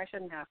cuff and I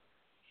shouldn't have.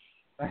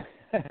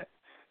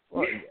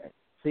 Well,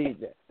 see,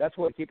 that's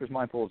what Keeper's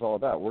Mind Pool is all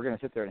about. We're going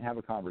to sit there and have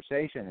a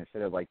conversation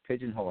instead of like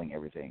pigeonholing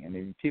everything. I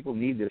mean, people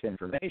need this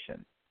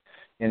information,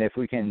 and if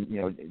we can,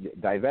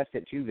 divest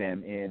it to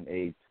them in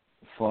a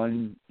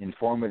fun,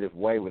 informative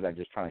way without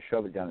just trying to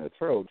shove it down their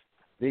throats,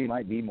 they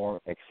might be more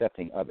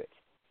accepting of it.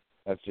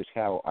 That's just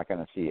how I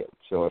kind of see it.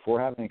 So if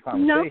we're having a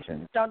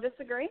conversation... No, don't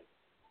disagree.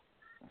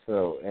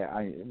 So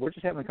we're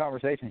just having a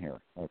conversation here,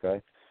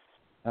 okay?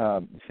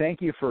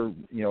 Thank you for,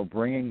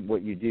 bringing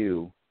what you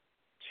do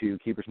to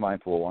Keeper's Mind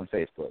Pool on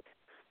Facebook.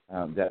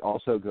 That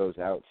also goes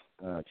out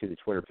to the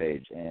Twitter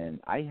page, and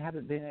I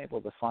haven't been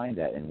able to find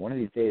that. And one of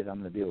these days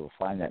I'm going to be able to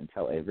find that and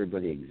tell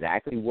everybody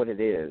exactly what it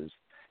is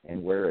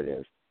and where it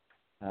is.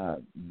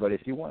 But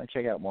if you want to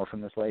check out more from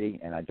this lady,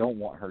 and I don't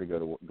want her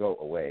to go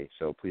away,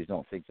 so please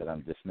don't think that I'm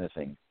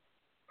dismissing.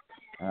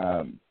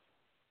 I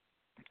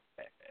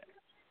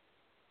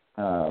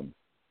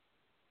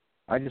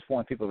just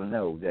want people to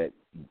know that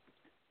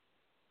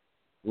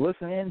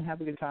listen in,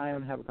 have a good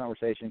time, have a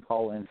conversation,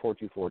 call in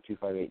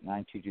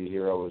 424-258-9220. It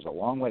was a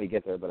long way to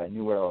get there, but I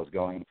knew where I was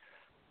going.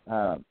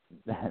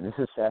 This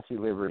is Sassy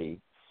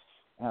Liberty.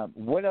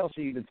 What else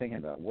have you been thinking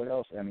about? What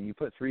else? I mean, you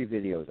put 3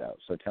 videos out,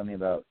 so tell me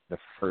about the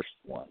first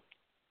one,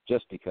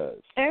 just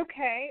because.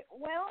 Okay.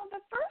 Well, the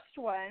first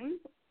one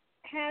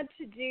had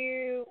to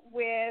do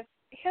with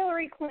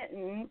Hillary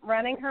Clinton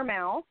running her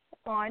mouth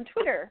on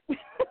Twitter.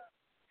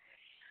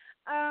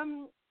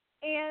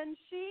 And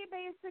she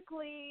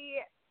basically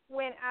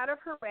went out of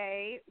her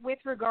way with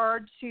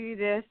regard to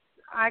this.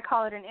 I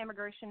call it an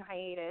immigration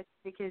hiatus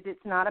because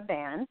it's not a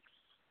ban.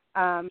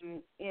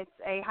 It's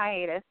a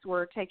hiatus.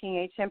 We're taking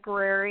a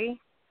temporary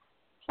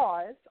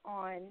pause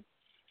on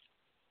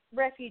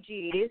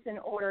refugees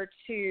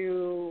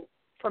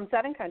from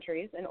 7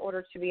 countries in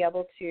order to be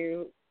able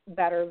to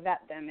better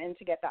vet them and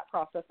to get that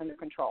process under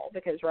control,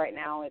 because right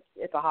now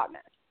it's a hot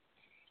mess.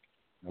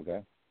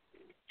 Okay.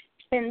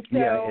 And so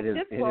yeah,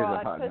 this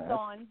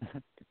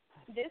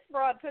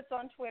broad puts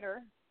on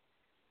Twitter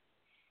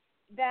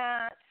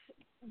that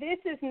this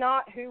is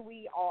not who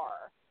we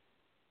are.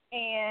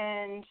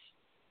 And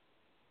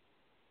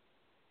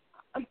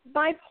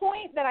my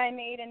point that I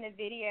made in the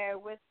video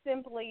was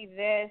simply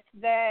this,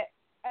 that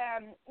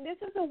this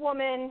is a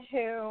woman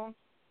who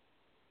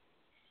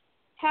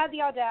had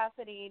the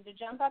audacity to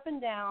jump up and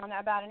down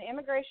about an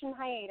immigration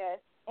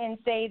hiatus and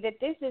say that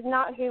this is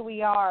not who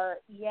we are,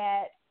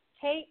 yet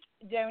take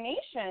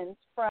donations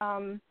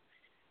from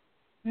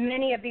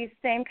many of these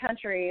same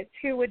countries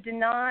who would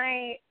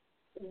deny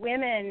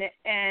women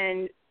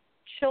and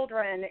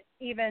children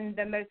even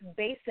the most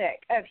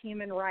basic of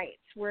human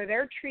rights, where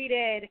they're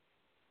treated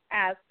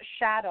as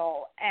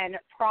chattel and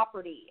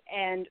property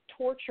and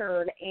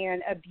tortured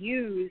and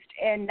abused,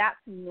 and that's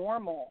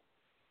normal.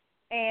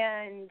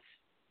 And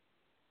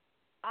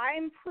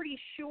I'm pretty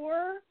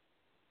sure,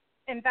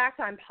 in fact,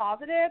 I'm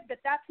positive that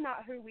that's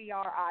not who we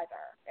are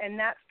either. And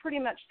that's pretty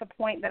much the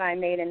point that I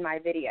made in my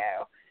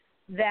video,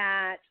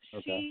 that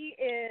she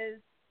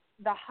is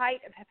the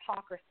height of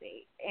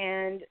hypocrisy.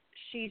 And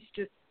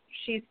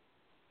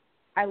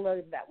I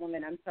loathe that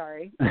woman. I'm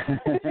sorry.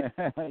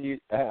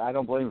 I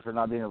don't blame you for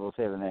not being able to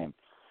say the name.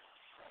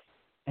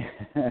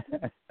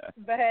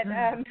 But,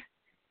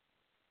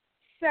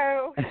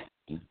 so...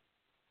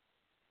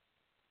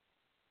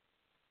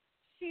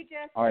 She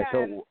just, all right,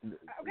 so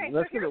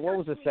let's get what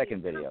was the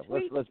second video?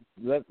 Let's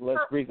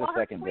brief the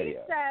second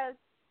video.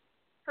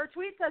 Her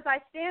tweet says, "I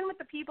stand with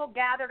the people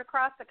gathered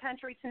across the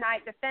country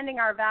tonight defending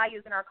our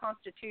values and our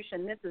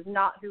Constitution. This is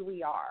not who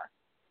we are."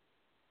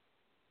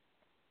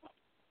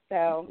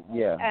 So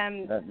yeah,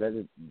 that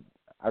is,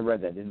 I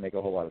read that. Didn't make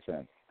a whole lot of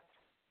sense.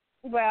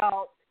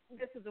 Well,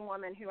 this is a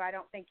woman who I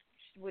don't think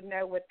would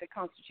know what the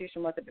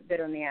Constitution was, a bit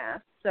bitter in the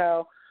ass.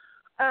 So.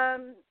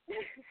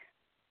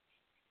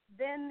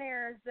 Then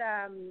there's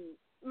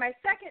my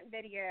second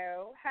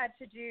video had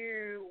to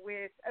do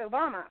with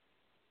Obama.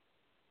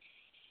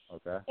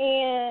 Okay.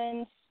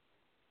 And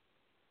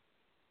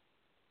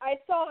I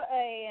saw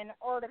an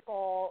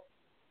article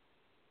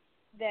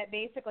that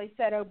basically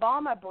said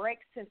Obama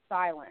breaks his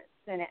silence,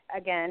 and it,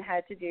 again,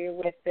 had to do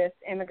with this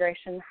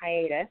immigration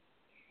hiatus.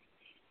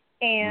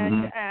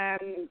 And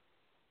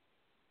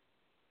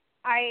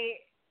I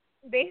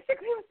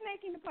basically was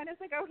making the point. I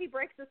was like, oh, he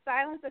breaks his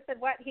silence. I said,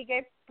 what? He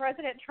gave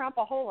President Trump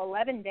a whole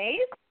 11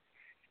 days?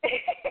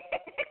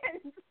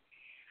 And,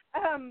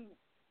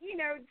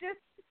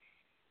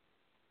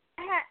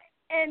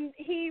 and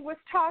he was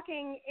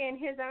talking in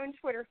his own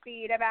Twitter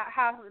feed about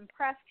how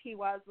impressed he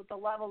was with the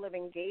level of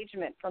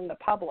engagement from the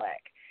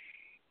public.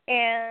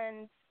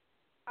 And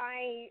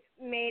I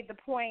made the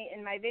point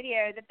in my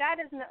video that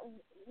isn't,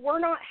 we're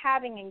not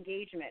having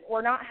engagement.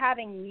 We're not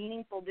having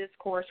meaningful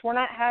discourse. We're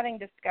not having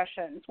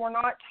discussions. We're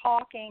not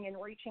talking and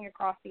reaching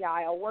across the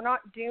aisle. We're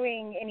not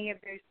doing any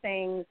of those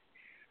things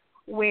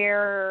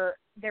where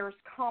there's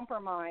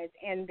compromise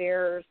and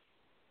there's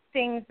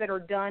things that are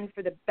done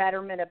for the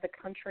betterment of the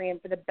country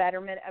and for the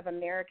betterment of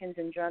Americans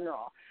in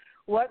general.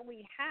 What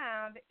we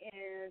have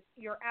is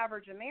your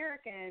average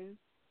American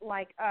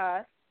like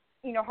us,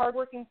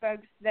 hardworking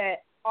folks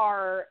that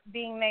are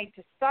being made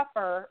to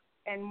suffer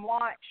and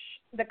watch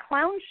the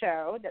clown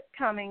show that's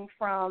coming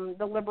from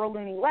the liberal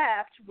loony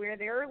left, where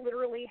they're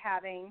literally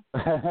having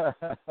a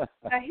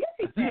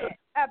hissy fit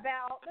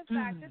about the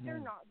fact that they're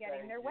not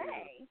getting their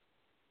way.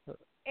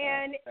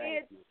 And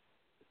it's,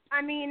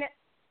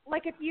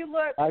 like if you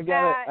look I've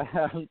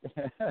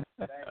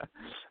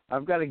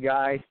got a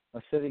guy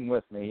sitting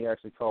with me. He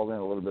actually called in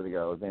a little bit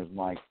ago. His name's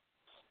Mike.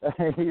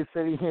 He's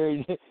sitting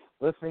here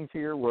listening to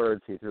your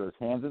words. He threw his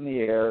hands in the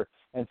air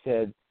and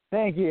said,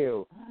 "Thank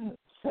you.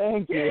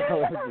 Thank you."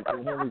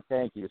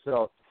 Thank you.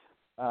 So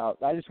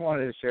I just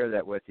wanted to share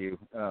that with you.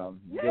 Yeah.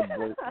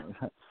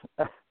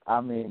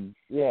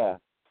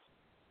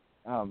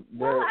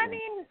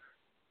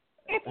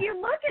 If you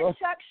look at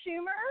Chuck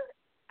Schumer,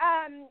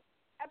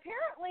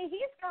 apparently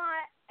he's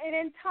got an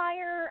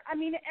entire,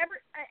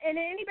 and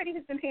anybody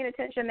who's been paying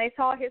attention, they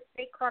saw his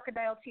fake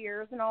crocodile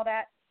tears and all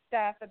that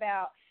stuff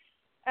about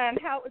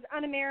how it was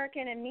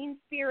un-American and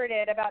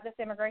mean-spirited about this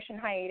immigration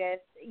hiatus.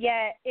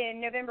 Yet in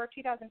November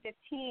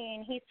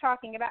 2015, he's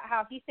talking about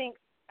how he thinks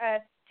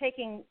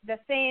taking the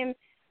same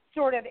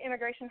sort of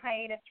immigration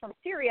hiatus from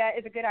Syria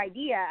is a good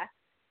idea.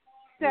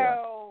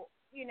 So,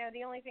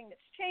 the only thing that's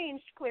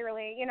changed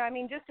clearly,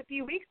 just a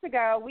few weeks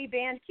ago, we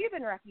banned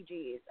Cuban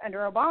refugees under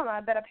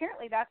Obama, but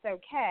apparently that's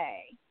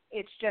okay.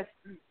 It's just,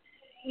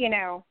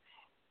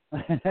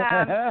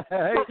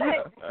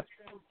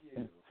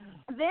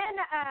 then,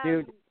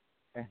 Dude,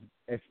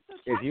 if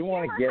you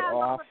want to get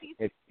off,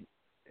 if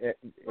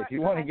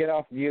you want to get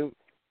off mute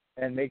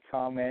and make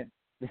comment,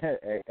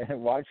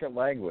 watch your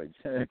language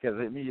because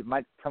it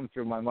might come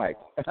through my mic.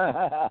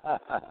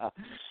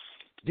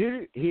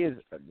 Dude,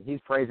 he's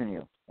praising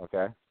you.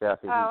 Okay,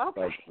 Kathy,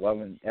 okay. Like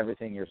loving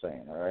everything you're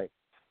saying. All right.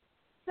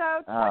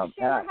 So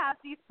Schumer has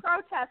these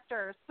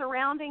protesters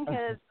surrounding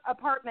his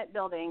apartment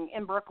building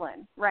in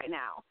Brooklyn right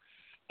now.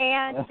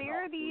 And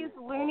there are these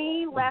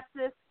loony,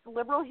 leftist,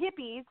 liberal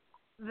hippies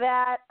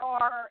that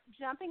are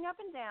jumping up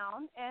and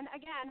down and,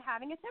 again,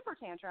 having a temper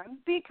tantrum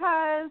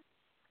because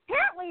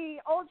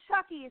apparently old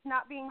Chucky's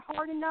not being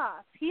hard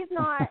enough. He's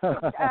not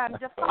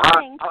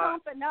defying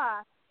Trump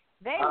enough.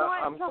 They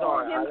want to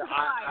hold him to the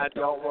fire. I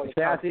don't want to.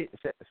 Sassy,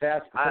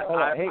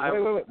 hold on. Hey,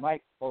 wait,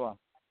 Mike, hold on.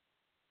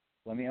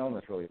 Let me own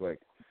this really quick.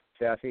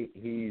 Sassy,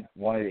 he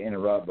wanted to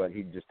interrupt, but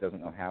he just doesn't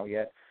know how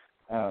yet.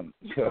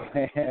 So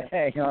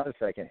hang on a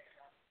second.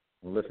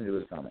 Listen to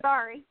his comment.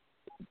 Sorry.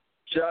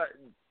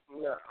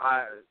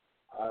 I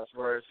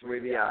swear,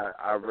 sweetie,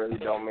 I really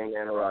don't mean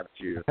to interrupt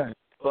you.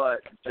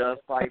 But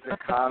just like the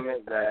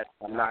comment that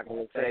I'm not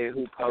going to say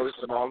who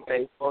posted on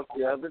Facebook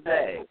the other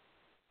day,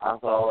 I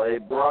saw a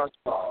brush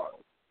car.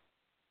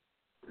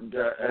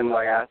 And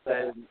like I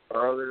said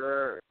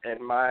earlier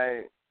in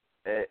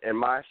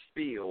my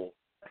spiel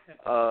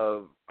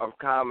of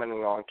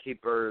commenting on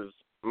Keepers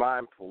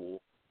Mind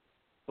Pool,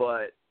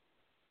 but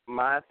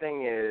my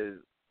thing is,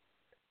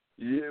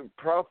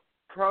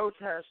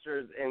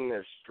 protesters in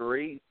the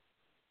street,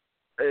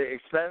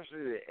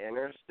 especially the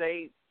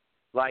interstate,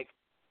 like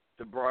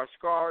the brush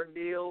car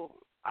deal.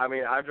 I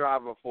mean, I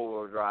drive a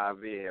four-wheel drive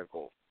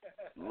vehicle.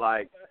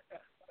 Like,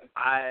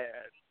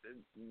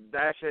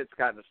 that shit's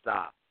got to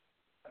stop.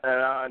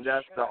 And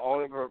that's the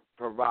only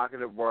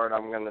provocative word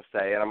I'm going to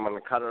say, and I'm going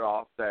to cut it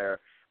off there.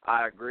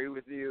 I agree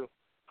with you,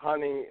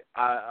 honey,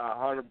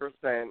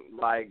 100%,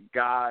 like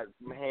God's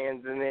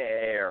hands in the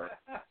air.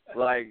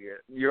 Like,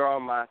 you're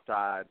on my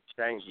side.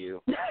 Thank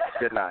you.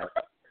 Good night.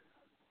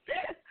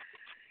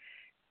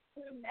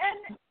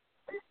 And,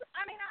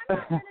 I mean, I'm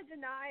not going to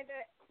deny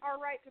that our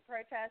right to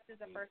protest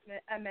is a First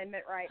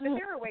Amendment right, but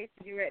there are ways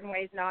to do it and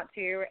ways not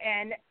to.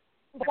 And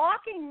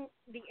blocking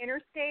the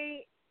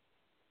interstate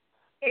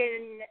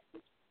in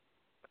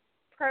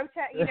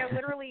protest,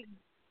 literally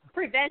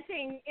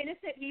preventing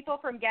innocent people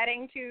from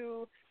getting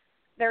to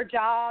their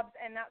jobs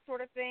and that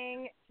sort of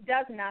thing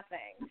does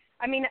nothing.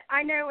 I mean,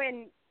 I know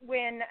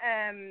when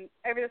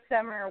over the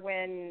summer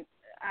when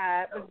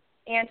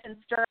Anton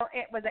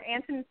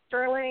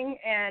Sterling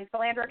and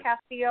Philandro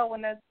Castile,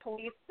 when those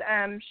police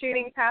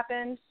shootings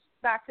happened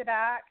back to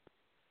back,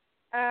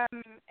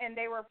 and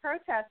they were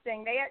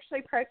protesting. They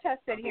actually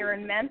protested here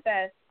in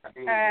Memphis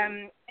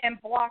and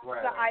blocked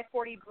the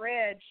I-40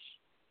 bridge,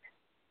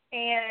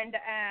 and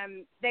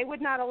they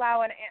would not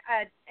allow an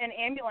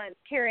ambulance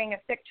carrying a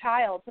sick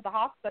child to the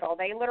hospital.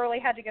 They literally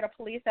had to get a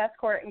police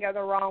escort and go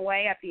the wrong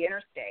way up the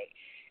interstate.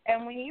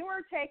 And when you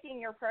are taking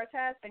your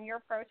protest and your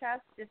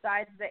protest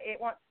decides that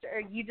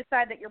you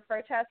decide that your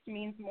protest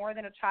means more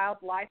than a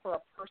child's life or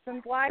a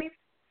person's life,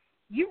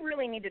 you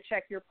really need to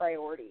check your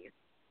priorities.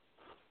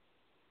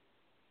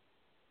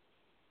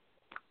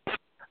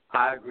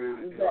 I agree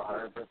with you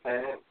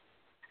 100%.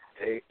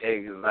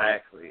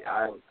 Exactly.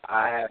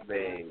 I have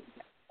a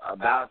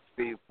about to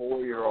be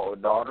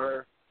 4-year-old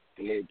daughter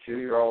and a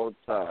 2-year-old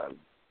son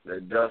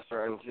that just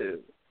turned 2.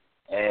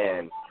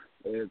 And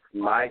if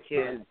my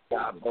kids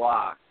got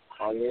blocked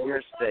on the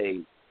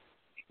interstate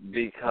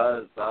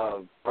because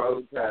of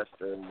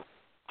protesters,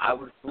 I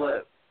would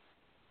flip.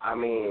 I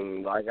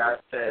mean, like I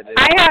said,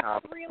 I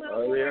have 3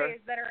 little boys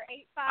that are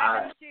 8,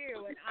 5, and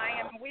 2, and I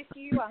am with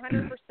you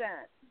 100%.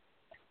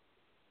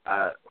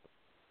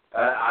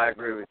 I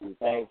agree with you.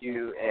 Thank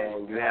you,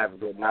 and you have a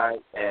good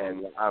night.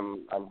 And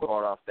I'm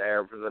going off the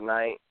air for the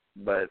night,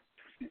 but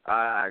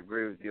I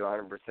agree with you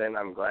 100%.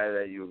 I'm glad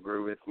that you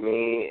agree with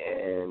me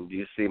and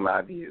you see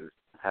my views.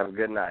 Have a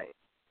good night.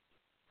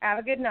 Have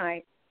a good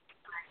night.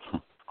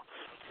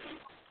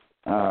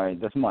 All right,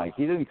 that's Mike.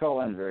 He doesn't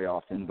call in very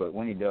often, but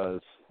when he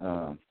does,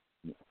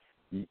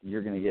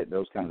 you're going to get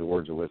those kinds of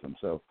words of wisdom.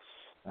 So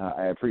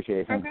I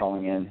appreciate him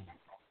calling in.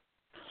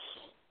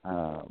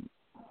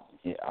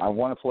 I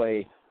want to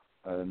play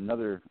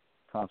another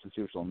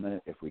constitutional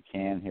minute if we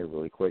can here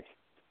really quick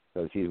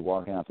because he's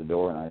walking out the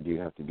door and I do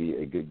have to be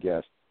a good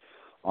guest.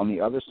 On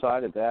the other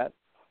side of that,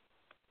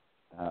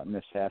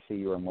 Miss Sassy,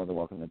 you are more than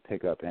welcome to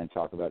pick up and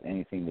talk about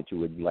anything that you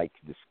would like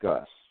to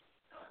discuss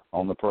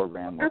on the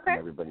program. Welcome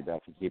everybody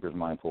back to Keepers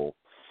Mind Pool.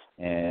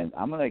 And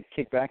I'm going to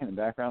kick back in the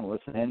background and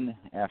listen in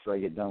after I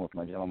get done with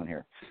my gentleman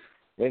here.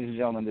 Ladies and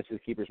gentlemen, this is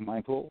Keepers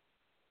Mind Pool.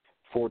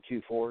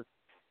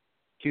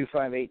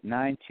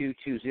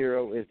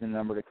 424-258-9220 is the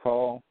number to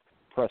call.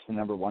 Press the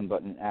number 1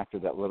 button after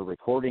that little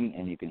recording,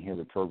 and you can hear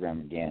the program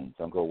again.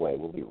 Don't go away.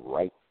 We'll be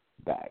right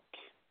back.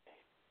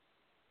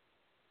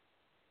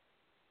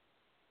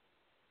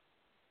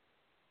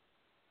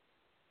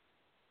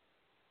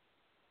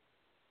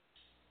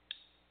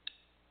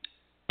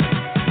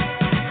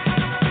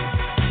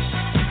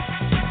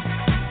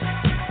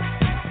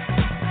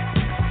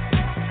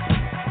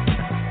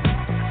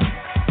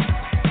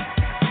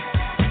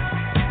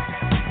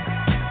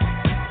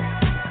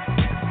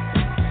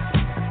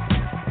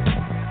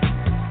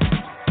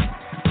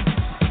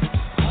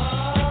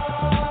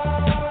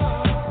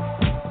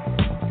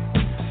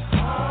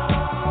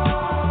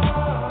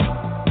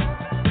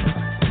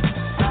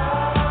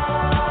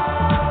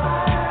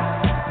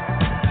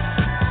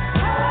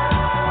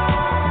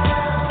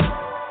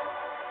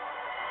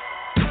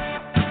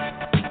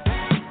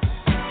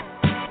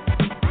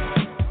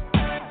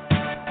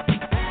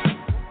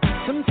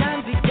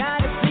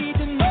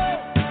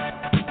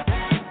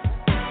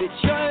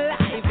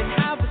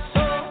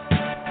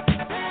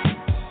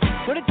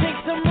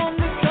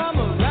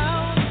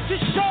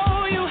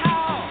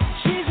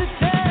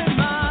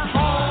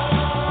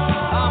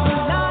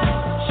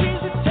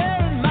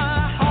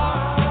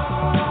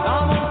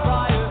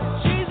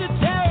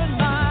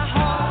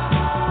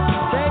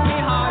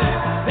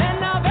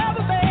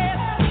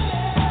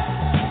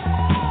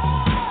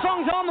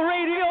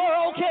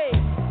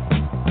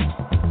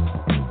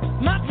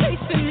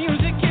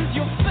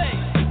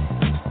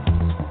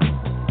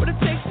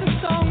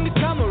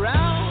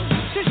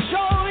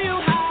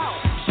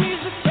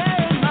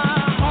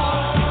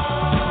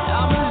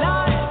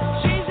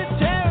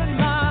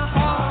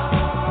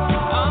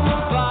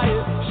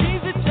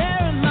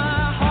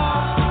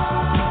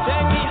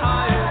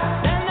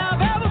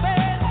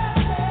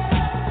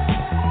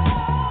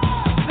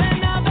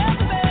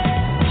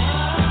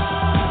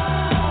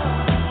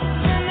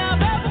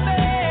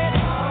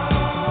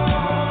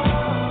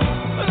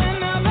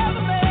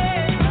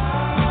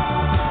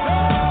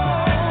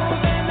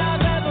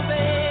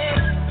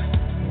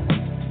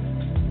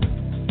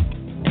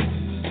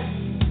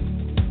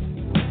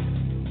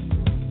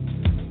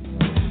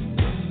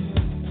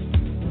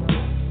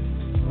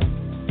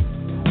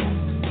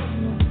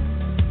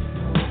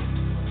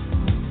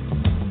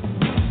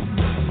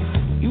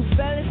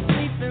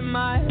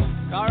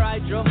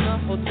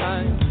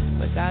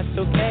 that's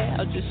okay.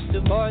 I'll just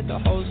avoid the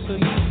holes so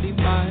you see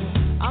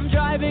fine. I'm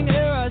driving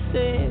here, I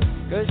say,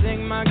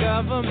 cursing my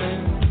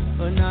government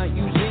for not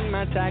using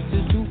my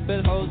taxes to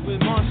fill holes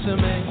with more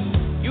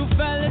cement. You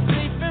fell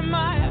asleep in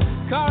my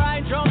car,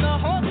 I drove the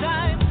whole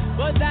time,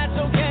 but that's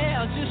okay.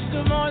 I'll just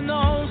avoid the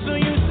holes so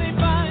you see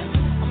fine.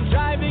 I'm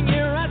driving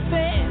here, I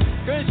say,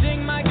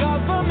 cursing my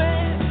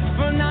government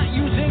for not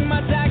using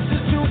my taxes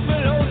to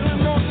fill holes with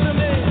more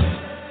cement.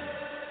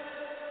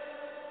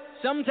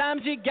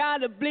 Sometimes you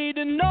gotta bleed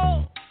to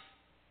know,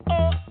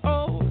 oh,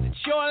 oh, that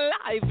you're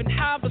alive and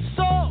have a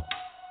soul,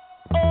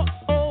 oh,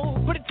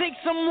 oh, but it takes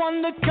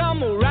someone to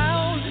come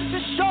around to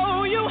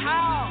show you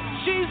how.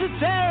 She's a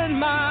tear in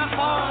my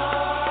heart,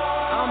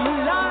 I'm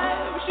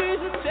alive,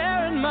 she's a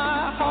tear in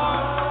my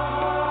heart,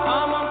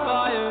 I'm on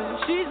fire,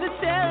 she's a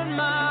tear in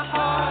my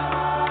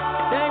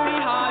heart, take me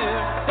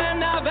higher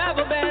than I've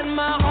ever been,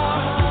 my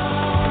heart.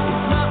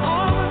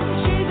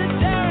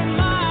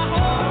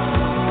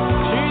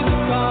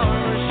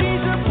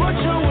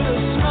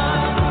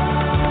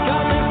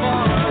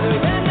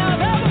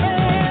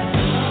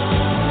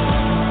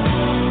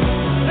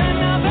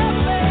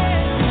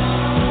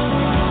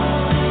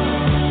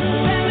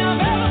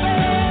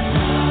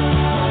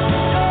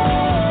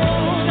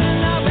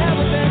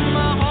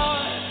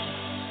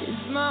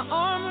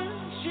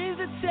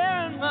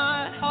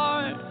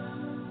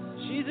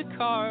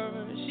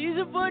 She's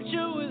a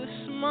butcher with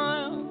a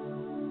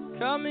smile.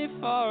 Cut me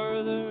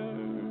farther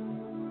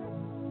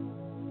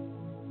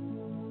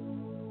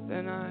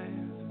than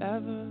I've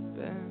ever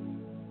been.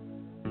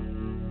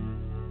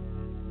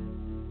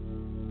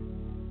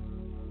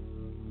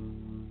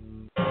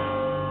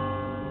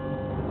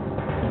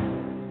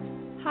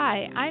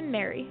 Hi, I'm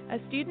Mary, a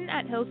student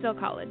at Hillsdale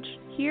College.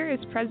 Here is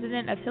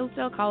President of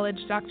Hillsdale College,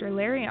 Dr.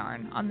 Larry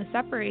Arnn, on the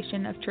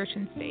separation of church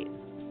and state.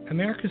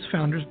 America's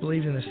founders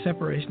believed in the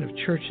separation of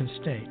church and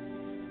state,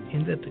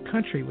 in that the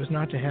country was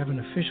not to have an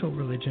official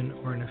religion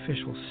or an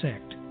official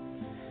sect.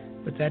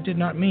 But that did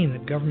not mean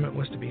that government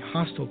was to be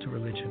hostile to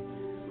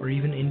religion, or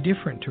even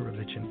indifferent to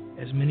religion,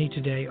 as many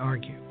today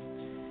argue.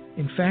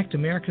 In fact,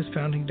 America's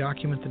founding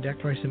document, the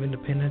Declaration of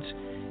Independence,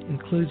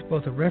 includes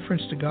both a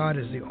reference to God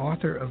as the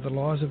author of the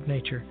laws of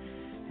nature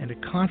and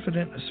a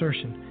confident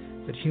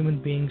assertion that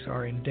human beings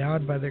are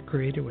endowed by their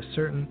Creator with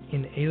certain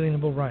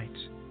inalienable rights.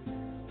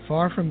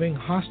 Far from being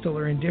hostile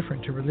or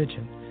indifferent to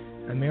religion,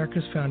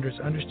 America's founders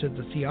understood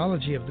the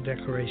theology of the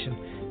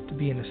Declaration to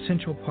be an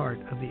essential part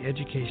of the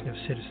education of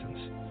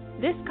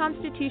citizens. This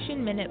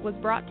Constitution Minute was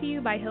brought to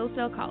you by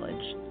Hillsdale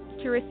College.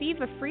 To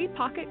receive a free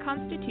pocket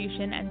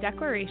Constitution and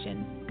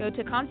Declaration, go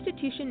to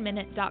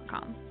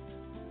constitutionminute.com.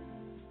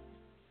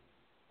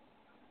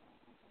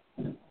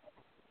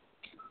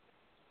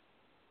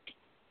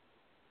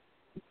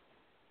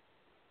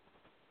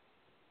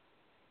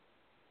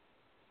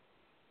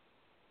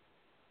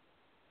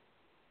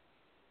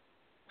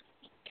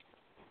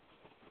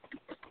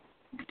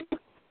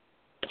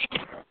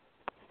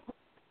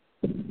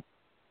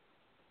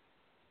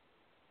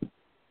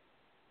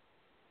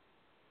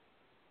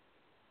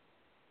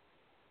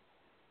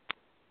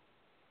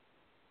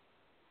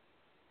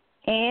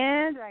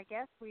 And I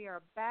guess we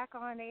are back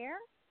on air.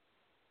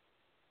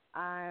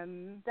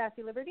 I'm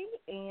Sassy Liberty,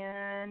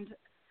 and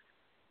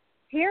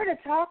here to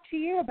talk to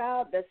you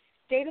about the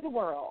state of the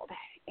world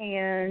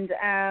and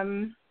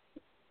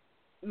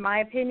my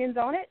opinions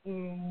on it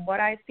and what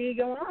I see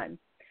going on.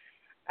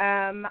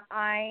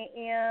 I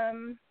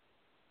am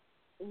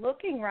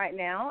looking right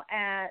now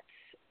at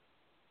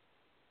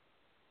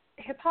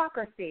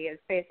hypocrisy is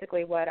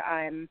basically what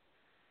I'm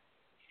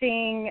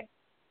seeing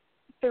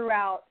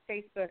throughout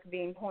Facebook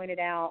being pointed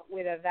out,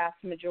 with a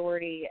vast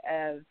majority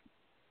of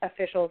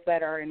officials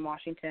that are in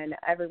Washington,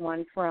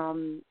 everyone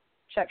from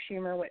Chuck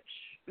Schumer, which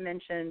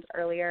mentioned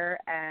earlier,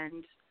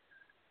 and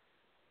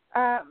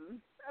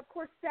of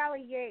course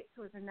Sally Yates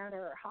was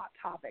another hot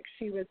topic.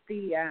 She was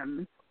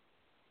the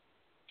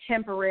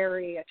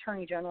temporary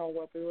Attorney General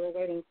while we were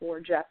waiting for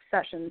Jeff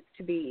Sessions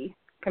to be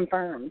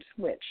confirmed,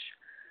 which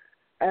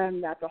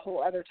that's a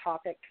whole other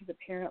topic because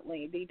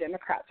apparently the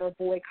Democrats are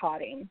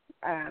boycotting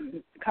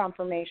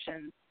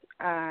confirmations.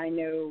 I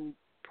know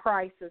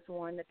Price is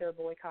one that they're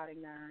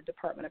boycotting, the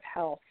Department of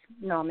Health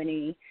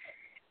nominee.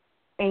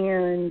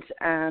 And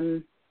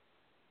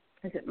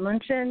is it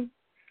Munchin?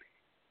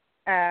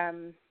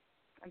 I'm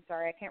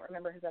sorry, I can't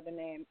remember his other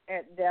name.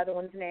 The other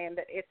one's name,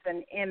 but it's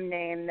an M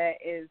name that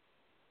is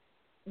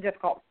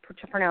difficult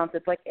to pronounce.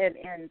 It's like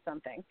N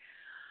something.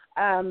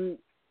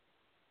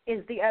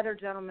 Is the other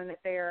gentleman that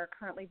they are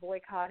currently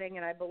boycotting,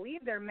 and I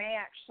believe there may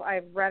actually,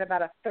 I've read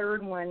about a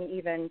third one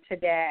even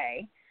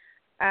today.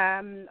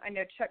 I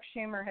know Chuck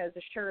Schumer has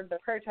assured the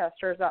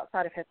protesters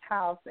outside of his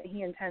house that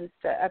he intends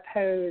to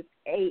oppose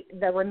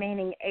the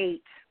remaining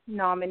 8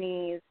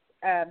 nominees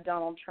of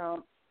Donald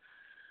Trump.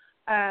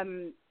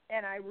 And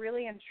I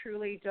really and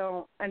truly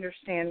don't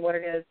understand what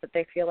it is that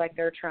they feel like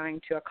they're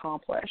trying to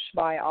accomplish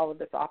by all of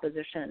this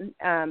opposition.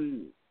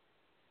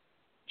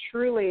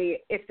 Truly,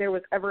 if there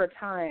was ever a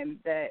time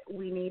that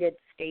we needed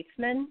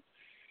statesmen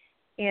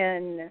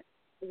in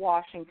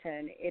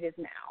Washington, it is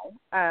now.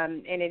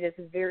 And it is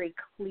very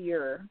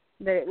clear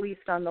that, at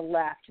least on the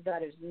left,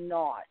 that is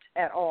not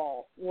at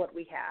all what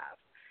we have.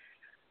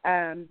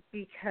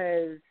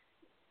 Because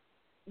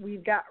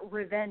we've got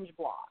revenge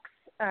blocks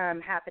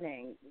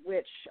happening,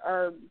 which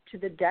are to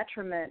the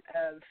detriment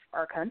of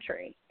our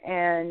country.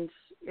 And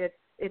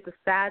it's a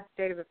sad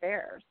state of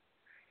affairs.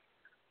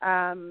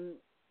 And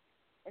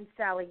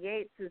Sally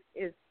Yates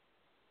is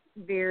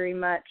very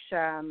much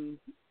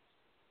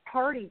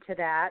party to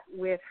that,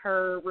 with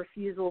her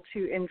refusal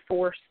to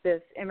enforce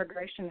this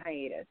immigration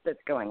hiatus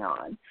that's going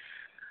on,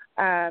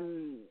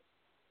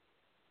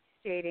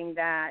 stating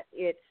that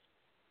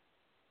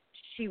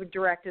she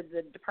directed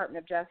the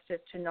Department of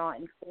Justice to not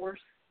enforce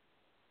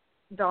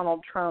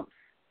Donald Trump's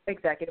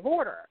executive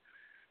order.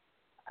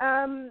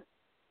 A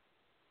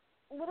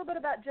little bit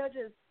about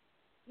judges.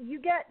 You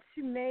get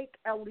to make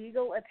a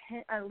legal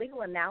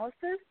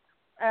analysis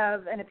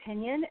of an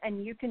opinion,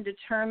 and you can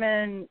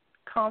determine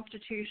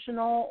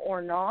constitutional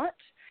or not,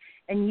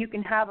 and you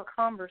can have a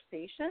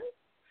conversation,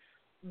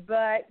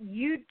 but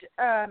you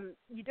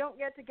don't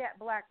get to get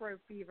black robe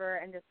fever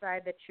and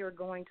decide that you're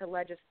going to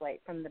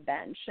legislate from the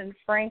bench. And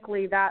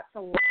frankly, that's a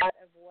lot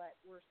of what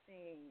we're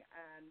seeing.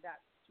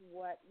 That's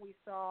what we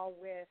saw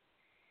with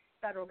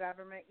federal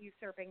government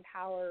usurping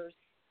powers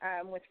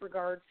with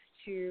regards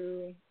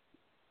to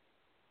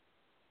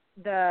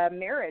the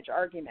marriage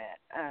argument.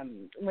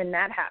 When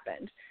that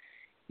happened,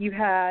 you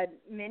had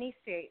many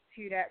states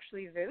who'd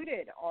actually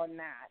voted on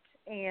that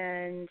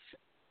and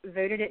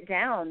voted it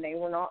down. They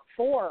were not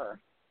for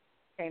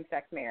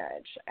same-sex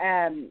marriage.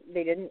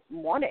 They didn't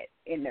want it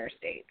in their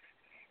states.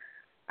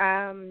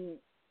 And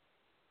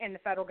the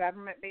federal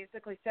government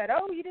basically said,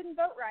 oh, you didn't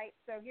vote right,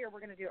 so here, we're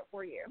going to do it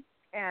for you,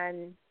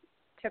 and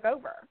took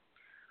over.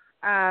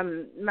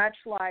 Much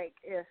like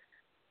if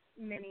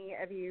any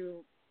of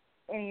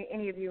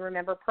you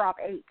remember Prop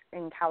 8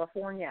 in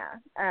California,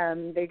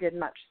 they did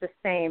much the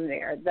same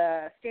there.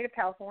 The state of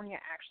California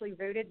actually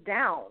voted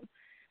down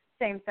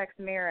same-sex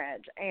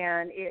marriage,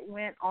 and it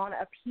went on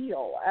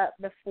appeal up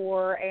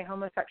before a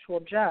homosexual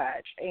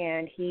judge,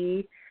 and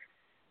he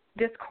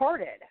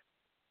discarded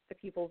the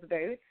people's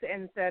votes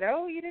and said,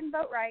 oh, you didn't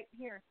vote right.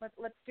 Here,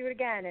 let's do it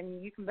again,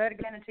 and you can vote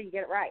again until you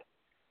get it right.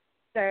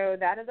 So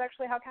that is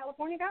actually how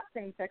California got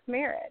same-sex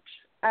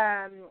marriage.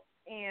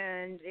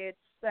 And it's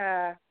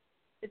a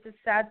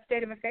sad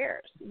state of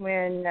affairs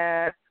when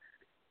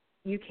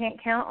you can't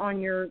count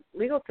on your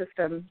legal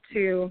system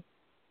to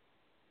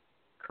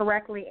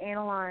correctly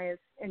analyze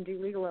and do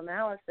legal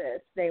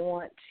analysis. They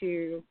want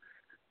to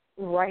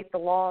write the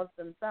laws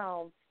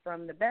themselves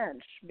from the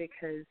bench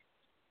because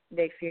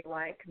they feel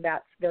like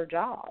that's their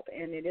job,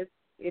 and it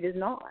is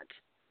not.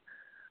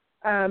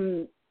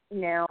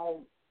 Now,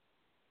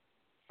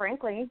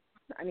 frankly,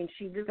 I mean,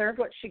 she deserved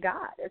what she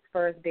got as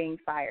far as being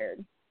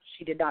fired.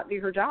 She did not do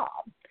her job.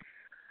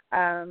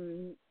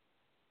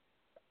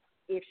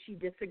 If she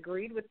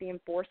disagreed with the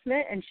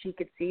enforcement and she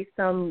could see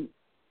some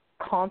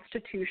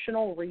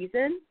constitutional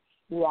reason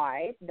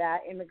why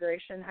that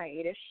immigration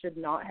hiatus should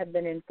not have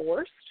been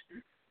enforced,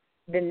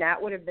 then that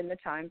would have been the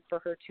time for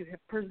her to have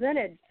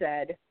presented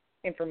said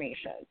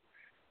information,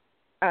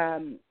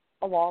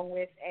 along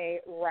with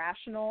a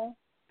rational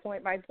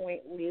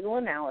point-by-point legal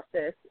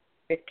analysis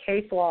with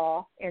case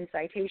law and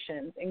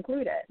citations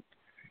included,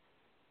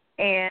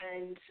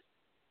 and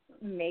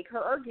make her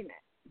argument.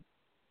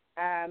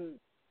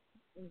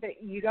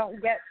 But you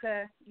don't get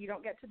to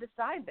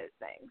decide those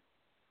things.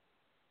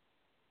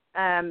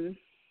 And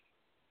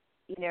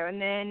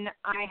then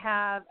I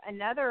have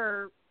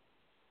another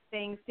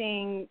thing,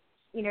 seeing,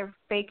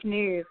 fake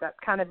news. That's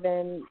kind of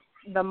been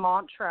the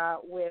mantra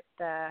with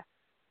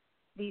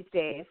these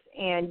days.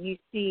 And you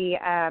see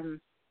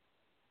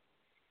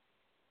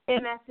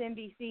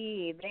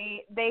MSNBC,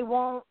 they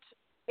won't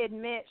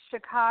admit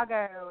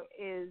Chicago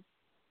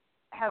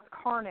has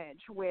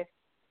carnage with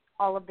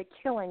all of the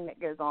killing that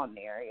goes on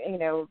there,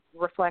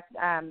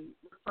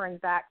 referring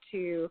back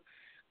to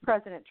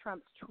President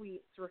Trump's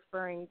tweets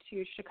referring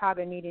to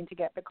Chicago needing to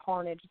get the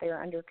carnage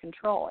there under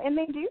control. And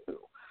they do.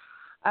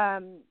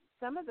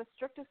 Some of the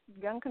strictest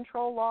gun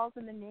control laws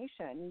in the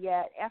nation,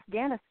 yet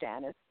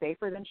Afghanistan is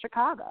safer than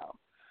Chicago.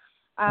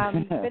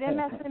 But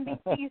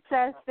MSNBC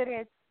says that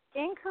it's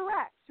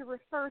incorrect to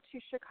refer to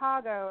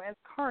Chicago as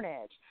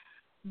carnage,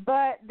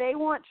 but they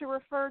want to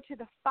refer to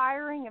the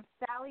firing of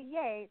Sally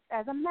Yates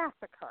as a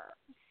massacre.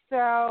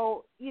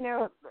 So,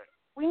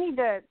 we need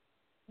to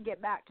get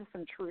back to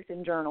some truth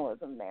in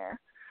journalism there.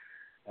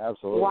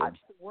 Absolutely. Watch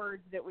the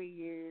words that we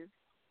use.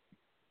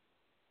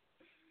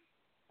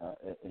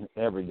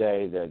 Every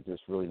day that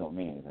just really don't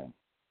mean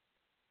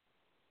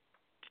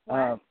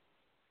anything.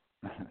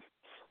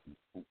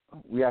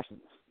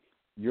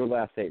 Your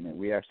last statement,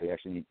 we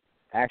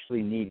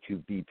actually need to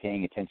be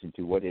paying attention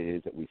to what it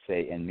is that we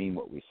say and mean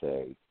what we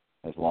say,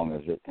 as long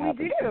as it happens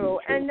to be true.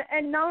 And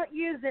not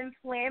use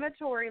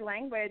inflammatory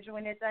language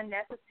when it's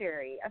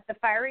unnecessary. The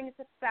firing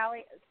of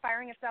Sally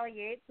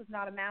Yates was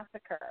not a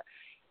massacre.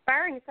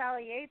 Firing of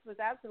Sally Yates was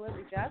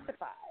absolutely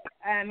justified.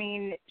 I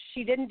mean,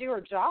 she didn't do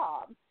her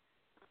job.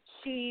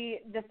 she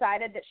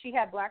decided that she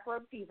had black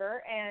robe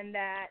fever and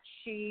that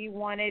she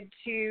wanted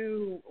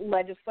to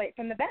legislate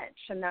from the bench,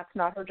 and that's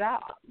not her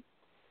job.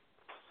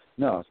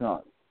 No, it's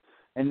not.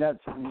 And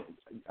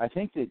I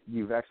think that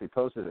you've actually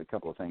posted a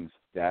couple of things,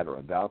 data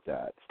about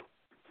that.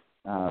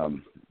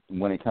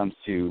 When it comes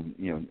to,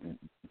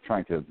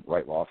 trying to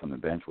write law from the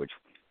bench, which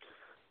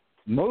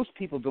most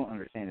people don't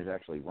understand is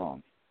actually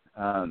wrong.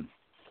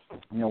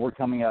 We're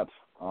coming up,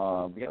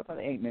 we got about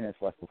 8 minutes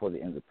left before the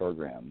end of the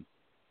program.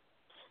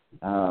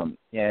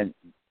 And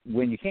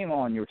when you came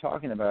on, you were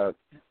talking about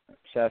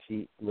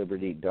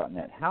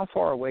sassyliberty.net. How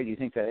far away do you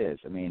think that is?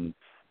 I mean,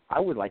 I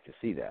would like to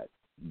see that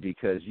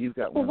because you've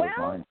got one of those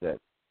minds that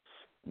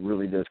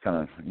really does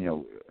kind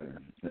of,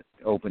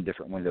 open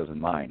different windows in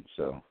mine.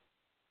 So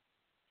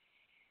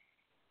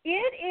it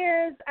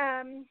is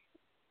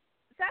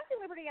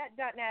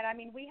sassyliberty.net. I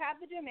mean, we have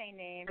the domain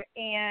name,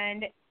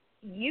 and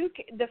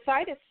the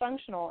site is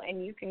functional,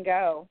 and you can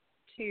go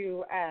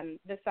to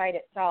the site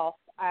itself.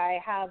 I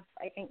have,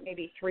 I think,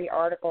 maybe 3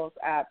 articles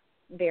up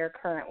there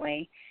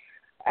currently.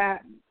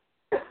 But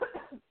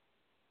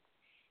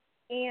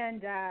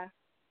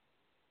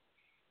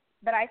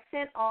I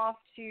sent off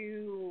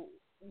to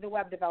the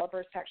web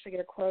developers to actually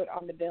get a quote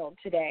on the build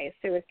today.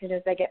 So as soon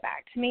as they get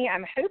back to me,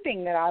 I'm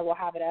hoping that I will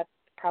have it up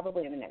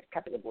probably in the next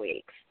couple of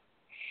weeks.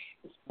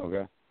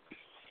 Okay.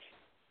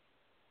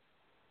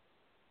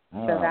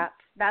 So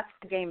that's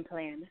the game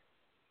plan.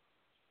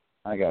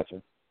 I got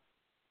you.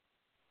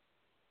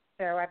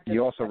 So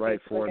you also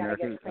write for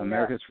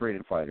America's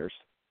Freedom Fighters.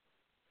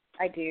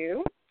 I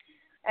do.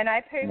 And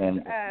I post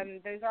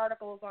those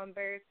articles on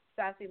both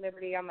Sassy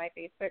Liberty on my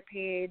Facebook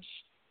page,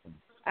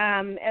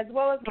 as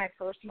well as my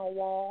personal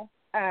wall.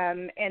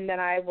 And then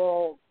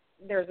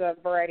there's a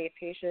variety of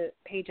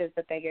pages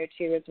that they go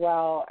to as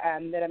well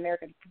that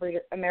America's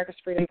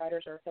Freedom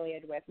Fighters are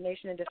affiliated with.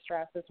 Nation in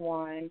Distress is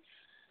one.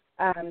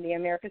 The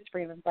America's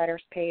Freedom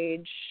Fighters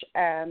page,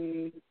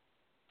 and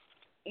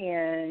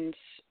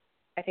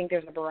I think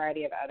there's a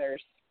variety of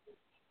others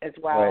as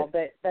well, right.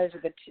 But those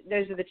are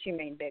the 2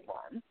 main big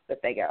ones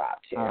that they go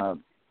out to.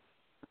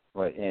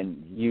 Right,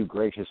 and you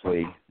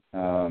graciously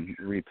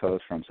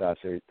repost from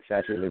Sassy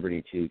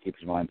Liberty to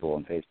Keepers Mindful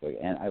on Facebook,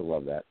 and I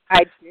love that.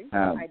 I do.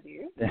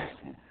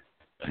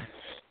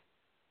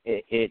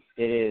 It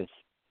is.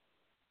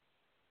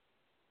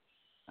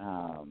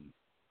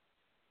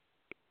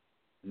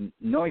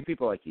 Knowing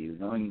people like you,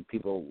 knowing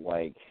people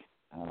like,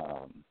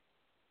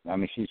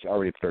 she's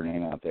already put her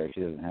name out there. She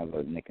doesn't have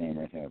a nickname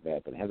or anything like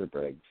that, but Heather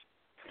Briggs.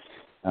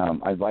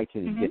 I'd like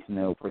to get to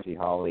know Prissy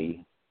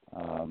Holly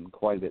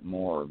quite a bit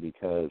more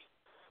because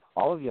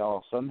all of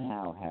y'all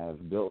somehow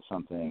have built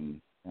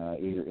something,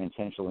 either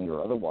intentionally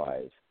or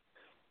otherwise,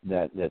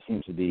 that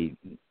seems to be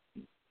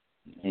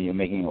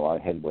making a lot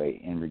of headway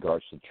in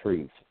regards to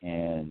truth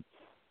and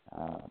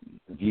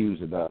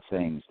views about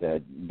things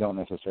that don't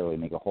necessarily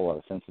make a whole lot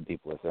of sense to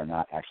people if they're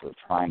not actually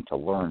trying to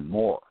learn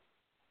more.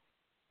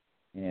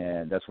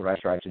 And that's what I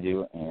strive to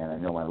do, and I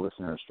know my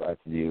listeners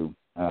strive to do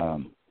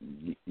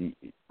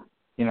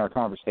in our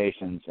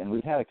conversations. And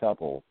we've had a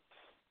couple.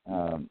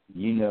 I'm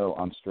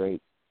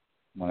straight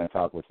when I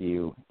talk with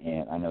you,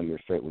 and I know you're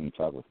straight when you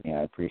talk with me.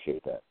 I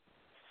appreciate that.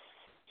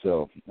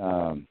 So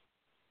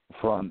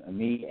from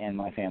me and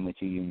my family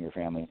to you and your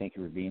family, thank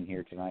you for being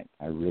here tonight.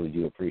 I really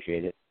do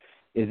appreciate it.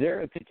 Is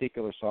there a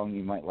particular song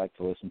you might like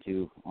to listen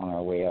to on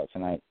our way out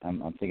tonight?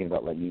 I'm thinking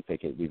about letting you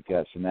pick it. We've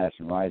got some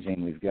Madison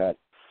Rising. We've got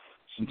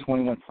some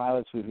 21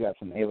 Pilots. We've got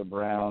some Ava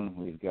Brown.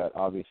 We've got,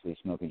 obviously,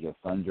 Smoking Joe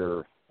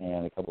Thunder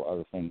and a couple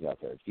other things out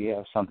there. Do you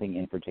have something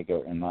in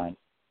particular in mind?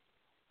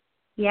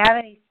 You have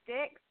any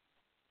sticks?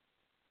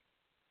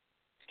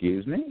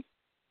 Excuse me?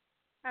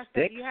 I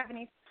said, do you have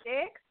any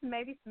sticks?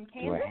 Maybe some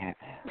Kansas?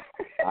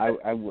 I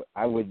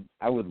would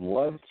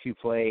love to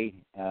play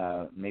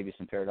maybe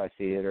some Paradise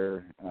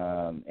Theater,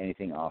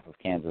 anything off of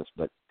Kansas,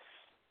 but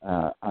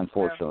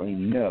unfortunately,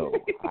 no.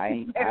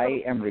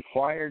 I am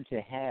required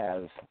to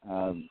have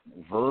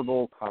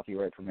verbal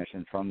copyright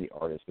permission from the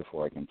artist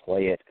before I can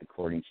play it,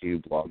 according to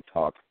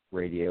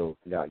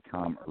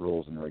blogtalkradio.com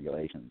rules and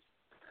regulations.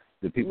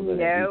 The people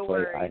that I do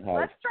play, I have.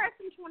 Let's try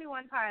some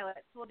 21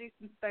 Pilots. We'll do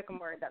some spoken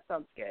word. That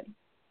sounds good.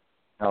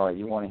 All right,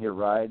 you want to hear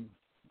Ride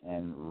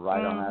and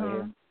Ride on out of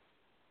here?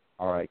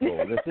 All right,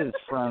 cool. This is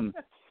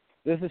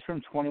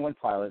from 21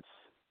 Pilots,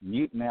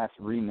 Mute Math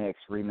Remix,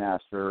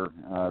 Remaster,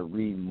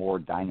 More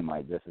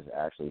Dynamite. This is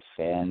actually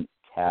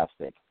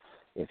fantastic.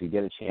 If you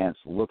get a chance,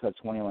 look up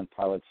 21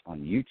 Pilots on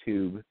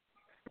YouTube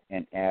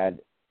and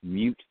add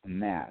Mute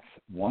Math,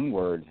 one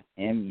word,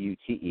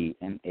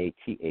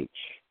 MUTEMATH,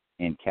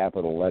 in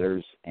capital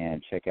letters,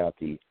 and check out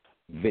the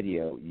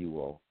video. You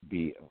will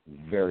be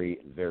very,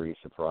 very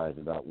surprised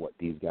about what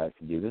these guys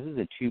can do. This is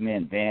a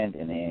 2-man band,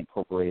 and they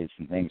incorporated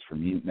some things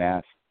from Mute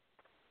Math.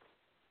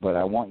 But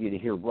I want you to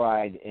hear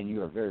Ride, and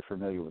you are very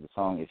familiar with the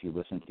song if you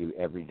listen to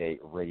everyday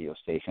radio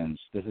stations.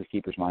 This is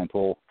Keeper's Mind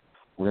Pool.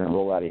 We're going to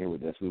roll out of here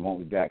with this. We won't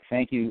be back.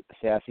 Thank you,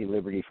 Sassy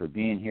Liberty, for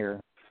being here.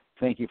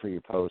 Thank you for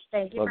your post.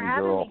 Thank you Love for you,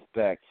 having girl. me.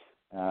 Beck,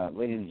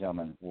 ladies and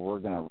gentlemen, we're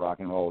going to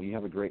rock and roll. You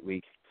have a great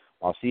week.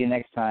 I'll see you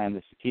next time.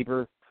 This is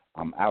Keeper.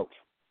 I'm out.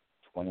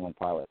 21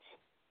 Pilots.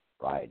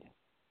 Ride.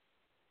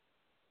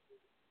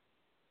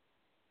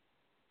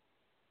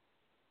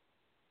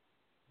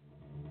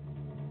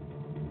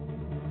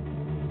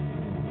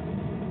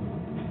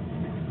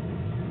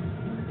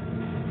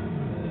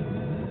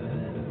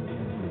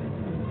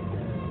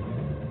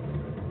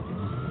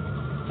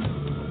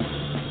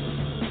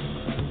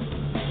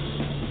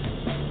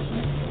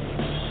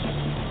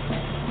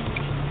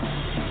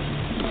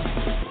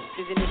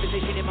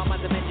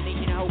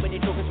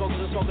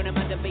 Smoking in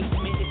my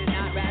basement, this is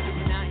not rap, this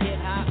is not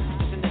hip-hop.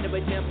 Just another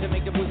attempt to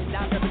make the rules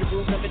stop. Rapping the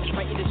rules up and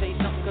fighting to say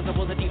something, cause I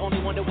wasn't the only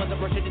one that wasn't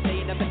rushing to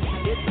say nothing.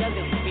 This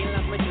doesn't feel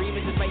like my dream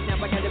is just right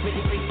now, I gotta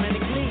really face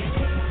medically.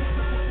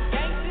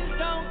 Gangsters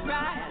don't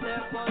cry,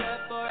 left for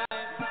right.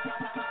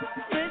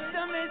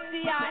 Mr.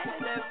 Misty, I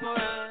left for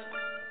right.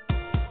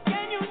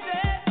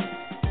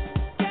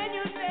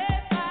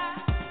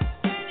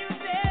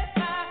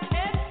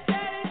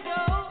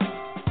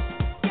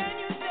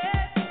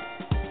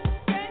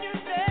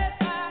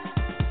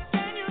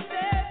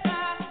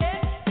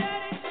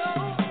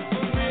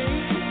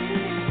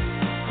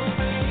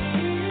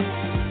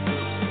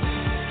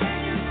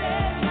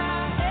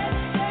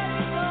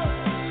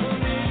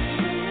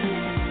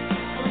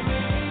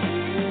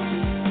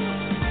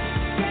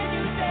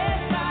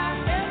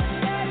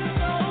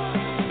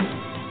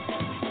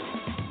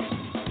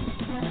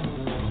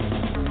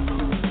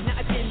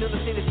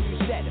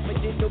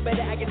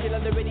 Better, I can tell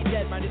I'm already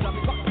dead. Mind is on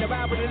me fucking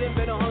around with a little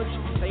bit of hunch.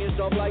 Saying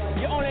stuff like,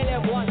 you only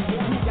live once.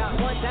 You got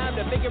one time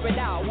to figure it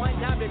out. One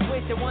time to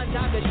twist and one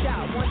time to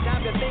shout. One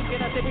time to think and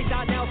I say we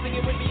start now. Sing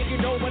it with me if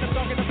you know what I'm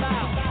talking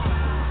about.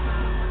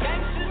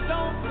 Gangsters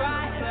don't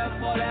cry,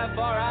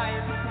 therefore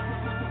right.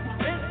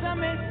 Mr.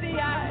 Misty,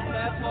 I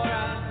therefore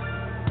right.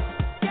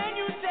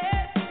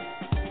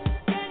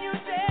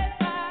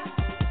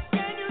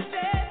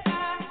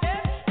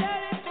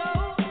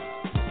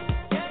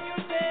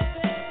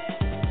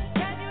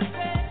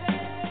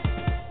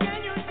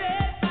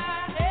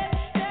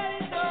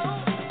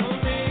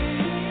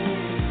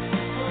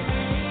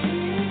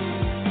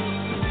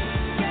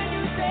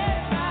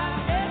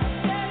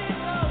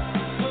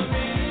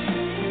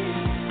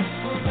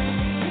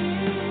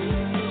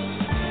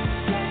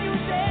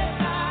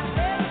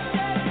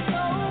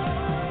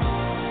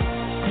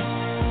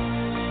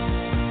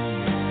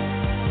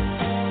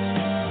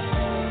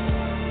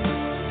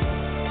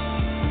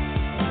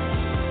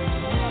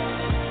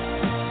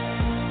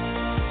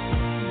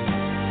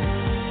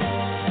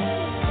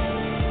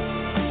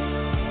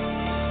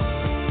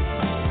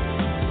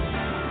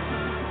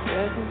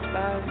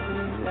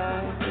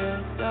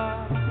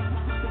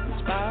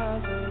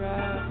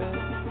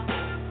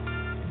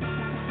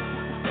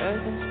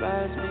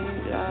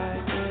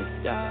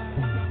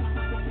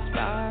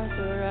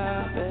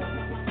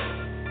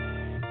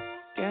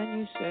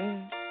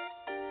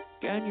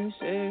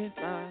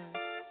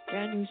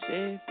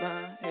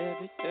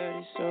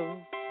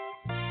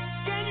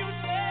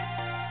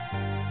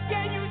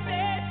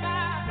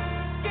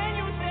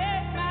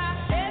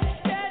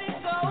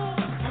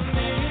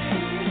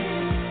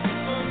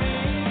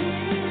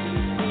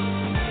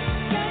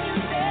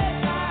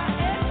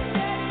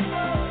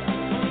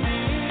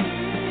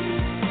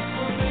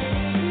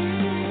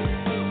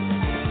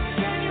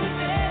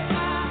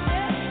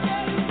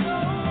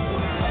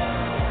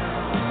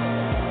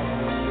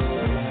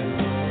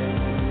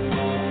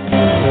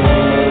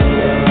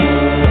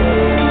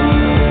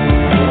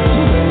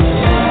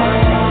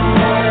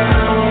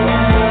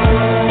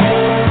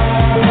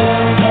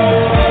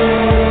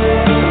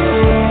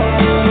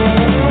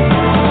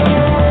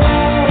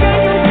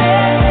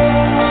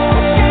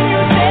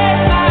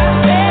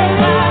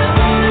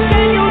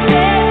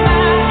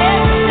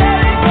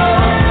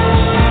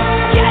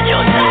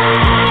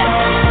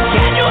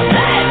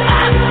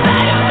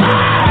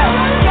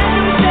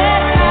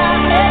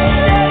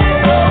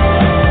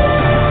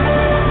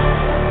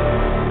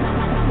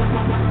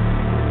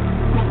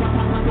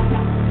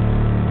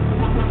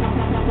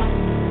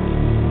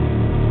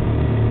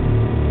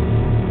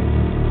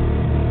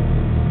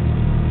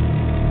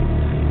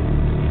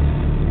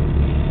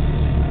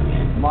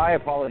 My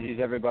apologies,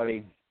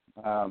 everybody.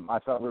 I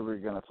thought we were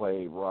going to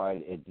play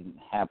Ride. It didn't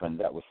happen.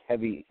 That was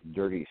Heavy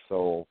Dirty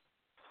Soul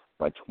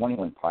by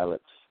 21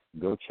 Pilots.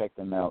 Go check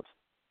them out.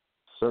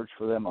 Search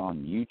for them on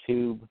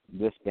YouTube.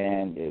 This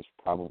band is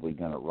probably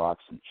going to rock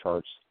some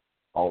charts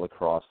all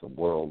across the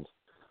world.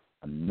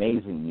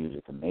 Amazing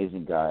music,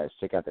 amazing guys.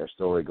 Check out their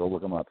story. Go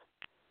look them up.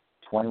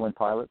 21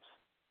 Pilots.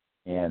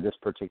 And this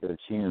particular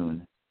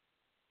tune,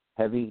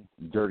 Heavy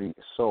Dirty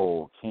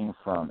Soul, came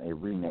from a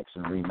remix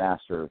and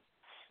remaster,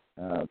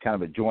 kind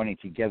of a joining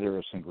together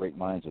of some great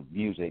minds of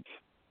music,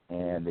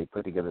 and they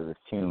put together this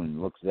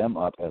tune. Look them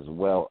up as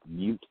well,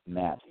 Mute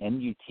Matt,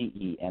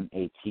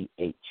 Mutemath,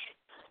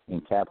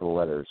 in capital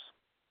letters.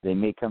 They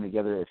may come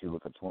together if you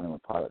look at 21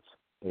 Pilots.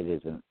 It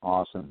is an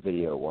awesome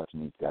video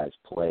watching these guys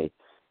play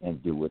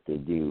and do what they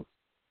do.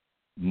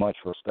 Much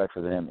respect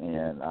for them,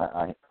 and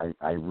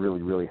I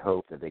really, really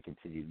hope that they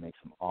continue to make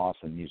some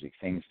awesome music,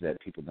 things that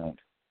people don't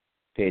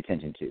pay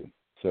attention to.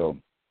 So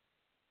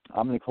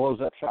I'm going to close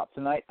up shop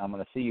tonight. I'm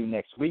going to see you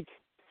next week,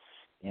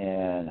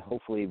 and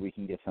hopefully we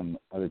can get some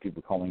other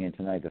people calling in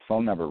tonight. The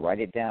phone number, write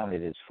it down.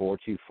 It is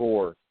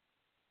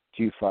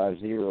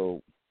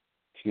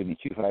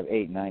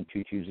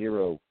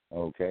 258-9220,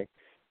 okay?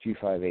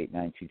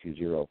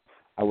 258-9220.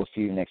 I will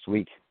see you next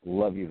week.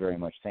 Love you very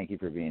much. Thank you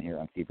for being here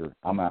on Keeper.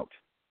 I'm out.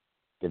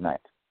 Good night.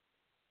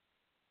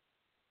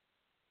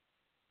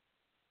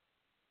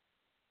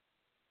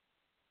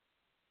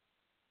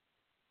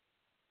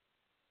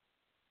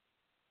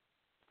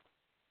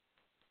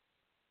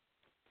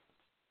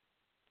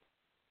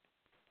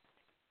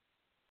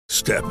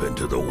 Step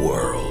into the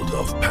world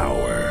of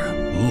power,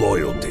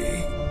 loyalty,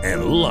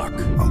 and luck.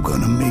 I'm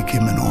gonna make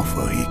him an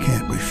offer he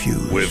can't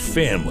refuse. With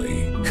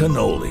family,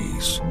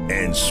 cannolis,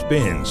 and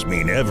spins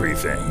mean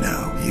everything.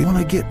 Now, you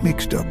wanna get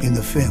mixed up in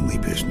the family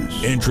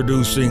business.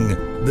 Introducing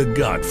The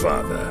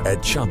Godfather at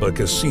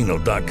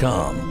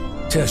ChumbaCasino.com.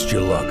 Test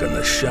your luck in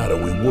the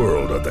shadowy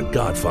world of The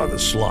Godfather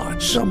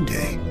slot.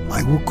 Someday,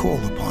 I will call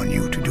upon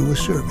you to do a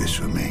service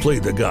for me. Play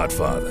The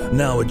Godfather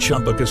now at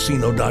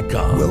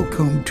ChumbaCasino.com.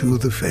 Welcome to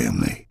the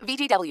family.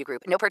 VGW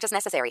Group. No purchase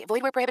necessary.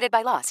 Void where prohibited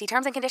by law. See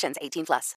terms and conditions. 18+.